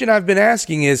question I've been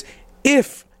asking is,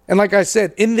 if, and like I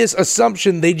said, in this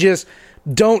assumption, they just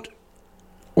don't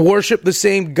worship the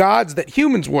same gods that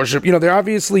humans worship. They're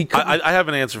obviously... I have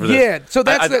an answer for this. Yeah, so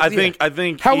that's... I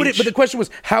think... How would it... But the question was,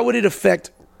 how would it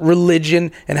affect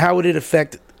religion, and how would it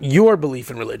affect your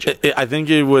belief in religion? I think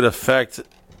it would affect...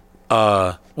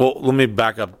 well, let me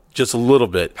back up just a little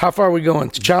bit. How far are we going?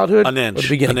 To childhood? An inch. Or the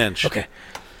beginning? An inch. Okay.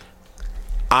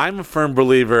 I'm a firm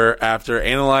believer, after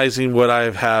analyzing what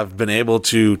I have been able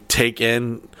to take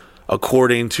in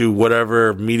according to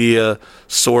whatever media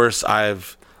source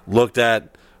I've looked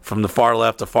at, from the far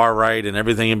left to far right and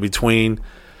everything in between,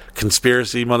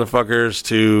 conspiracy motherfuckers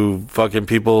to fucking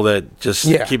people that just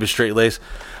keep a straight lace.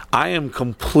 I am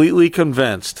completely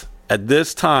convinced at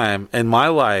this time in my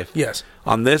life,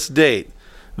 on this date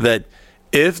that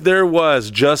if there was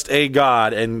just a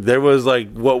God and there was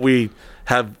like what we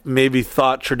have maybe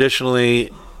thought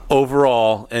traditionally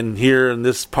overall and here in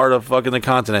this part of fucking the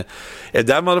continent, if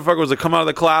that motherfucker was to come out of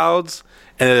the clouds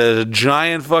and it had a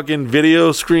giant fucking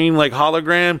video screen like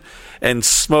hologram and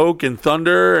smoke and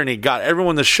thunder and he got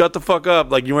everyone to shut the fuck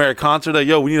up like you were at a concert like,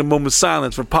 yo, we need a moment of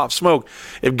silence for Pop Smoke.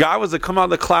 If God was to come out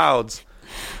of the clouds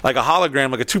like a hologram,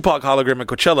 like a Tupac hologram at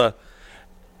Coachella,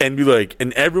 and be like,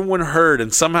 and everyone heard,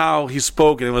 and somehow he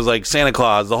spoke, and it was like Santa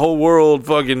Claus. The whole world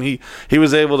fucking, he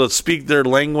was able to speak their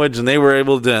language, and they were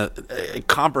able to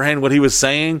comprehend what he was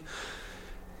saying.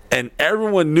 And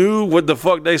everyone knew what the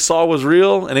fuck they saw was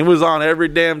real, and it was on every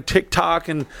damn TikTok.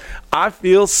 And I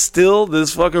feel still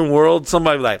this fucking world,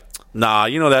 somebody like, nah,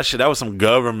 you know that shit, that was some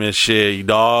government shit, you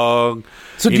dog.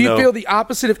 So do you feel the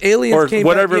opposite if aliens or came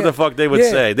whatever back? the fuck they would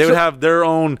say? They would have their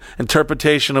own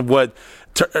interpretation of what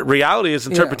reality is.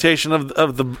 Interpretation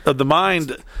of the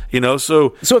mind, you know.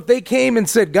 So if they came and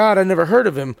said, God, I never heard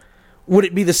of him, would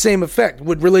it be the same effect?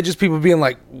 Would religious people being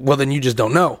like, well, then you just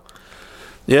don't know?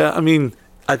 Yeah, I mean,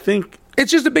 I think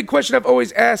it's just a big question I've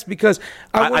always asked because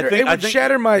I wonder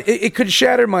it could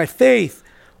shatter my faith.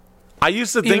 I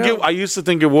used to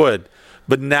think it would.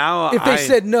 But now, if they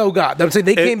said no, God, I'm saying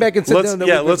they came back and said no.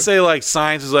 Yeah, let's say like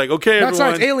science is like, okay, not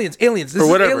everyone, science, aliens. This is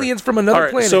aliens from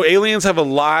another planet. So aliens have a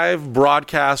live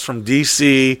broadcast from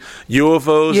DC,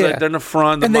 UFOs like they're in the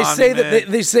front, and they say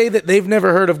that they've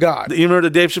never heard of God. You remember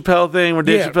the Dave Chappelle thing where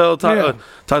Dave Chappelle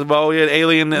talked about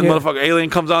alien and motherfucker alien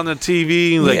comes on the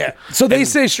TV, and like so they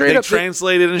say straight up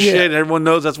translated and shit, and everyone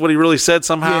knows that's what he really said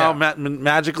somehow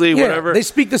magically, whatever. They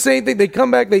speak the same thing. They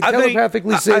come back, they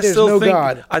telepathically say there's no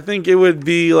God. I think it would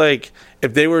be like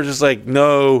if they were just like,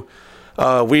 no,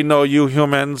 we know you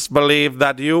humans believe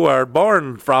that you are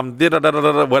born from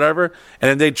whatever, and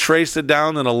then they trace it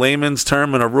down in a layman's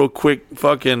term in a real quick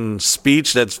fucking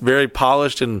speech that's very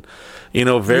polished and, you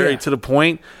know, very to the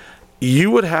point. You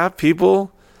would have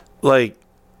people like,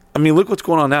 I mean, look what's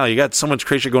going on now. You got so much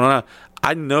crazy going on now.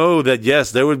 I know that,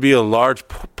 yes, there would be a large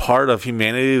part of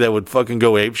humanity that would fucking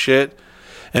go ape shit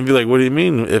and be like, what do you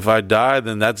mean? If I die,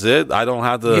 then that's it? I don't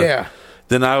have to... Yeah.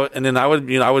 Then I would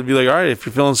be like, all right, if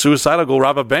you're feeling suicidal, go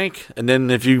rob a bank, and then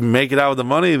if you make it out with the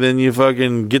money, then you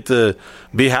fucking get to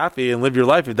be happy and live your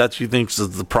life. If that's what you think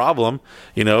is the problem,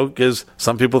 you know, because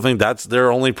some people think that's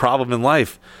their only problem in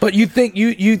life. But you think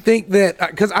that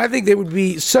because I think there would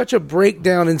be such a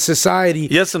breakdown in society.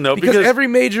 Yes and no, because every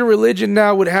major religion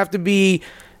now would have to be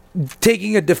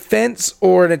taking a defense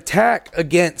or an attack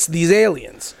against these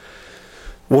aliens.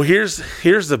 Well, here's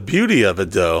the beauty of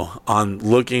it, though, on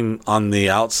looking on the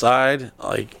outside,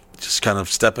 like just kind of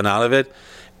stepping out of it.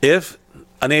 If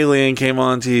an alien came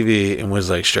on TV and was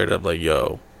like straight up like,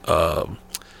 yo,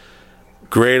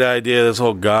 great idea, this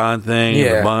whole God thing,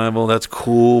 the Bible, that's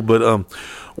cool, but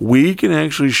we can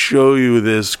actually show you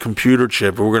this computer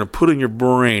chip we're going to put in your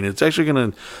brain. It's actually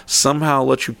going to somehow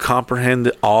let you comprehend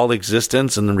all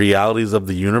existence and the realities of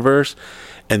the universe,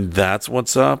 and that's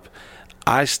what's up.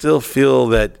 I still feel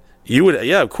that you would,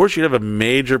 of course, you'd have a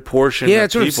major portion. Yeah, of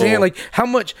that's what I'm saying. Like, how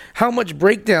much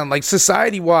breakdown, like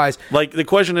society wise? Like, the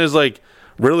question is, like,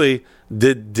 really,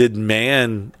 did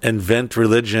man invent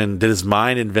religion? Did his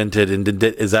mind invent it? And did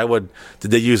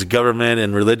they use government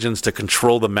and religions to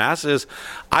control the masses?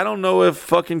 I don't know if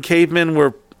fucking cavemen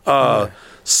were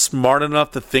smart enough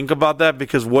to think about that,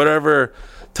 because whatever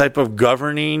type of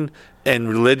governing and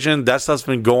religion, that stuff's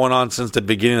been going on since the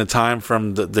beginning of time,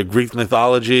 from the Greek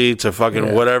mythology to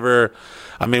fucking whatever.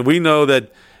 I mean, we know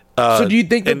that. So do you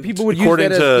think that people would use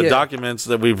that according to documents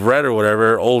that we've read or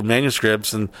whatever, old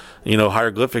manuscripts and, you know,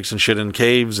 hieroglyphics and shit in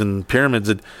caves and pyramids,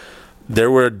 that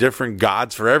there were different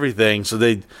gods for everything. So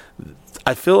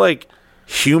I feel like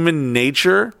human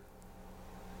nature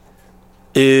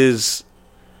has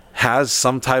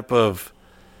some type of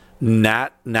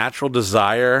natural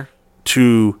desire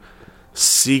to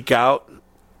seek out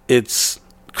its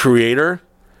creator,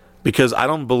 because I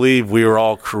don't believe we were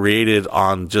all created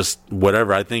on just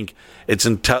whatever. I think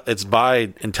it's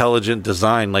by intelligent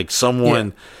design. Like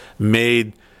someone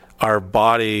made our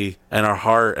body and our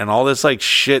heart and all this like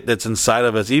shit that's inside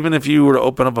of us. Even if you were to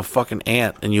open up a fucking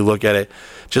ant and you look at it,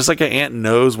 just like an ant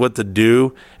knows what to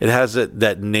do, it has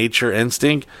that nature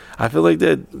instinct. I feel like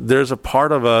that there's a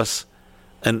part of us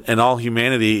and all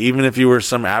humanity, even if you were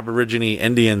some Aborigine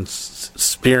Indian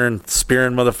spearing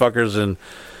motherfuckers and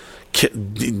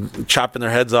chopping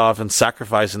their heads off and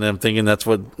sacrificing them, thinking that's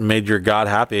what made your God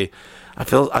happy.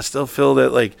 I still feel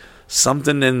that like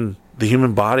something in the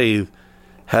human body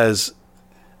has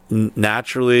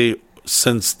naturally,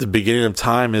 since the beginning of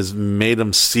time, has made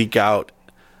them seek out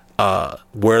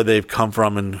where they've come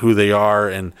from and who they are,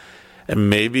 and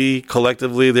maybe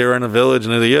collectively they're in a village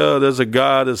and they're like, yo, there's a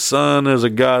god of sun, there's a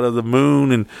god of the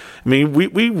moon. And I mean,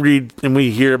 we read and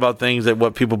we hear about things that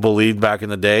what people believed back in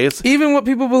the day. It's even what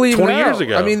people believe 20 now. years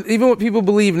ago. I mean, even what people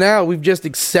believe now, we've just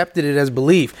accepted it as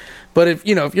belief. But if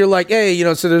you're like, hey,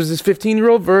 so there's this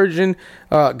 15-year-old virgin,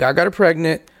 guy got her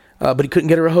pregnant, but he couldn't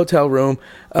get her a hotel room,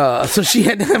 so she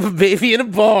had to have a baby in a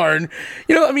barn.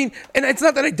 I mean, and it's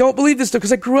not that I don't believe this stuff,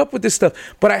 because I grew up with this stuff,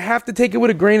 but I have to take it with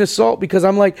a grain of salt, because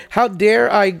I'm like, how dare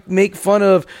I make fun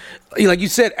of, like you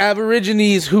said,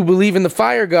 Aborigines who believe in the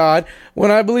fire god,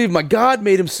 when I believe my God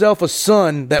made himself a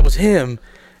son that was him,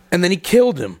 and then he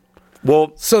killed him.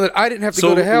 Well, so that I didn't have to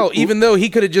go to hell, even though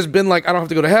he could have just been like, I don't have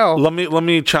to go to hell. Let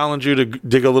me challenge you to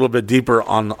dig a little bit deeper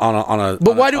on a.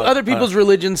 But why do other people's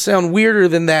religions sound weirder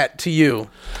than that to you?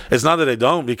 It's not that they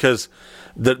don't, because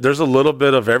there's a little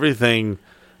bit of everything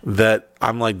that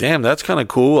I'm like, damn, that's kind of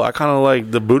cool. I kind of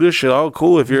like the Buddhist shit. Oh,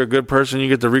 cool. If you're a good person, you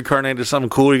get to reincarnate to something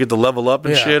cool. You get to level up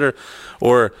and shit.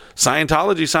 Or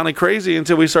Scientology sounded crazy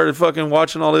until we started fucking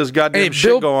watching all this goddamn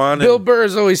shit go on. Bill Burr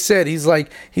has always said, he's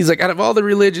like, out of all the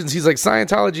religions, he's like,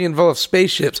 Scientology involves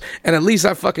spaceships, and at least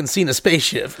I've fucking seen a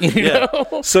spaceship. You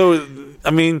know? So,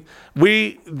 I mean,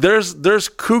 there's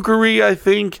kookery, I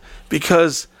think,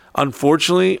 because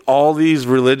unfortunately, all these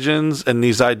religions and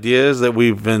these ideas that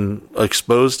we've been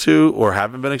exposed to or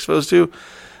haven't been exposed to,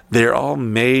 they're all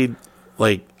made,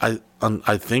 like,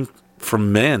 I think,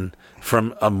 from men,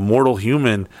 from a mortal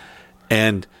human,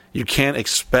 and you can't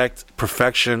expect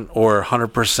perfection or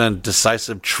 100%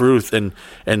 decisive truth and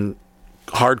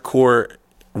hardcore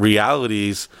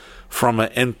realities from an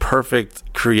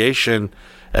imperfect creation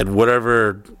at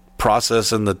whatever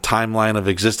process in the timeline of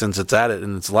existence it's at it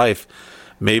in its life.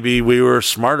 Maybe we were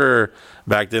smarter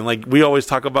back then. Like we always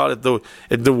talk about,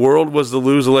 if the world was to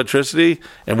lose electricity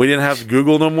and we didn't have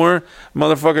Google no more,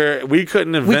 motherfucker, we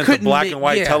couldn't invent the black and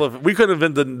white television. We couldn't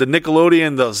invent the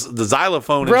Nickelodeon, the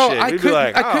xylophone and shit. I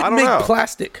couldn't make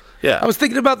plastic. Yeah. I was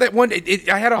thinking about that one day.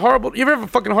 I had a horrible... You ever have a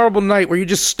fucking horrible night where you're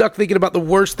just stuck thinking about the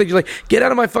worst things? You're like, get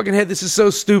out of my fucking head. This is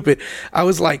so stupid. I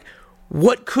was like,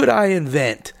 what could I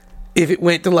invent if it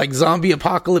went to like zombie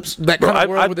apocalypse, that kind of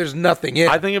world where there's nothing? Yeah.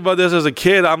 I think about this as a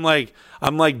kid. I'm like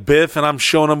Biff, and I'm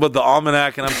showing him with the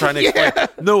almanac, and I'm trying to explain.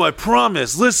 No, I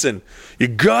promise. Listen, you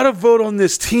gotta vote on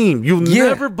this team. You'll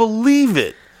never believe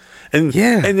it. And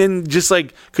then just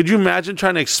like, could you imagine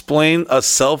trying to explain a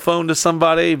cell phone to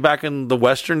somebody back in the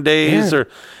Western days, or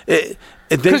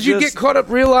because you get caught up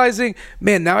realizing,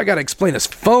 man, now I got to explain this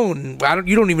phone.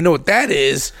 You don't even know what that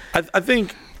is. I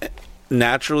think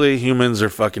naturally humans are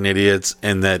fucking idiots,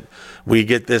 and that we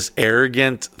get this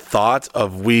arrogant thought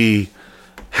of we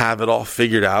have it all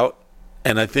figured out.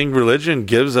 And I think religion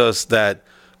gives us that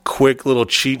quick little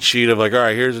cheat sheet of like, all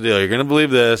right, here's the deal. You're going to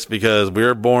believe this because we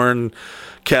were born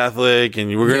Catholic, and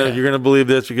you're gonna believe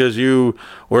this because you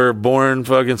were born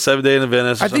fucking Seventh-day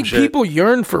Adventist. I think people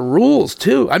yearn for rules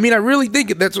too. I mean, I really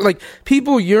think that's like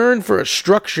people yearn for a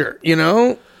structure. You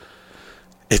know,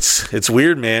 it's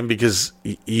weird, man, because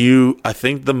I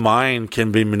think the mind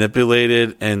can be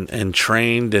manipulated and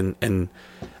trained, and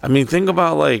I mean, think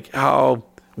about like how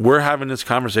we're having this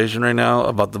conversation right now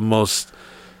about the most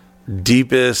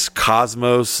deepest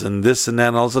cosmos and this and that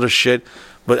and all this other shit.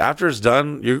 But after it's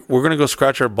done, we're going to go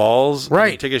scratch our balls,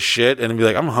 right? Take a shit and be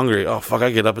like, I'm hungry. Oh, fuck, I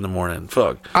get up in the morning.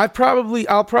 Fuck. I'll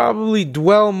probably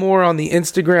dwell more on the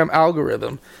Instagram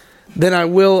algorithm than I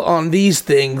will on these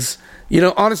things. You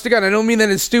know, honest to God, I don't mean that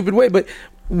in a stupid way, but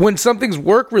when something's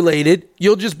work-related,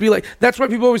 you'll just be like, that's why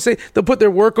people always say they'll put their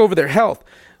work over their health.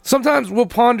 Sometimes we'll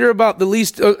ponder about the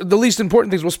least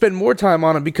important things. We'll spend more time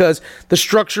on them because the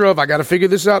structure of, I got to figure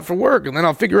this out for work, and then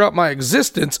I'll figure out my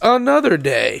existence another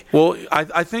day. Well,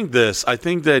 I think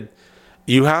that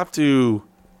you have to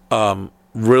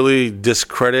really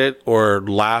discredit or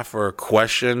laugh or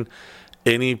question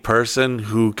any person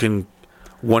who can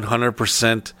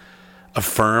 100%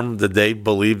 affirm that they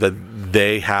believe that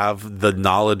they have the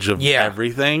knowledge of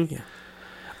everything. Yeah.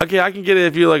 Okay, I can get it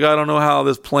if you're like, I don't know how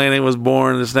this planet was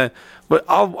born, this and that. But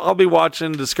I'll be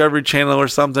watching Discovery Channel or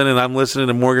something, and I'm listening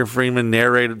to Morgan Freeman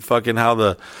narrate fucking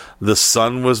how the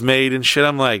sun was made and shit.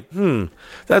 I'm like,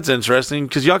 that's interesting,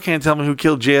 because y'all can't tell me who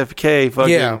killed JFK.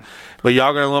 Fucking, but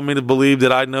y'all gonna want me to believe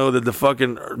that I know that the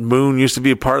fucking moon used to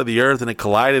be a part of the earth and it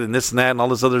collided and this and that and all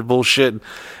this other bullshit.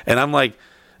 And I'm like,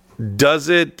 does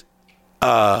it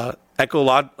what's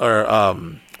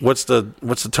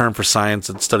the term for science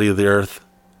and study of the earth?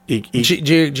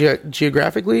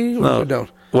 Geographically? No.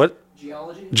 What?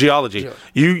 Geology? Geology.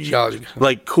 Geology.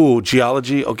 Like, cool,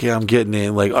 geology, okay, I'm getting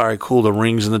it. Like, all right, cool, the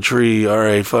rings in the tree. All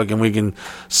right, fucking, we can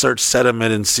search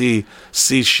sediment and see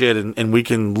shit, and we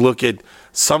can look at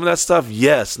some of that stuff.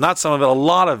 Yes, not some of it, a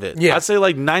lot of it. Yeah. I'd say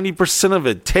like 90% of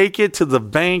it. Take it to the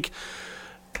bank.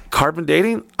 Carbon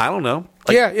dating? I don't know.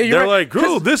 Like, yeah, you're they're right. like,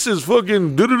 cool, this is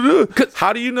fucking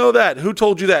How do you know that? Who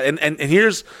told you that? And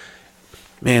here's,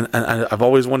 man, I've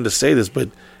always wanted to say this, but,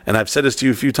 and I've said this to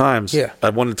you a few times. Yeah. I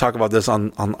wanted to talk about this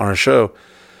on our show,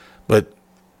 but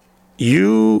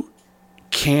you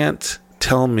can't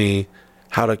tell me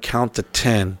how to count to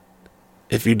 10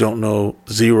 if you don't know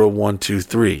 0, 1, 2,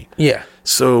 3. Yeah.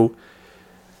 So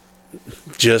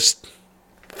just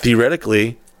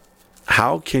theoretically,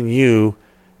 how can you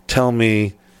tell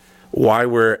me why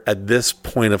we're at this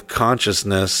point of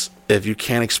consciousness if you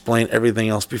can't explain everything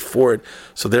else before it?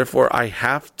 So therefore I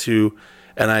have to,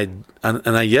 and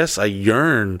I yes, I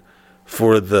yearn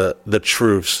for the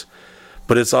truths,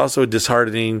 but it's also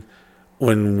disheartening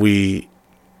when we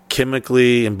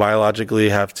chemically and biologically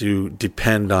have to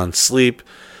depend on sleep,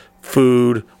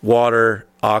 food, water,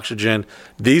 oxygen.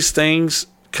 These things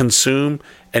consume,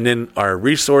 and then our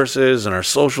resources and our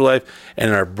social life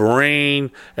and our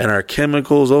brain and our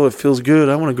chemicals. Oh, it feels good.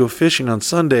 I want to go fishing on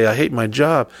Sunday. I hate my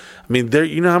job. I mean,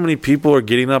 you know how many people are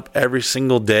getting up every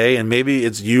single day, and maybe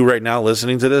it's you right now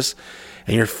listening to this,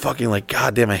 and you're fucking like,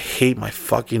 God damn, I hate my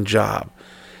fucking job.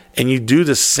 And you do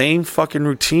the same fucking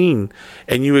routine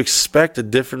and you expect a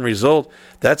different result.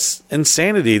 That's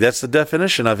insanity. That's the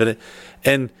definition of it.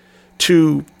 And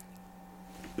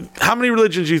how many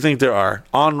religions do you think there are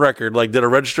on record, like that are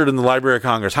registered in the Library of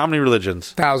Congress? How many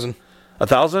religions? 1,000.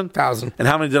 1,000? 1,000. And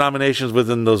how many denominations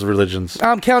within those religions?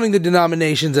 I'm counting the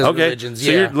denominations as religions.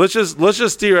 So yeah. let's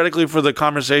just theoretically, for the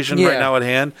conversation right now at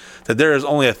hand, that there is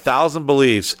only 1,000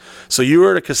 beliefs. So you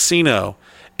are at a casino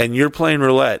and you're playing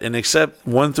roulette, and except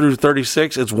 1 through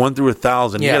 36, it's 1 through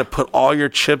 1,000. You got to put all your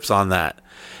chips on that.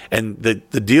 And the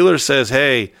dealer says,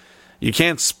 hey, you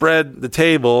can't spread the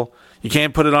table. You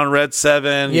can't put it on red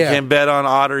 7. You can't bet on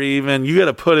odd or even. You got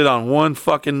to put it on one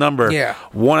fucking number. Yeah.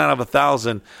 1 out of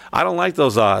 1,000. I don't like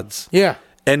those odds. Yeah.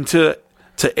 And to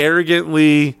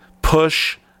arrogantly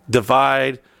push,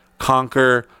 divide,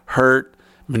 conquer, hurt,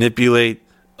 manipulate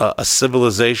a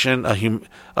civilization, a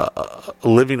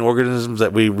living organisms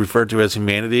that we refer to as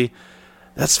humanity,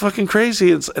 that's fucking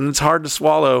crazy. It's hard to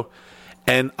swallow.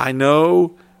 And I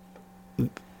know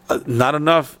not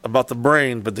enough about the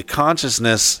brain, but the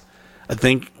consciousness, I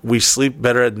think we sleep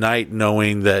better at night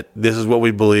knowing that this is what we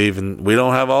believe, and we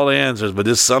don't have all the answers, but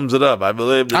this sums it up. I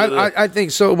believe. I think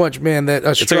so much, man, that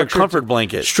it's like a comfort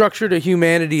blanket. Structure to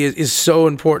humanity is so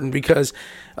important because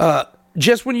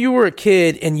just when you were a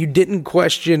kid and you didn't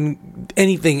question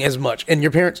anything as much, and your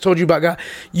parents told you about God,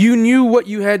 you knew what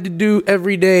you had to do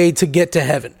every day to get to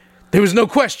heaven. There was no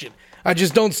question. I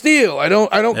just don't steal. I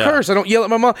don't curse. I don't yell at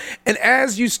my mom. And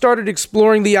as you started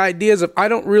exploring the ideas of I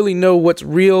don't really know what's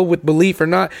real with belief or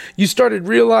not, you started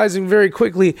realizing very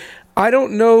quickly, I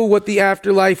don't know what the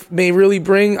afterlife may really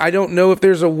bring. I don't know if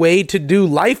there's a way to do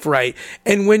life right.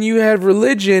 And when you have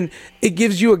religion, it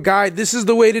gives you a guide. This is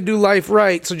the way to do life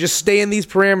right. So just stay in these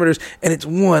parameters. And it's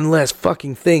one less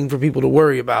fucking thing for people to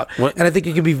worry about. And I think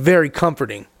it can be very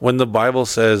comforting. When the Bible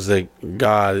says that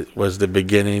God was the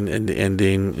beginning and the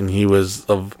ending, and he was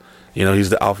he's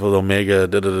the Alpha, the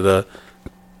Omega,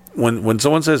 when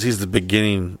someone says he's the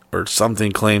beginning or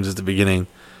something claims it's the beginning,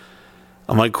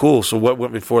 I'm like, cool. So what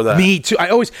went before that? Me too.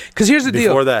 Because here's the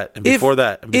deal. Before that, and before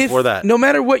that, and before that. No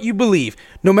matter what you believe,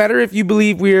 no matter if you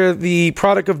believe we are the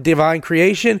product of divine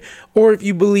creation, or if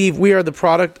you believe we are the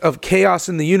product of chaos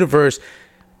in the universe,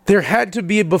 there had to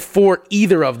be a before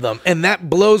either of them. And that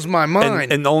blows my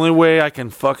mind. And the only way I can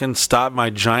fucking stop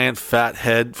my giant fat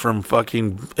head from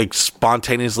fucking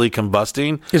spontaneously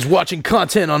combusting is watching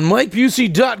content on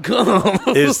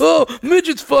MikeBusey.com.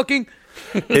 Midgets fucking...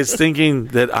 is thinking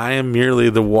that I am merely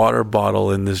the water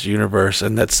bottle in this universe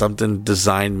and that something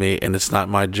designed me and it's not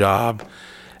my job.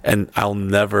 And I'll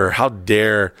never, how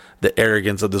dare the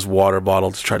arrogance of this water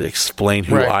bottle to try to explain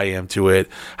who I am to it.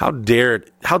 How dare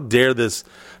this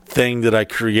thing that I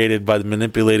created by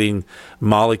manipulating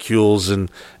molecules and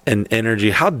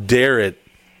energy, how dare it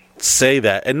say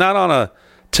that? And not on a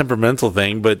temperamental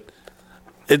thing, but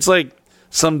it's like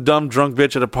some dumb drunk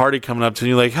bitch at a party coming up to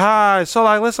you like, hi, so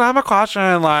like, listen, I have a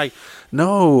question. Like,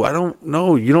 no, I don't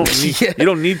know. You don't need, you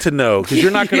don't need to know because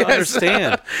you're not going to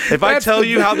understand. If I tell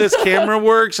you how this camera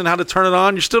works and how to turn it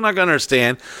on, you're still not going to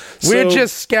understand. We're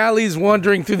just scallies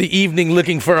wandering through the evening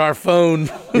looking for our phone.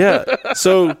 Yeah.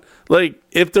 So, like,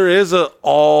 if there is a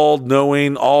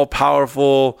all-knowing,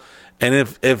 all-powerful, and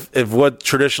if what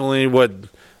traditionally what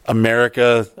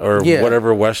America or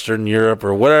whatever, Western Europe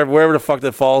or wherever the fuck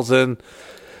that falls in,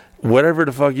 whatever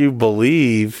the fuck you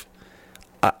believe,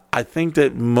 I think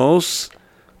that most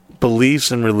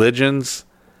beliefs and religions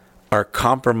are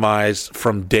compromised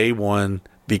from day one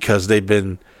because they've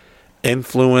been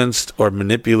influenced or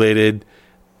manipulated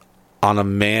on a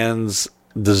man's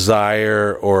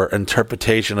desire or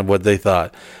interpretation of what they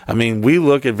thought. I mean, we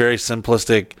look at very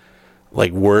simplistic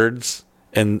like words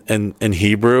in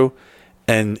Hebrew,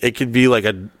 and it could be like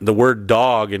the word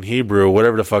dog in Hebrew,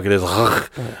 whatever the fuck it is.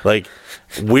 Like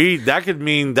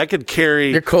that could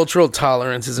carry. Your cultural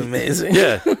tolerance is amazing.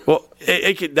 Yeah. Well,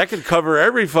 that could cover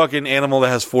every fucking animal that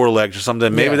has 4 legs or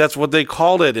something. Maybe that's what they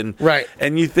called it. And right.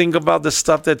 And you think about the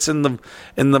stuff that's in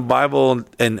the Bible,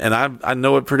 and I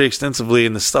know it pretty extensively,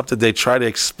 and the stuff that they try to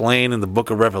explain in the Book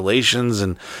of Revelations,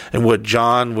 and what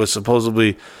John was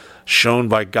supposedly shown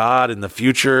by God in the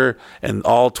future, and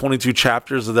all 22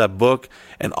 chapters of that book,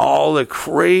 and all the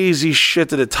crazy shit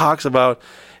that it talks about.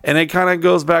 And it kind of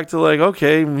goes back to like,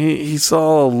 okay, he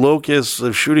saw a locust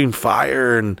of shooting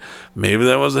fire, and maybe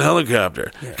that was a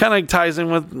helicopter. Yeah. Kind of ties in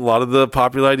with a lot of the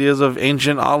popular ideas of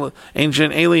ancient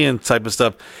alien type of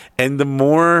stuff. And the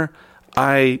more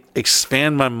I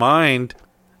expand my mind,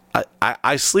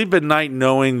 I sleep at night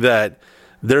knowing that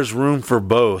there's room for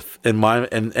both in my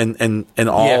in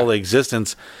all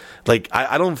existence. Like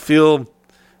I don't feel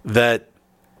that.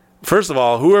 First of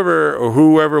all, whoever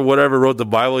whatever wrote the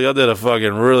Bible, y'all did a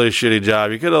fucking really shitty job.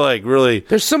 You could have like really.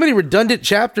 There's so many redundant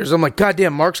chapters. I'm like,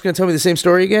 goddamn, Mark's gonna tell me the same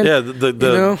story again. Yeah,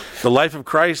 the life of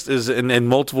Christ is in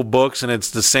multiple books, and it's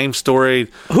the same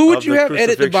story. Who would you have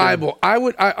edit the Bible? I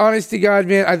honest to God,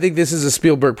 man, I think this is a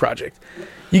Spielberg project.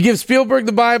 You give Spielberg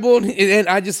the Bible, and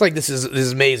I just like this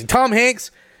is amazing. Tom Hanks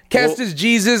cast as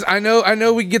Jesus. I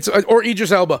know we get or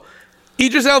Idris Elba.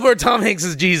 Idris Elba or Tom Hanks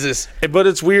is Jesus. But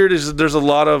it's weird is there's a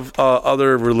lot of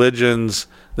other religions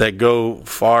that go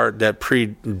far, that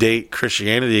predate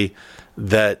Christianity,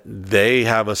 that they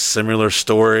have a similar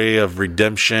story of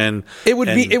redemption. It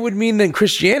would mean that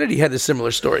Christianity had a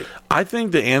similar story. I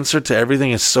think the answer to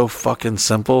everything is so fucking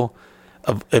simple.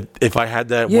 If I had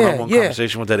that one-on-one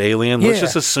conversation with that alien, let's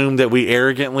just assume that we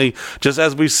arrogantly, just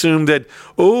as we assumed that,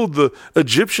 the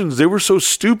Egyptians, they were so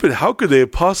stupid, how could they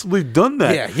have possibly done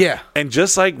that? Yeah. And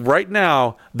just like right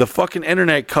now, the fucking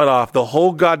internet cut off, the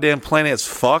whole goddamn planet's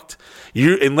fucked.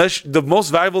 Unless the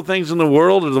most valuable things in the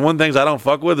world are the one things I don't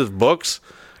fuck with is books.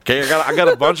 Okay, I got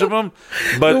a bunch of them,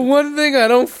 but the one thing I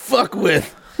don't fuck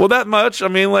with. Well, that much. I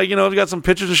mean, like, you got some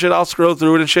pictures and shit. I'll scroll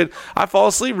through it and shit. I fall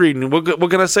asleep reading. What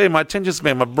can I say? My attention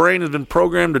span, my brain has been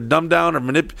programmed or dumbed down or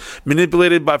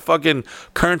manipulated by fucking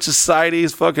current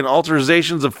society's fucking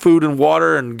authorizations of food and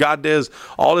water and goddamn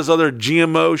all this other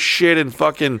GMO shit and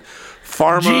fucking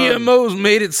pharma. GMOs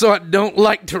made it so I don't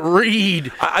like to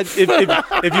read.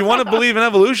 If you want to believe in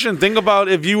evolution, think about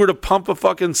if you were to pump a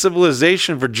fucking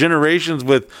civilization for generations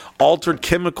with altered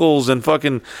chemicals and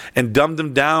dumb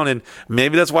them down, and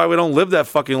maybe that's why we don't live that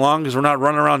fucking long, because we're not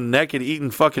running around naked eating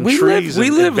fucking trees. We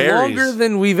live berries. longer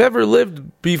than we've ever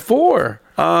lived before.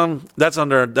 That's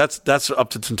up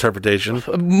to interpretation.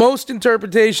 Most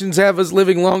interpretations have us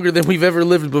living longer than we've ever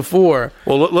lived before.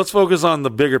 Well, let's focus on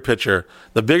the bigger picture.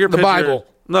 The Bible.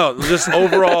 No, just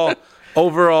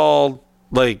overall,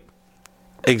 like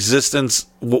existence.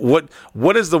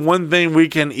 What is the one thing we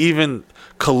can even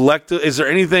collect? Is there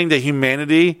anything that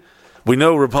humanity? We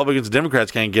know Republicans and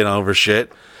Democrats can't get over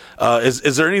shit.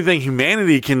 Is there anything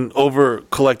humanity can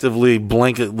collectively,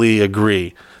 blanketly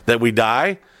agree that we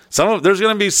die? There's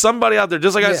going to be somebody out there,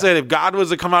 just like I said, if God was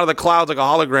to come out of the clouds like a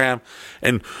hologram,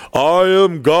 and I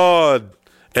am God,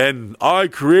 and I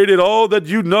created all that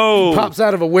you know. He pops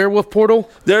out of a werewolf portal.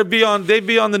 They'd be on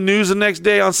the news the next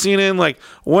day on CNN, like,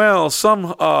 well,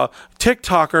 some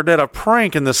TikToker did a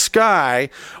prank in the sky,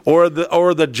 or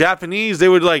the Japanese, they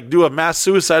would like do a mass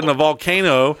suicide in a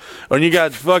volcano, and you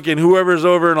got fucking whoever's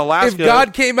over in Alaska. If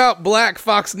God came out black,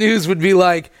 Fox News would be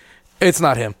like, it's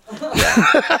not him.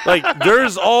 Like,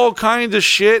 there's all kinds of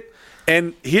shit.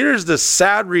 And here's the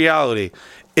sad reality.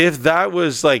 If that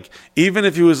was like, even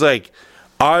if he was like,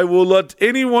 I will let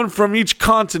anyone from each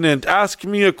continent ask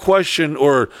me a question,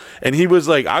 and he was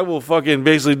like, I will fucking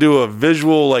basically do a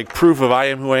visual like proof of I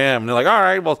am who I am. And they're like, all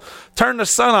right, well, turn the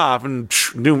sun off, and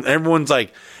everyone's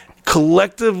like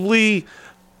collectively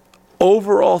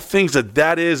overall thinks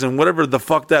that is, and whatever the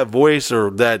fuck that voice or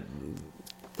that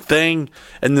thing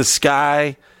in the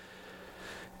sky,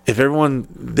 if everyone,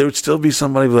 there would still be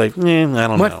somebody like, I don't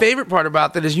know. My favorite part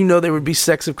about that is, there would be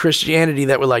sects of Christianity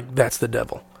that were like, that's the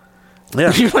devil.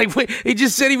 Yeah. You're like, wait, he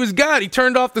just said he was God. He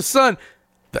turned off the sun.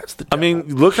 That's the devil. I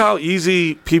mean, look how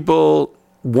easy people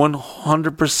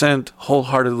 100%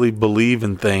 wholeheartedly believe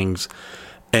in things,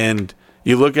 and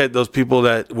you look at those people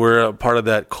that were a part of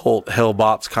that cult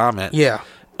Hellbot's Comet,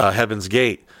 Heaven's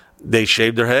Gate. They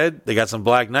shaved their head. They got some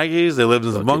black Nikes. They lived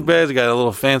in some bunk beds. They got a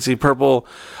little fancy purple.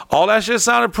 All that shit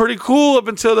sounded pretty cool up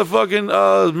until the fucking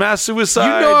mass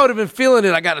suicide. You know I would have been feeling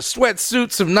it. I got a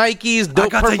sweatsuit, some Nikes, dope I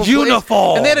got purple the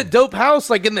uniform. And they had a dope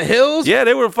house like in the hills. Yeah,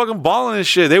 they were fucking balling and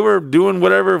shit. They were doing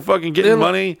whatever, fucking getting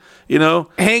money, you know.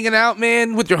 Hanging out,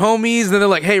 man, with your homies. And then they're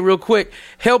like, hey, real quick,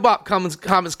 Hellbop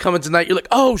Comet's coming tonight. You're like,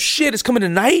 oh, shit, it's coming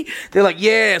tonight? They're like,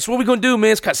 yeah, so what we going to do,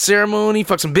 man? It's got ceremony,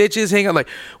 fuck some bitches, hang out. Like,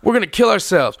 we're going to kill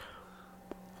ourselves.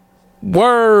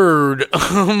 Word.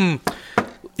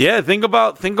 Yeah, think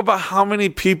about how many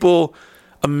people.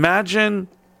 Imagine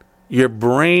your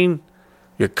brain,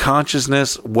 your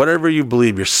consciousness, whatever you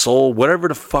believe, your soul, whatever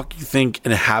the fuck you think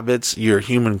inhabits your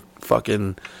human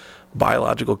fucking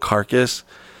biological carcass.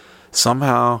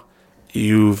 Somehow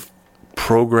you've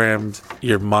programmed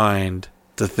your mind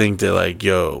to think that, like,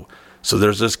 yo, so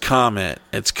there's this comet,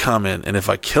 it's coming, and if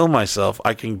I kill myself,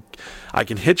 I can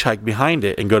hitchhike behind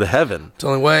it and go to heaven. It's the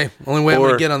only way I'm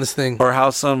going to get on this thing. Or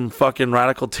how some fucking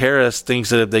radical terrorist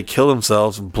thinks that if they kill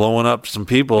themselves and blowing up some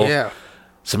people,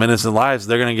 some innocent lives,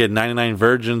 they're going to get 99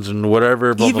 virgins and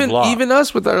whatever, blah, blah, blah. Even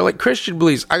us with our, like, Christian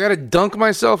beliefs, I got to dunk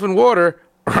myself in water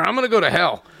or I'm going to go to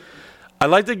hell. I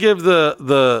like to give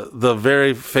the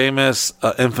very famous,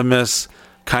 infamous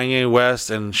Kanye West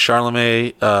and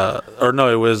Charlamagne,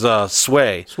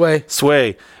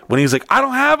 Sway. When he's like, I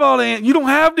don't have all the answers. You don't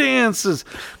have the answers.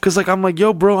 Because, like, I'm like,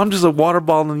 yo, bro, I'm just a water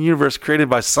ball in the universe created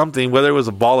by something, whether it was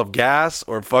a ball of gas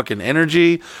or fucking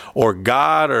energy or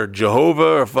God or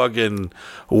Jehovah or fucking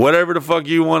whatever the fuck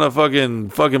you want to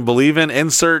fucking believe in.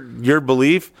 Insert your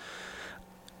belief.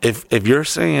 If you're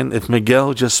saying, if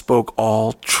Miguel just spoke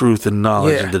all truth and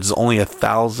knowledge, and there's only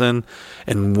 1,000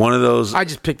 and one of those. I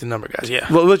just picked a number, guys.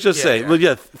 Yeah. Well, let's just say,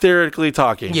 theoretically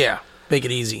talking. Yeah. Make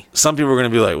it easy. Some people are going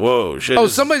to be like, whoa, shit. Oh,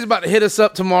 somebody's about to hit us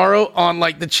up tomorrow on,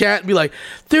 like, the chat and be like,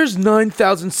 there's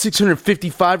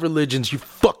 9,655 religions, you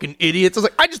fucking idiots. I was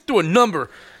like, I just threw a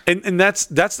number. And that's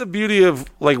the beauty of,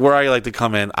 like, where I like to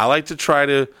come in. I like to try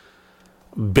to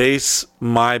base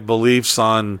my beliefs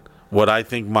on what I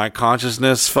think my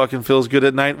consciousness fucking feels good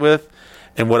at night with,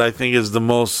 and what I think is the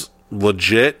most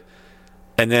legit,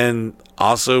 and then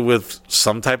also with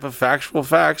some type of factual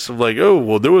facts of, like, oh,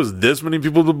 well, there was this many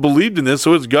people that believed in this,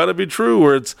 so it's got to be true.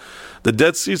 Or it's the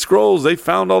Dead Sea Scrolls, they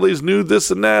found all these new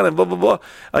this and that and blah, blah, blah.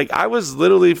 Like, I was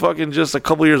literally fucking just a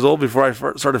couple years old before I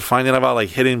started finding out about, like,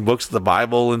 hidden books of the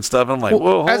Bible and stuff. And I'm like,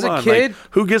 whoa, hold as on. A kid, like,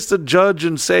 who gets to judge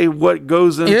and say what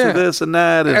goes into this and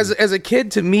that? And as a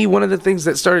kid, to me, one of the things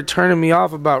that started turning me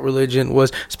off about religion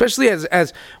was, especially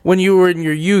as when you were in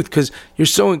your youth, because you're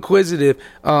so inquisitive,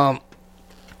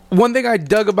 one thing I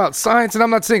dug about science, and I'm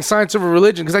not saying science over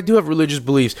religion, because I do have religious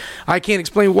beliefs. I can't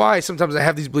explain why sometimes I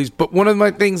have these beliefs, but one of my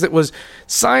things that was,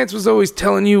 science was always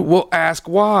telling you, well, ask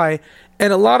why.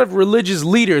 And a lot of religious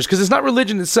leaders, because it's not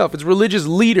religion itself, it's religious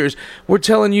leaders, were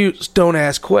telling you, don't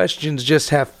ask questions,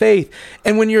 just have faith.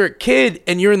 And when you're a kid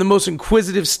and you're in the most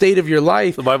inquisitive state of your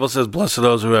life, the Bible says, blessed are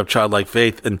those who have childlike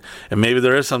faith. And maybe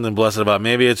there is something blessed about it.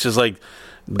 Maybe it's just like,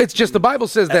 it's just the Bible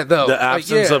says that, though. The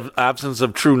absence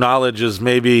of true knowledge is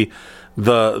maybe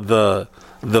the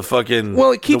fucking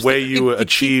the way you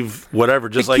achieve whatever.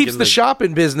 Just it like keeps the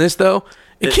shopping business, though.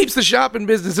 It keeps the shopping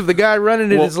business if the guy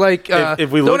running it is like,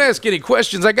 if we don't ask any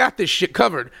questions, I got this shit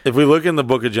covered. If we look in the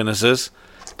Book of Genesis,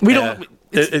 we don't.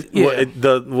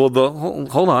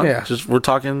 Hold on. Yeah. Just we're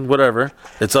talking whatever.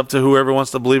 It's up to whoever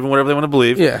wants to believe in whatever they want to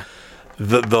believe. Yeah.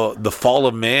 The fall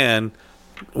of man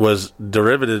was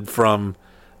derivative from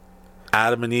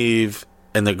Adam and Eve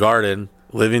in the garden,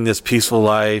 living this peaceful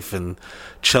life and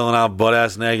chilling out butt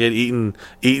ass naked, eating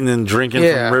and drinking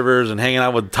from rivers and hanging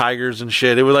out with tigers and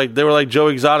shit. They were like Joe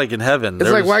Exotic in heaven.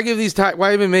 It's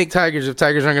why even make tigers if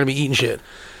tigers aren't going to be eating shit?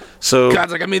 So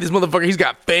God's like, I made this motherfucker. He's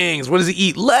got fangs. What does he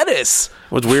eat? Lettuce.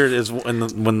 What's weird is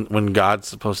when God's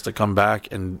supposed to come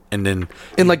back and then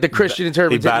in like the Christian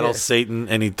interpretation, he battles Satan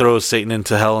and he throws Satan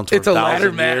into hell into it's a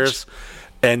ladder years,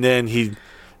 and then he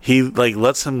like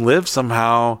lets him live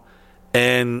somehow,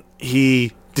 and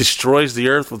he destroys the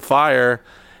earth with fire,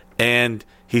 and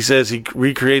he says he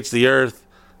recreates the earth.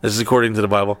 This is according to the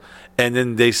Bible. And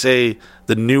then they say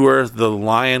the new earth, the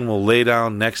lion will lay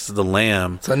down next to the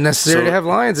lamb. It's unnecessary to have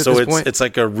lions at this point. So it's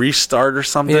like a restart or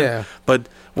something. Yeah. But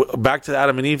back to the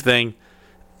Adam and Eve thing,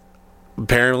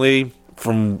 apparently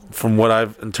from what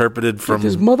I've interpreted from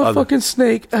this motherfucking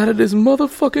snake out of this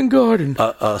motherfucking garden.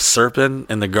 A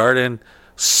serpent in the garden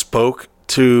spoke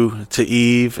to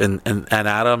Eve and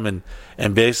Adam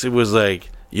and basically was like,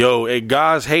 yo, hey,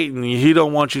 God's hating you. He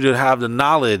don't want you to have the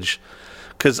knowledge.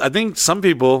 Because I think some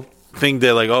people think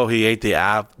that, like, oh, he ate the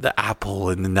apple,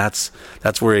 and then that's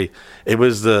where it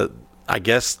was I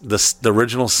guess the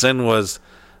original sin was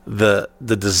the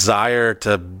desire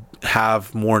to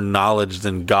have more knowledge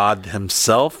than God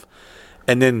himself.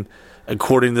 And then,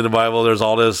 according to the Bible, there's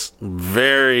all this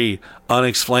very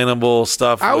unexplainable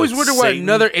stuff. I always wonder why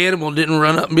another animal didn't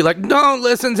run up and be like, "Don't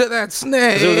listen to that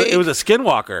snake." It was a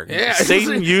skinwalker. Yeah,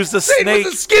 Satan used the snake. Satan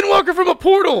was a skinwalker from a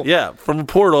portal. Yeah, from a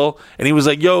portal, and he was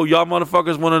like, "Yo, y'all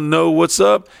motherfuckers want to know what's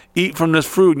up? Eat from this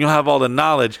fruit, and you'll have all the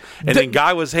knowledge." And then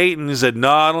guy was hating. He said,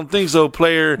 "No, I don't think so,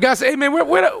 player." Guy said, "Hey man,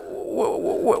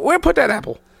 where put that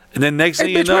apple?" And then next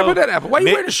thing bitch, you know, where put that apple? Why you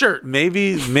wearing a shirt?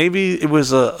 Maybe it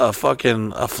was a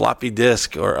floppy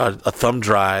disk or a thumb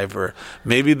drive, or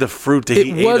maybe the fruit that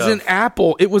he ate. It was an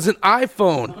apple. It was an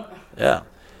iPhone. Yeah,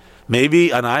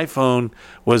 maybe an iPhone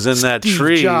was in that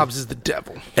tree. Steve Jobs is the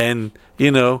devil. And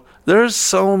there's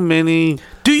so many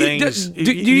things.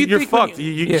 You're fucked.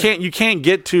 You can't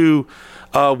get to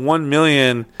 1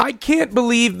 million. I can't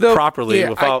believe though properly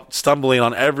without stumbling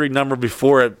on every number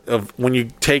before it. Of when you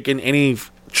take in any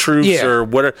truths or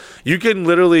whatever, you can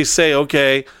literally say,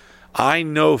 okay, I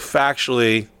know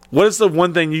factually. What is the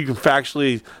one thing you can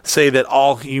factually say that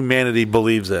all humanity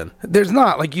believes in? There's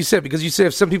not, like you said, because you said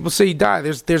if some people say you die,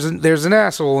 there's an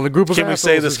asshole in a group of assholes. Can we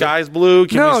say the sky's like, blue?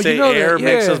 Can we say air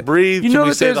makes us breathe? Can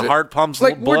we say the heart pumps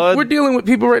blood? We're dealing with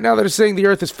people right now that are saying the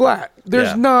earth is flat.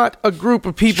 There's not a group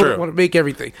of people that want to make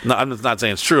everything. No, I'm not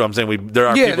saying it's true. I'm saying there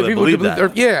are people that believe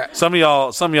that. Some of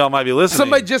y'all might be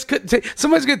listening.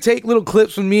 Somebody's gonna take little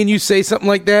clips when me and you say something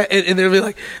like that, and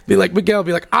they'll be like Miguel,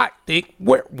 be like, I think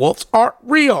werewolves are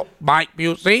real, Mike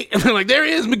Busey, and they're like, there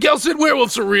he is. Miguel said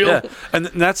werewolves are real. Yeah. And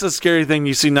that's a scary thing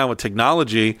you see now with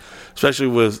technology, especially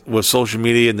with social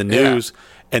media and the news,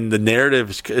 and the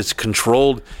narrative is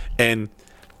controlled. And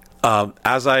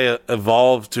as I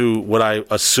evolve to what I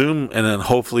assume and then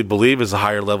hopefully believe is a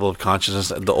higher level of consciousness,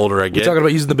 the older I get. You're talking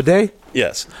about using the bidet?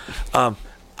 Yes.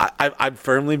 I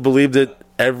firmly believe that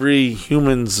every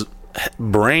human's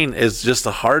brain is just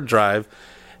a hard drive,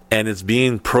 and it's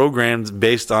being programmed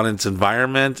based on its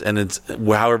environment and its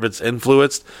however it's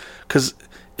influenced. Because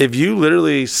if you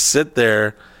literally sit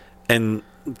there and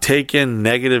take in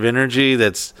negative energy,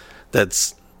 that's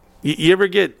you ever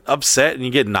get upset and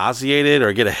you get nauseated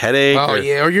or get a headache? Oh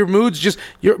or your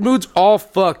mood's all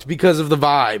fucked because of the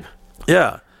vibe.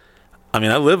 Yeah, I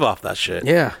mean I live off that shit.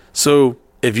 Yeah. So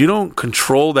if you don't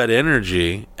control that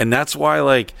energy, and that's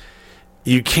why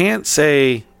you can't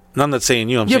say. And I'm not saying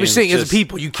you. I'm saying as a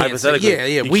people, you can't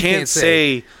say. We can't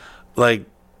say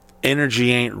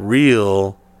energy ain't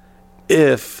real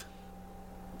if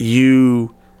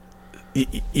you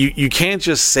can't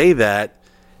just say that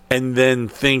and then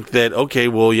think that, okay,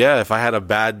 well, yeah, if I had a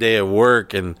bad day at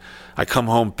work and I come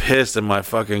home pissed and my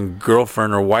fucking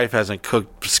girlfriend or wife hasn't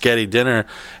cooked spaghetti dinner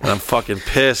and I'm fucking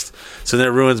pissed, so then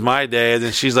it ruins my day, and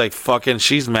then she's like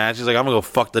she's mad, she's like, I'm gonna go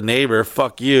fuck the neighbor,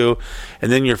 fuck you,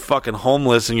 and then you're fucking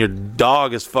homeless and your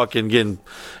dog is fucking getting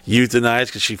euthanized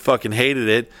because she fucking hated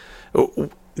it.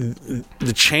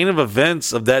 The chain of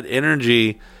events of that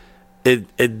energy,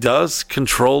 it does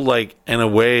control, in a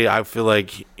way, I feel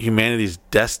like humanity's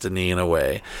destiny in a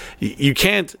way. You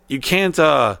can't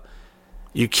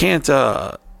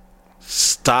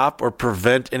stop or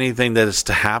prevent anything that is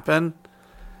to happen.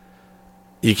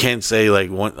 You can't say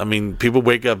people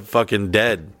wake up fucking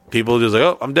dead. People just like,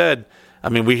 oh, I'm dead. I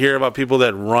mean, we hear about people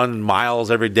that run miles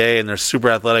every day and they're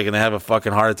super athletic and they have a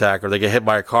fucking heart attack or they get hit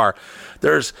by a car.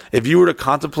 If you were to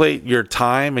contemplate your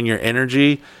time and your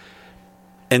energy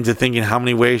into thinking how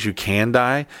many ways you can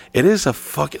die, it is a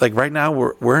fucking, right now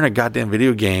we're in a goddamn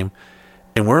video game.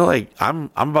 And we're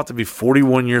I'm about to be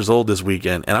 41 years old this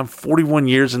weekend, and I'm 41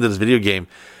 years into this video game.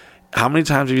 How many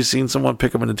times have you seen someone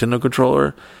pick up a Nintendo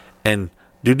controller and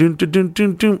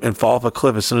and fall off a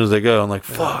cliff as soon as they go? I'm like,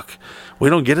 fuck, we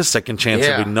don't get a second chance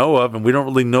that we know of, and we don't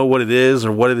really know what it is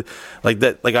or what it like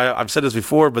that. I've said this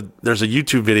before, but there's a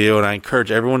YouTube video, and I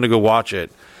encourage everyone to go watch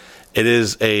it. It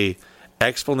is a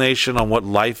explanation on what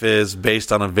life is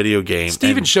based on a video game.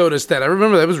 Steven showed us that. I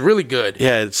remember that was really good.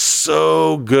 Yeah, it's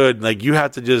so good. You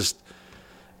have to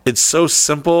it's so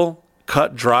simple,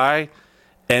 cut dry,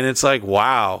 and it's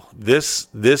wow, this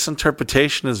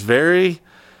interpretation is very,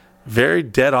 very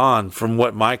dead on from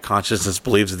what my consciousness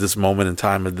believes at this moment in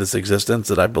time of this existence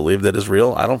that I believe that is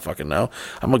real. I don't fucking know.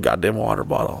 I'm a goddamn water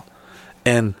bottle.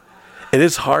 And it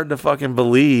is hard to fucking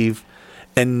believe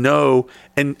and know,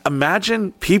 and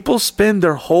imagine people spend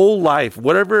their whole life,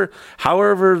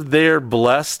 however they're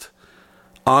blessed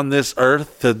on this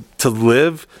earth to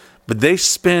live, but they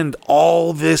spend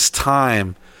all this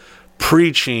time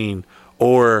preaching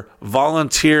or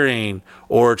volunteering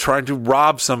or trying to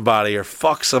rob somebody or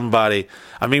fuck somebody.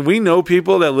 I mean, we know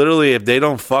people that literally, if they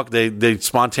don't fuck, they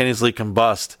spontaneously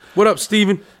combust. What up,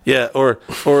 Steven? Yeah, or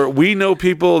we know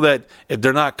people that if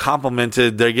they're not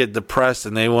complimented, they get depressed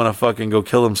and they want to fucking go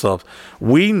kill themselves.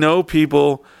 We know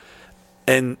people,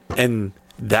 and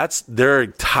that's their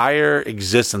entire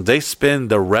existence. They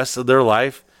spend the rest of their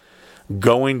life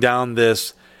going down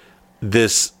this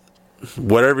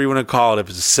whatever you want to call it, if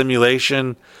it's a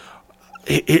simulation.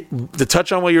 To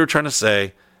touch on what you were trying to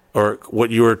say, or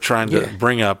what you were trying to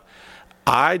bring up,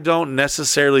 I don't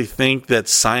necessarily think that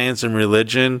science and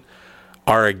religion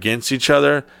are against each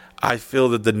other. I feel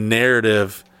that the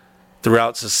narrative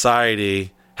throughout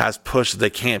society has pushed that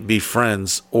they can't be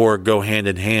friends or go hand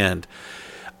in hand.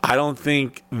 I don't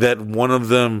think that one of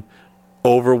them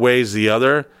overweighs the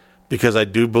other, because I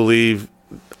do believe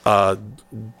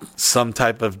some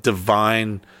type of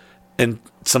divine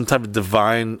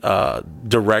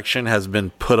direction has been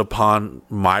put upon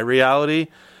my reality,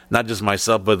 not just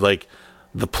myself, but like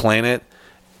the planet.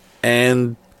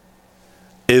 And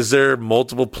is there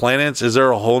multiple planets? Is there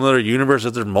a whole nother universe?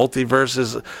 Is there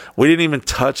multiverses? We didn't even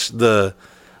touch the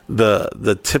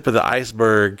tip of the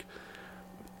iceberg.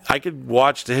 I could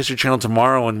watch the History Channel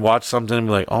tomorrow and watch something and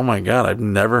be like, oh my God, I've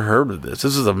never heard of this.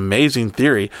 This is an amazing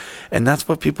theory. And that's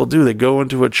what people do. They go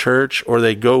into a church or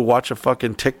they go watch a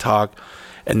fucking TikTok,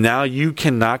 and now you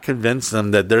cannot convince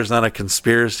them that there's not a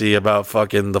conspiracy about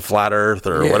fucking the flat earth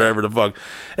or whatever the fuck.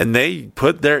 And they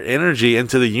put their energy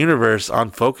into the universe on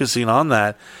focusing on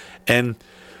that. And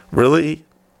really,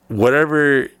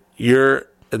 whatever your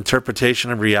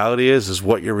interpretation of reality is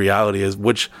what your reality is,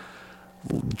 which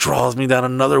draws me down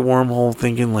another wormhole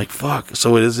thinking like, fuck,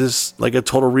 so is this like a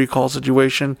Total Recall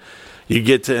situation? You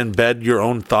get to embed your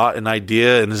own thought and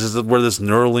idea, and this is where this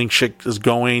Neuralink shit is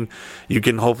going. You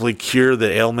can hopefully cure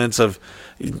the ailments of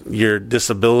your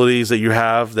disabilities that you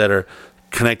have that are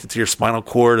connected to your spinal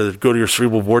cord or go to your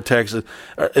cerebral vortex.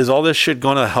 Is all this shit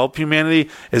going to help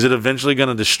humanity? Is it eventually going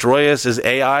to destroy us? Is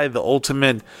AI the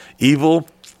ultimate evil?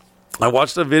 I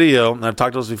watched a video, and I've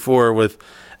talked about this before, with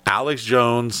Alex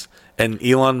Jones and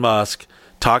Elon Musk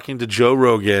talking to Joe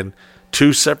Rogan,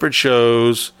 two separate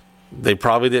shows. They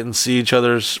probably didn't see each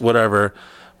other's whatever,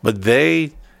 but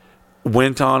they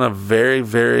went on a very,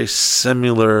 very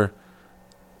similar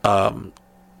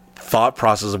thought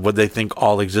process of what they think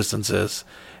all existence is.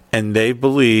 And they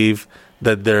believe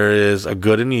that there is a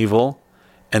good and evil,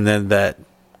 and then that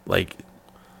like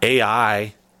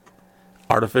AI,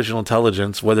 artificial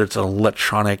intelligence, whether it's an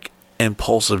electronic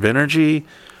impulsive energy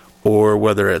or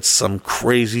whether it's some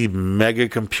crazy mega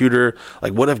computer,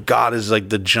 like what if God is like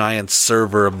the giant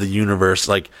server of the universe,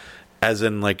 like as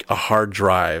in like a hard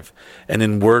drive, and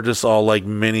then we're just all like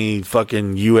mini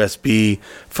fucking USB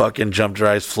fucking jump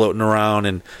drives floating around,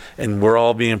 and we're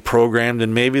all being programmed,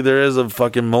 and maybe there is a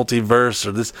fucking multiverse,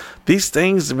 or these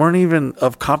things weren't even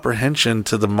of comprehension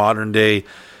to the modern day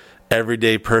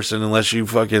everyday person unless you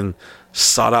fucking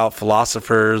sought out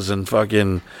philosophers and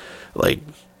fucking like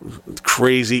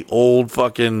crazy old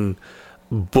fucking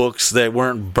books that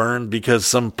weren't burned because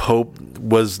some pope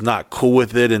was not cool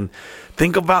with it. And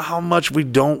think about how much we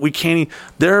can't.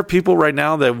 There are people right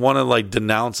now that want to like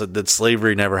denounce that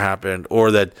slavery never happened or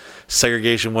that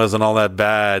segregation wasn't all that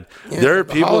bad. Yeah, there are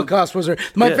people. Holocaust was there.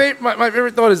 My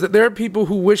favorite thought is that there are people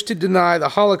who wish to deny the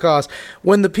Holocaust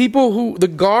when the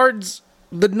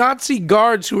Nazi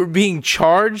guards who were being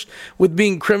charged with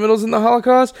being criminals in the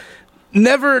Holocaust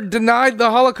never denied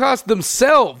the Holocaust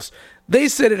themselves. They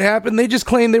said it happened. They just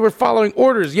claimed they were following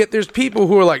orders. Yet there's people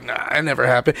who are like, nah, it never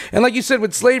happened. And like you said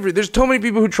with slavery, there's so many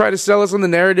people who try to sell us on the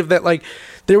narrative that like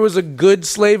there was a good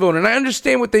slave owner. And I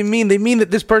understand what they mean. They mean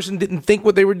that this person didn't think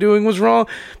what they were doing was wrong.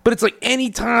 But it's like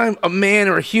anytime a man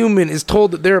or a human is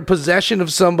told that they're a possession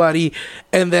of somebody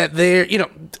and that they're,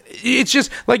 it's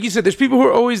just like you said, there's people who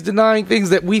are always denying things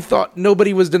that we thought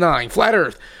nobody was denying. Flat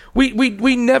Earth.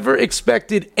 We never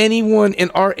expected anyone in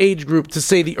our age group to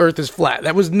say the Earth is flat.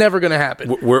 That was never going to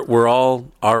happen. We're all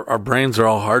our brains are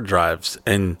all hard drives,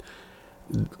 and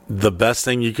the best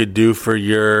thing you could do for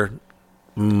your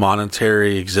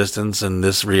monetary existence and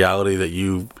this reality that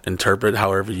you interpret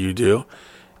however you do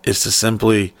is to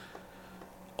simply,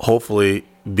 hopefully,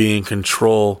 be in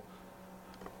control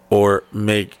or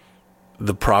make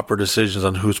the proper decisions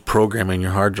on who's programming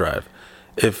your hard drive.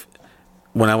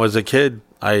 When I was a kid,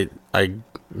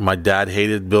 my dad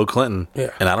hated Bill Clinton,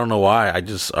 and I don't know why. I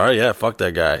just, all right, yeah, fuck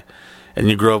that guy. And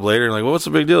you grow up later and like, well, what's the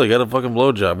big deal? You got a fucking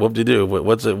blowjob. Whoop-de-doo.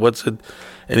 What's it?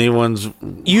 anyone's.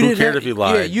 Who cared if he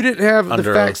lied? Yeah, you didn't have the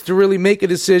facts to really make a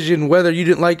decision whether you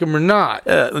didn't like him or not.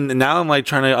 Yeah, and now I'm like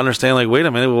trying to understand. Like, wait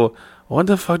a minute. Well, what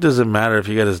the fuck does it matter if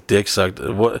he got his dick sucked?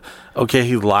 What? Okay,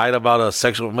 he lied about a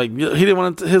sexual. Like, he didn't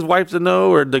want his wife to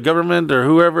know, or the government, or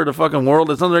whoever, the fucking world.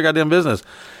 It's none of their goddamn business.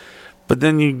 But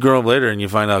then you grow up later and you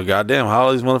find out, goddamn, how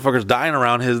are these motherfuckers dying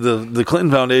around the Clinton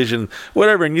Foundation,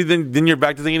 whatever, and then you're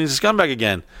back to thinking he's a scumbag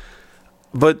again.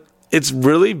 But it's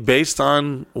really based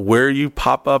on where you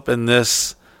pop up in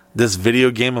this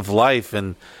video game of life,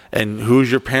 and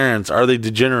who's your parents? Are they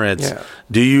degenerates? Yeah.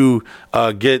 Do you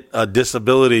get a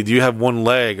disability? Do you have one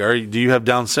leg? Or do you have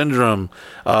Down syndrome?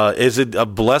 Is it a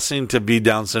blessing to be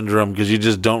Down syndrome because you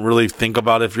just don't really think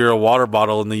about if you're a water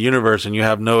bottle in the how you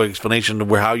have no explanation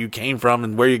to how you came from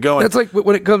and where you're going? That's like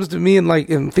when it comes to me and like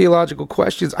in theological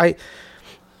questions.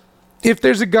 If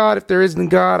there's a God, if there isn't a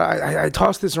God, I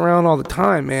toss this around all the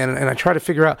time, man, and I try to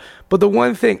figure out. But the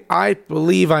one thing I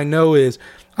believe I know is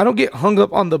I don't get hung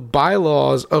up on the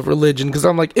bylaws of religion, because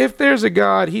I'm like, if there's a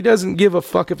God, he doesn't give a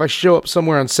fuck if I show up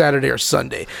somewhere on Saturday or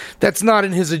Sunday. That's not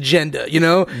in his agenda, you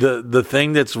know? The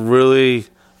thing that's really,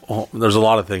 well, there's a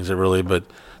lot of things that really, but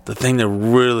the thing that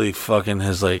really fucking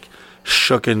has like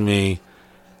shooken me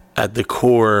at the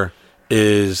core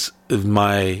is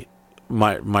my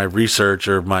research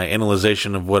or my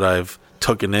analyzation of what I've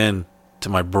taken in to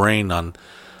my brain on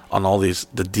all the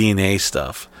DNA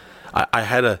stuff.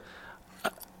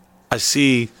 I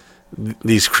see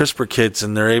these CRISPR kits,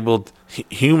 and they're able,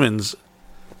 humans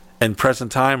in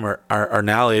present time are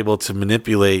now able to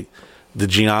manipulate the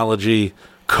genealogy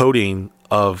coding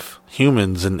of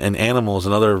humans and animals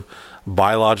and other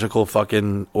biological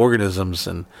fucking organisms,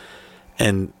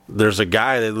 and there's a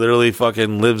guy that literally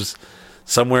fucking lives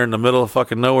somewhere in the middle of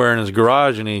fucking nowhere in his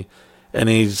garage, and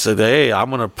he said, hey, I'm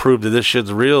gonna prove that this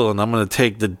shit's real, and I'm gonna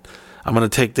take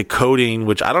the coding,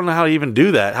 which I don't know how to even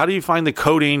do that. How do you find the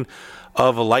coding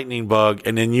of a lightning bug,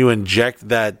 and then you inject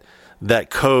that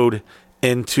code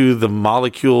into the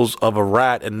molecules of a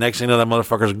rat, and next thing you know, that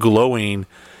motherfucker's glowing,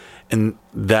 and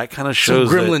that kind of shows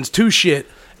some Gremlins 2 shit.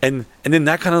 And then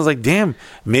that kind of like, damn,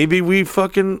 maybe we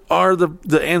fucking are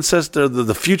the ancestor,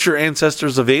 the future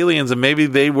ancestors of aliens, and maybe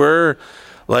they were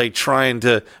like trying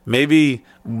to, maybe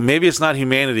it's not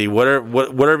humanity,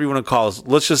 whatever you want to call us.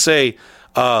 Let's just say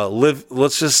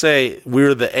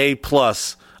we're the A+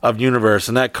 of universe,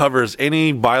 and that covers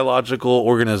any biological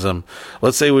organism.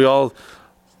 Let's say we all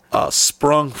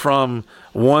sprung from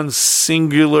one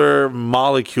singular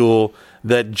molecule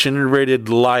that generated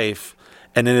life,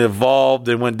 and it evolved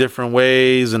and went different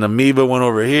ways, and amoeba went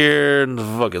over here, and the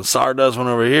fucking stardust went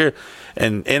over here,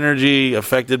 and energy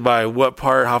affected by what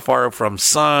part, how far from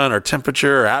sun, or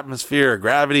temperature, or atmosphere, or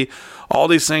gravity, all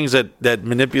these things that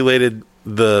manipulated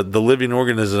the living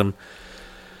organism.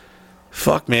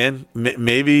 Fuck, man.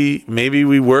 Maybe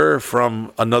we were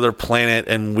from another planet,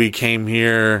 and we came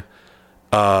here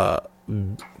to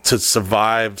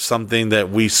survive something that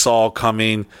we saw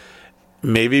coming.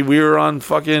 Maybe we were on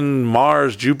fucking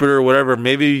Mars, Jupiter, whatever.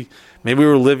 Maybe we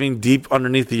were living deep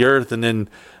underneath the earth, and then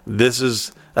this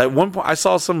is... At one point, I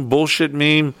saw some bullshit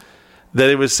meme that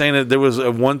it was saying that there was,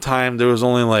 at one time, there was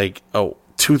only like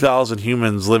 2,000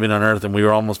 humans living on Earth, and we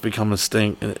were almost becoming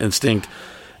extinct.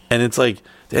 And it's like,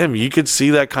 damn, you could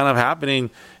see that kind of happening.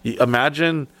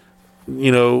 Imagine,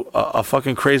 a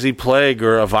fucking crazy plague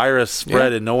or a virus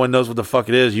spread, and no one knows what the fuck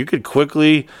it is. You could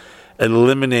quickly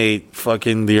eliminate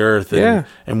fucking the Earth.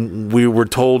 And we were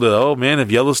told that, oh man,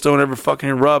 if Yellowstone ever fucking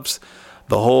erupts,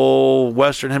 the whole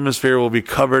Western Hemisphere will be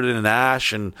covered in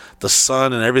ash, and the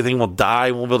sun and everything will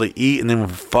die. We won't be able to eat, and then we're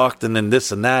fucked, and then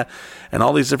this and that, and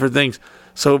all these different things.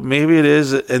 So maybe it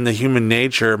is in the human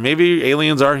nature. Maybe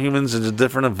aliens are humans and just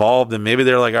different evolved, and maybe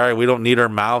they're like, all right, we don't need our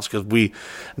mouths because we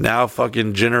now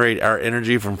fucking generate our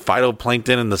energy from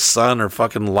phytoplankton and the sun or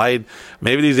fucking light.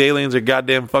 Maybe these aliens are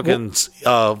goddamn fucking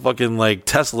fucking like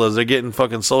Teslas. They're getting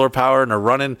fucking solar power and they're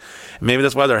running. Maybe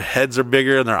that's why their heads are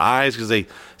bigger and their eyes, because they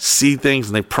see things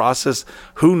and they process.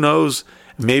 Who knows?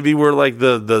 Maybe we're like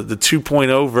the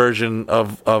 2.0 version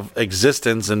of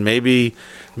existence, and maybe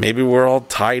we're all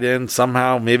tied in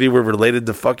somehow. Maybe we're related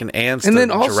to fucking ants, and then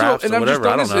also, giraffes, and whatever.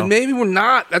 I don't know. And maybe we're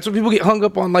not. That's what people get hung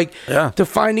up on, like to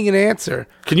finding an answer.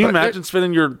 Can you imagine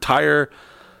spending your entire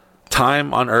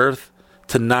time on Earth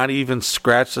to not even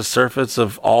scratch the surface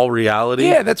of all reality?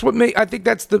 Yeah, that's what I think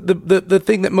that's the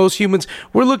thing that most humans,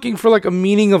 we're looking for, like a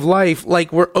meaning of life,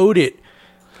 like we're owed it.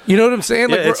 You know what I'm saying?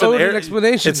 Like we're owed an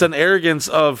explanation. It's an arrogance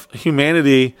of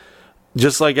humanity,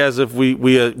 just like as if we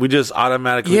just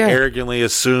automatically arrogantly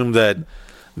assume that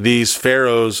these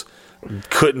pharaohs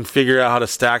couldn't figure out how to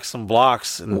stack some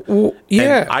blocks. And,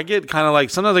 yeah. and I get kind of like,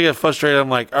 sometimes I get frustrated. I'm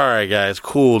like, all right, guys,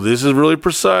 cool. This is really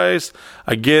precise.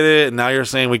 I get it. And now you're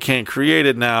saying we can't create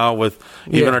it now with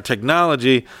even our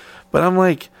technology. But I'm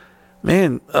like,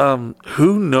 man,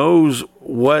 who knows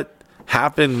what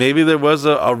happened? Maybe there was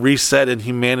a reset in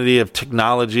humanity of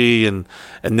technology and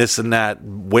this and that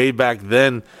way back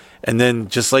then. And then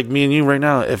just like me and you right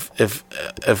now,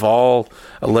 if all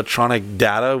electronic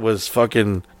data was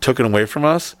fucking taken away from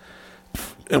us,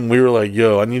 and we were like,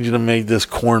 yo, I need you to make this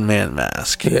Corn Man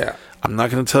mask. Yeah. I'm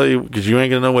not going to tell you because you ain't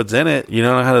going to know what's in it. You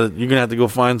don't know how to, you're going to have to go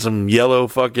find some yellow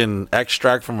fucking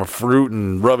extract from a fruit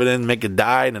and rub it in, make it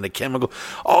dye, and then a chemical.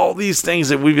 All these things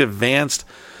that we've advanced,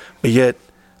 but yet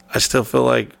I still feel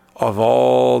like of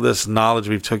all this knowledge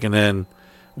we've taken in,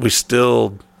 we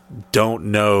still don't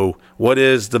know what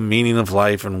is the meaning of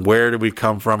life and where do we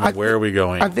come from and where are we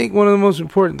going. I think one of the most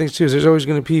important things too is there's always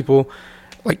going to be people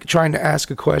like trying to ask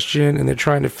a question and they're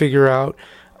trying to figure out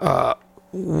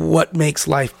what makes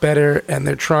life better, and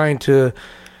they're trying to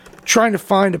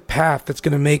find a path that's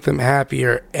going to make them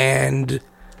happier. And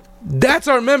that's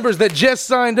our members that just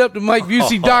signed up to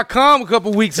MikeBusey.com a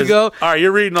couple weeks ago. All right,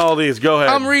 you're reading all these. Go ahead.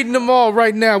 I'm reading them all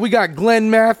right now. We got Glenn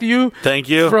Matthew. Thank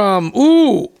you. From,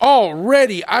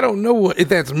 already, I don't know if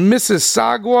that's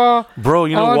Mississauga. Bro,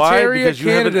 you know Ontario, why? Because you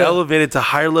haven't elevated to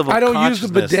higher level I don't use the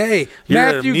bidet.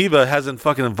 Your amoeba hasn't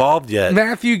fucking evolved yet.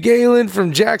 Matthew Galen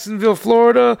from Jacksonville,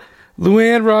 Florida.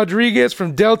 Luann Rodriguez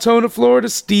from Deltona, Florida.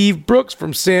 Steve Brooks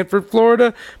from Sanford,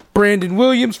 Florida. Brandon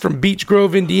Williams from Beech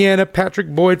Grove, Indiana. Patrick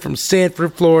Boyd from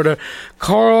Sanford, Florida.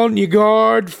 Carl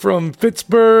Nygaard from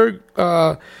Pittsburgh.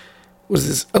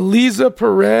 Eliza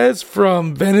Perez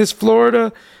from Venice,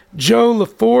 Florida. Joe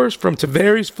LaForce from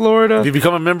Tavares, Florida. If you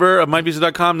become a member of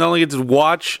MikeBusey.com, not only get to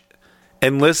watch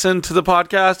and listen to the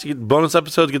podcast, you get bonus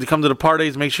episodes, you get to come to the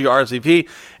parties, make sure you RSVP,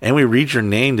 and we read your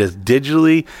name just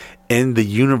digitally in the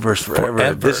universe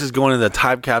forever. This is going in the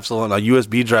time capsule on a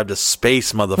USB drive to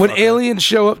space, motherfucker. When aliens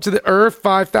show up to the Earth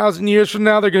 5,000 years from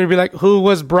now, they're going to be like, who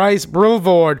was Bryce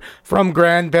Brevard from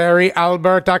Granbury,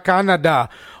 Alberta, Canada?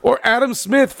 Or Adam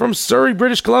Smith from Surrey,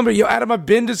 British Columbia. Yo, Adam, I've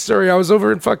been to Surrey. I was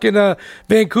over in fucking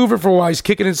Vancouver for a while. He's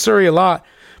kicking in Surrey a lot.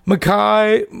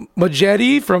 Makai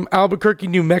Majetti from Albuquerque,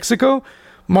 New Mexico.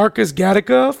 Marcus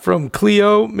Gattaca from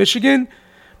Clio, Michigan.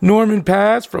 Norman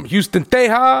Paz from Houston,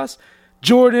 Tejas.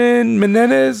 Jordan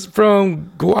Menendez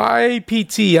from Guay,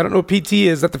 PT. I don't know what PT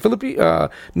is. Is that the Philippines?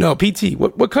 No, PT.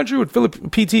 What country would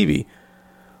PT be?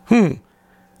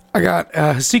 I got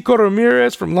Hasico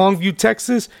Ramirez from Longview,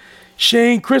 Texas.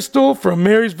 Shane Crystal from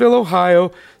Marysville,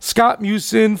 Ohio. Scott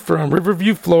Mewson from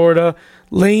Riverview, Florida.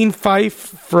 Lane Fife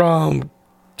from,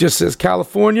 just says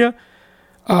California.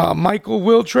 Michael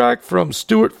Wiltrack from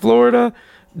Stuart, Florida.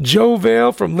 Joe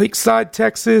Vale from Lakeside,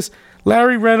 Texas.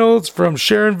 Larry Reynolds from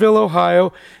Sharonville,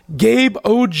 Ohio. Gabe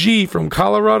OG from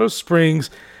Colorado Springs.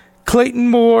 Clayton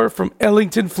Moore from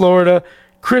Ellington, Florida.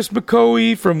 Chris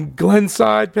McCoy from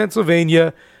Glenside,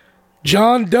 Pennsylvania.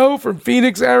 John Doe from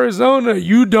Phoenix, Arizona.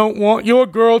 You don't want your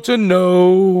girl to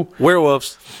know.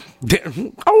 Werewolves.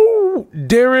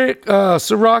 Derek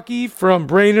Siraki from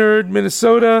Brainerd,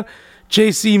 Minnesota.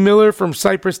 J.C. Miller from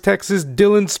Cypress, Texas.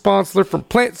 Dylan Sponsler from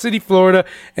Plant City, Florida.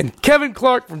 And Kevin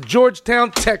Clark from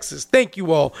Georgetown, Texas. Thank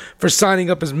you all for signing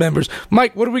up as members.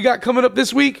 Mike, what do we got coming up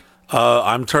this week?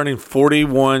 I'm turning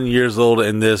 41 years old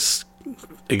in this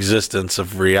existence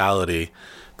of reality.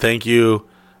 Thank you,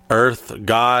 Earth,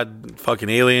 God, fucking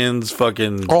aliens,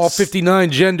 fucking... all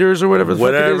 59 genders or whatever the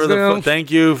fuck it is now.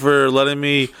 Thank you for letting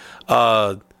me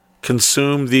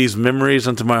consume these memories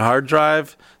onto my hard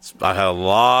drive. I have a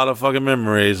lot of fucking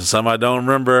memories, and some I don't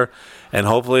remember, and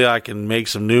hopefully I can make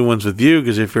some new ones with you,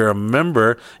 because if you're a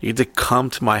member, you get to come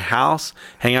to my house,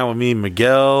 hang out with me and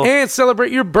Miguel. And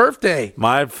celebrate your birthday.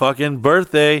 My fucking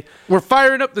birthday. We're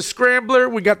firing up the Scrambler.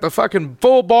 We got the fucking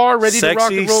full bar ready to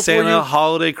rock and roll Sexy Santa for you.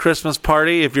 holiday Christmas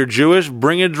party. If you're Jewish,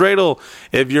 bring a dreidel.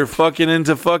 If you're fucking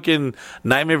into fucking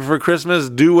Nightmare Before Christmas,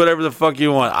 do whatever the fuck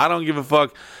you want. I don't give a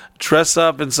fuck. Dress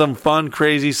up in some fun,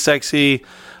 crazy, sexy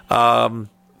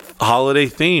holiday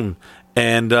theme.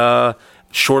 And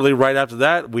shortly right after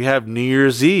that, we have New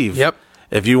Year's Eve. Yep.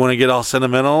 If you want to get all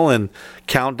sentimental and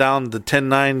count down the 10,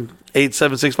 9, 8,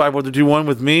 7, 6, 5, 4, 3, 2, 1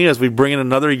 with me as we bring in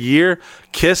another year,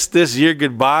 kiss this year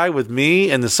goodbye with me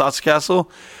and the Sausage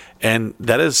Castle. And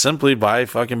that is simply by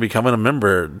fucking becoming a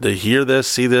member. To hear this,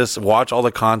 see this, watch all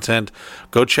the content,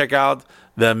 go check out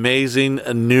the amazing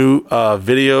new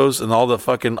videos and all the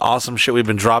fucking awesome shit we've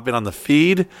been dropping on the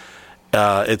feed.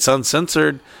 It's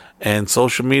uncensored, and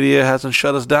social media hasn't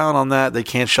shut us down on that. They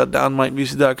can't shut down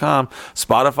MikeBusey.com.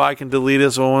 Spotify can delete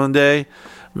us one day,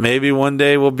 Maybe one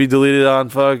day we'll be deleted on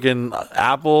fucking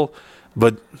Apple.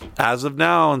 But as of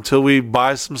now, until we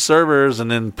buy some servers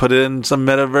and then put it in some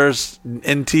metaverse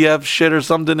NTF shit or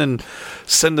something and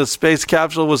send a space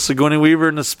capsule with Sigourney Weaver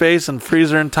into space and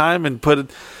freeze her in time and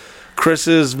put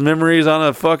Chris's memories on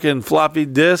a fucking floppy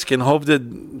disk and hope that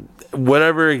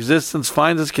whatever existence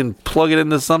finds us can plug it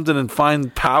into something and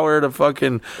find power to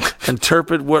fucking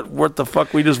interpret what the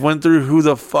fuck we just went through. Who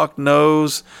the fuck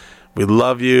knows? We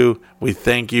love you. We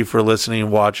thank you for listening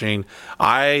and watching.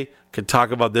 I could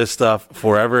talk about this stuff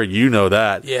forever. You know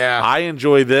that. Yeah. I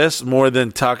enjoy this more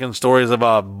than talking stories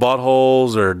about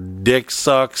buttholes or dick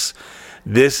sucks.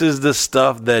 This is the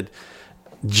stuff that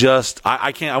just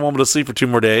I can't. I won't be able to sleep for 2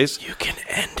 more days. You can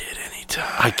end it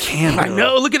anytime. I can't. I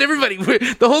know. Look at everybody.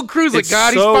 The whole crew's like, It's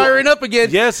God, so- he's firing up again.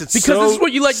 Yes, it's because so this is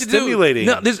what you like to stimulating.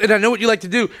 do. No, and I know what you like to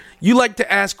do. You like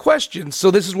to ask questions, so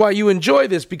this is why you enjoy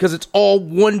this because it's all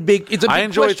one big. It's a big I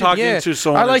enjoy question. talking Yeah. to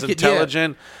someone I like that's it, yeah.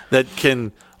 intelligent that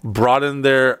can broaden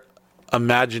their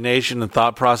imagination and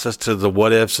thought process to the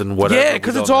what ifs and whatever. Yeah,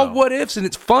 because it's all know. what ifs and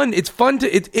it's fun. It's fun to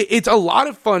it's a lot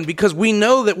of fun because we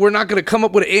know that we're not going to come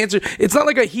up with an answer. It's not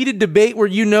like a heated debate where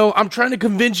I'm trying to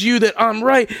convince you that I'm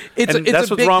right. It's And it's that's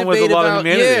a what's big wrong with a debate lot about, of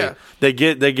humanity.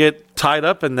 Yeah. They get tied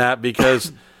up in that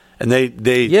because and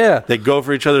they Yeah. they go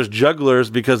for each other's jugglers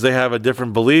because they have a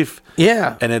different belief.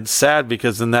 Yeah. And it's sad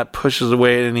because then that pushes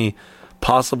away any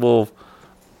possible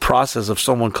process of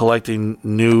someone collecting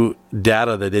new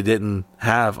data that they didn't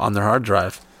have on their hard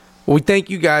drive. Well, we thank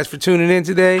you guys for tuning in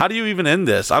today. How do you even end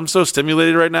this? I'm so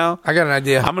stimulated right now. I got an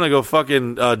idea. I'm going to go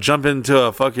fucking jump into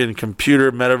a fucking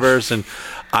computer metaverse and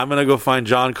I'm going to go find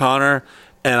John Connor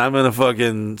and I'm going to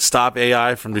fucking stop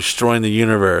AI from destroying the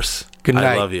universe. Good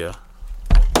night. I love you.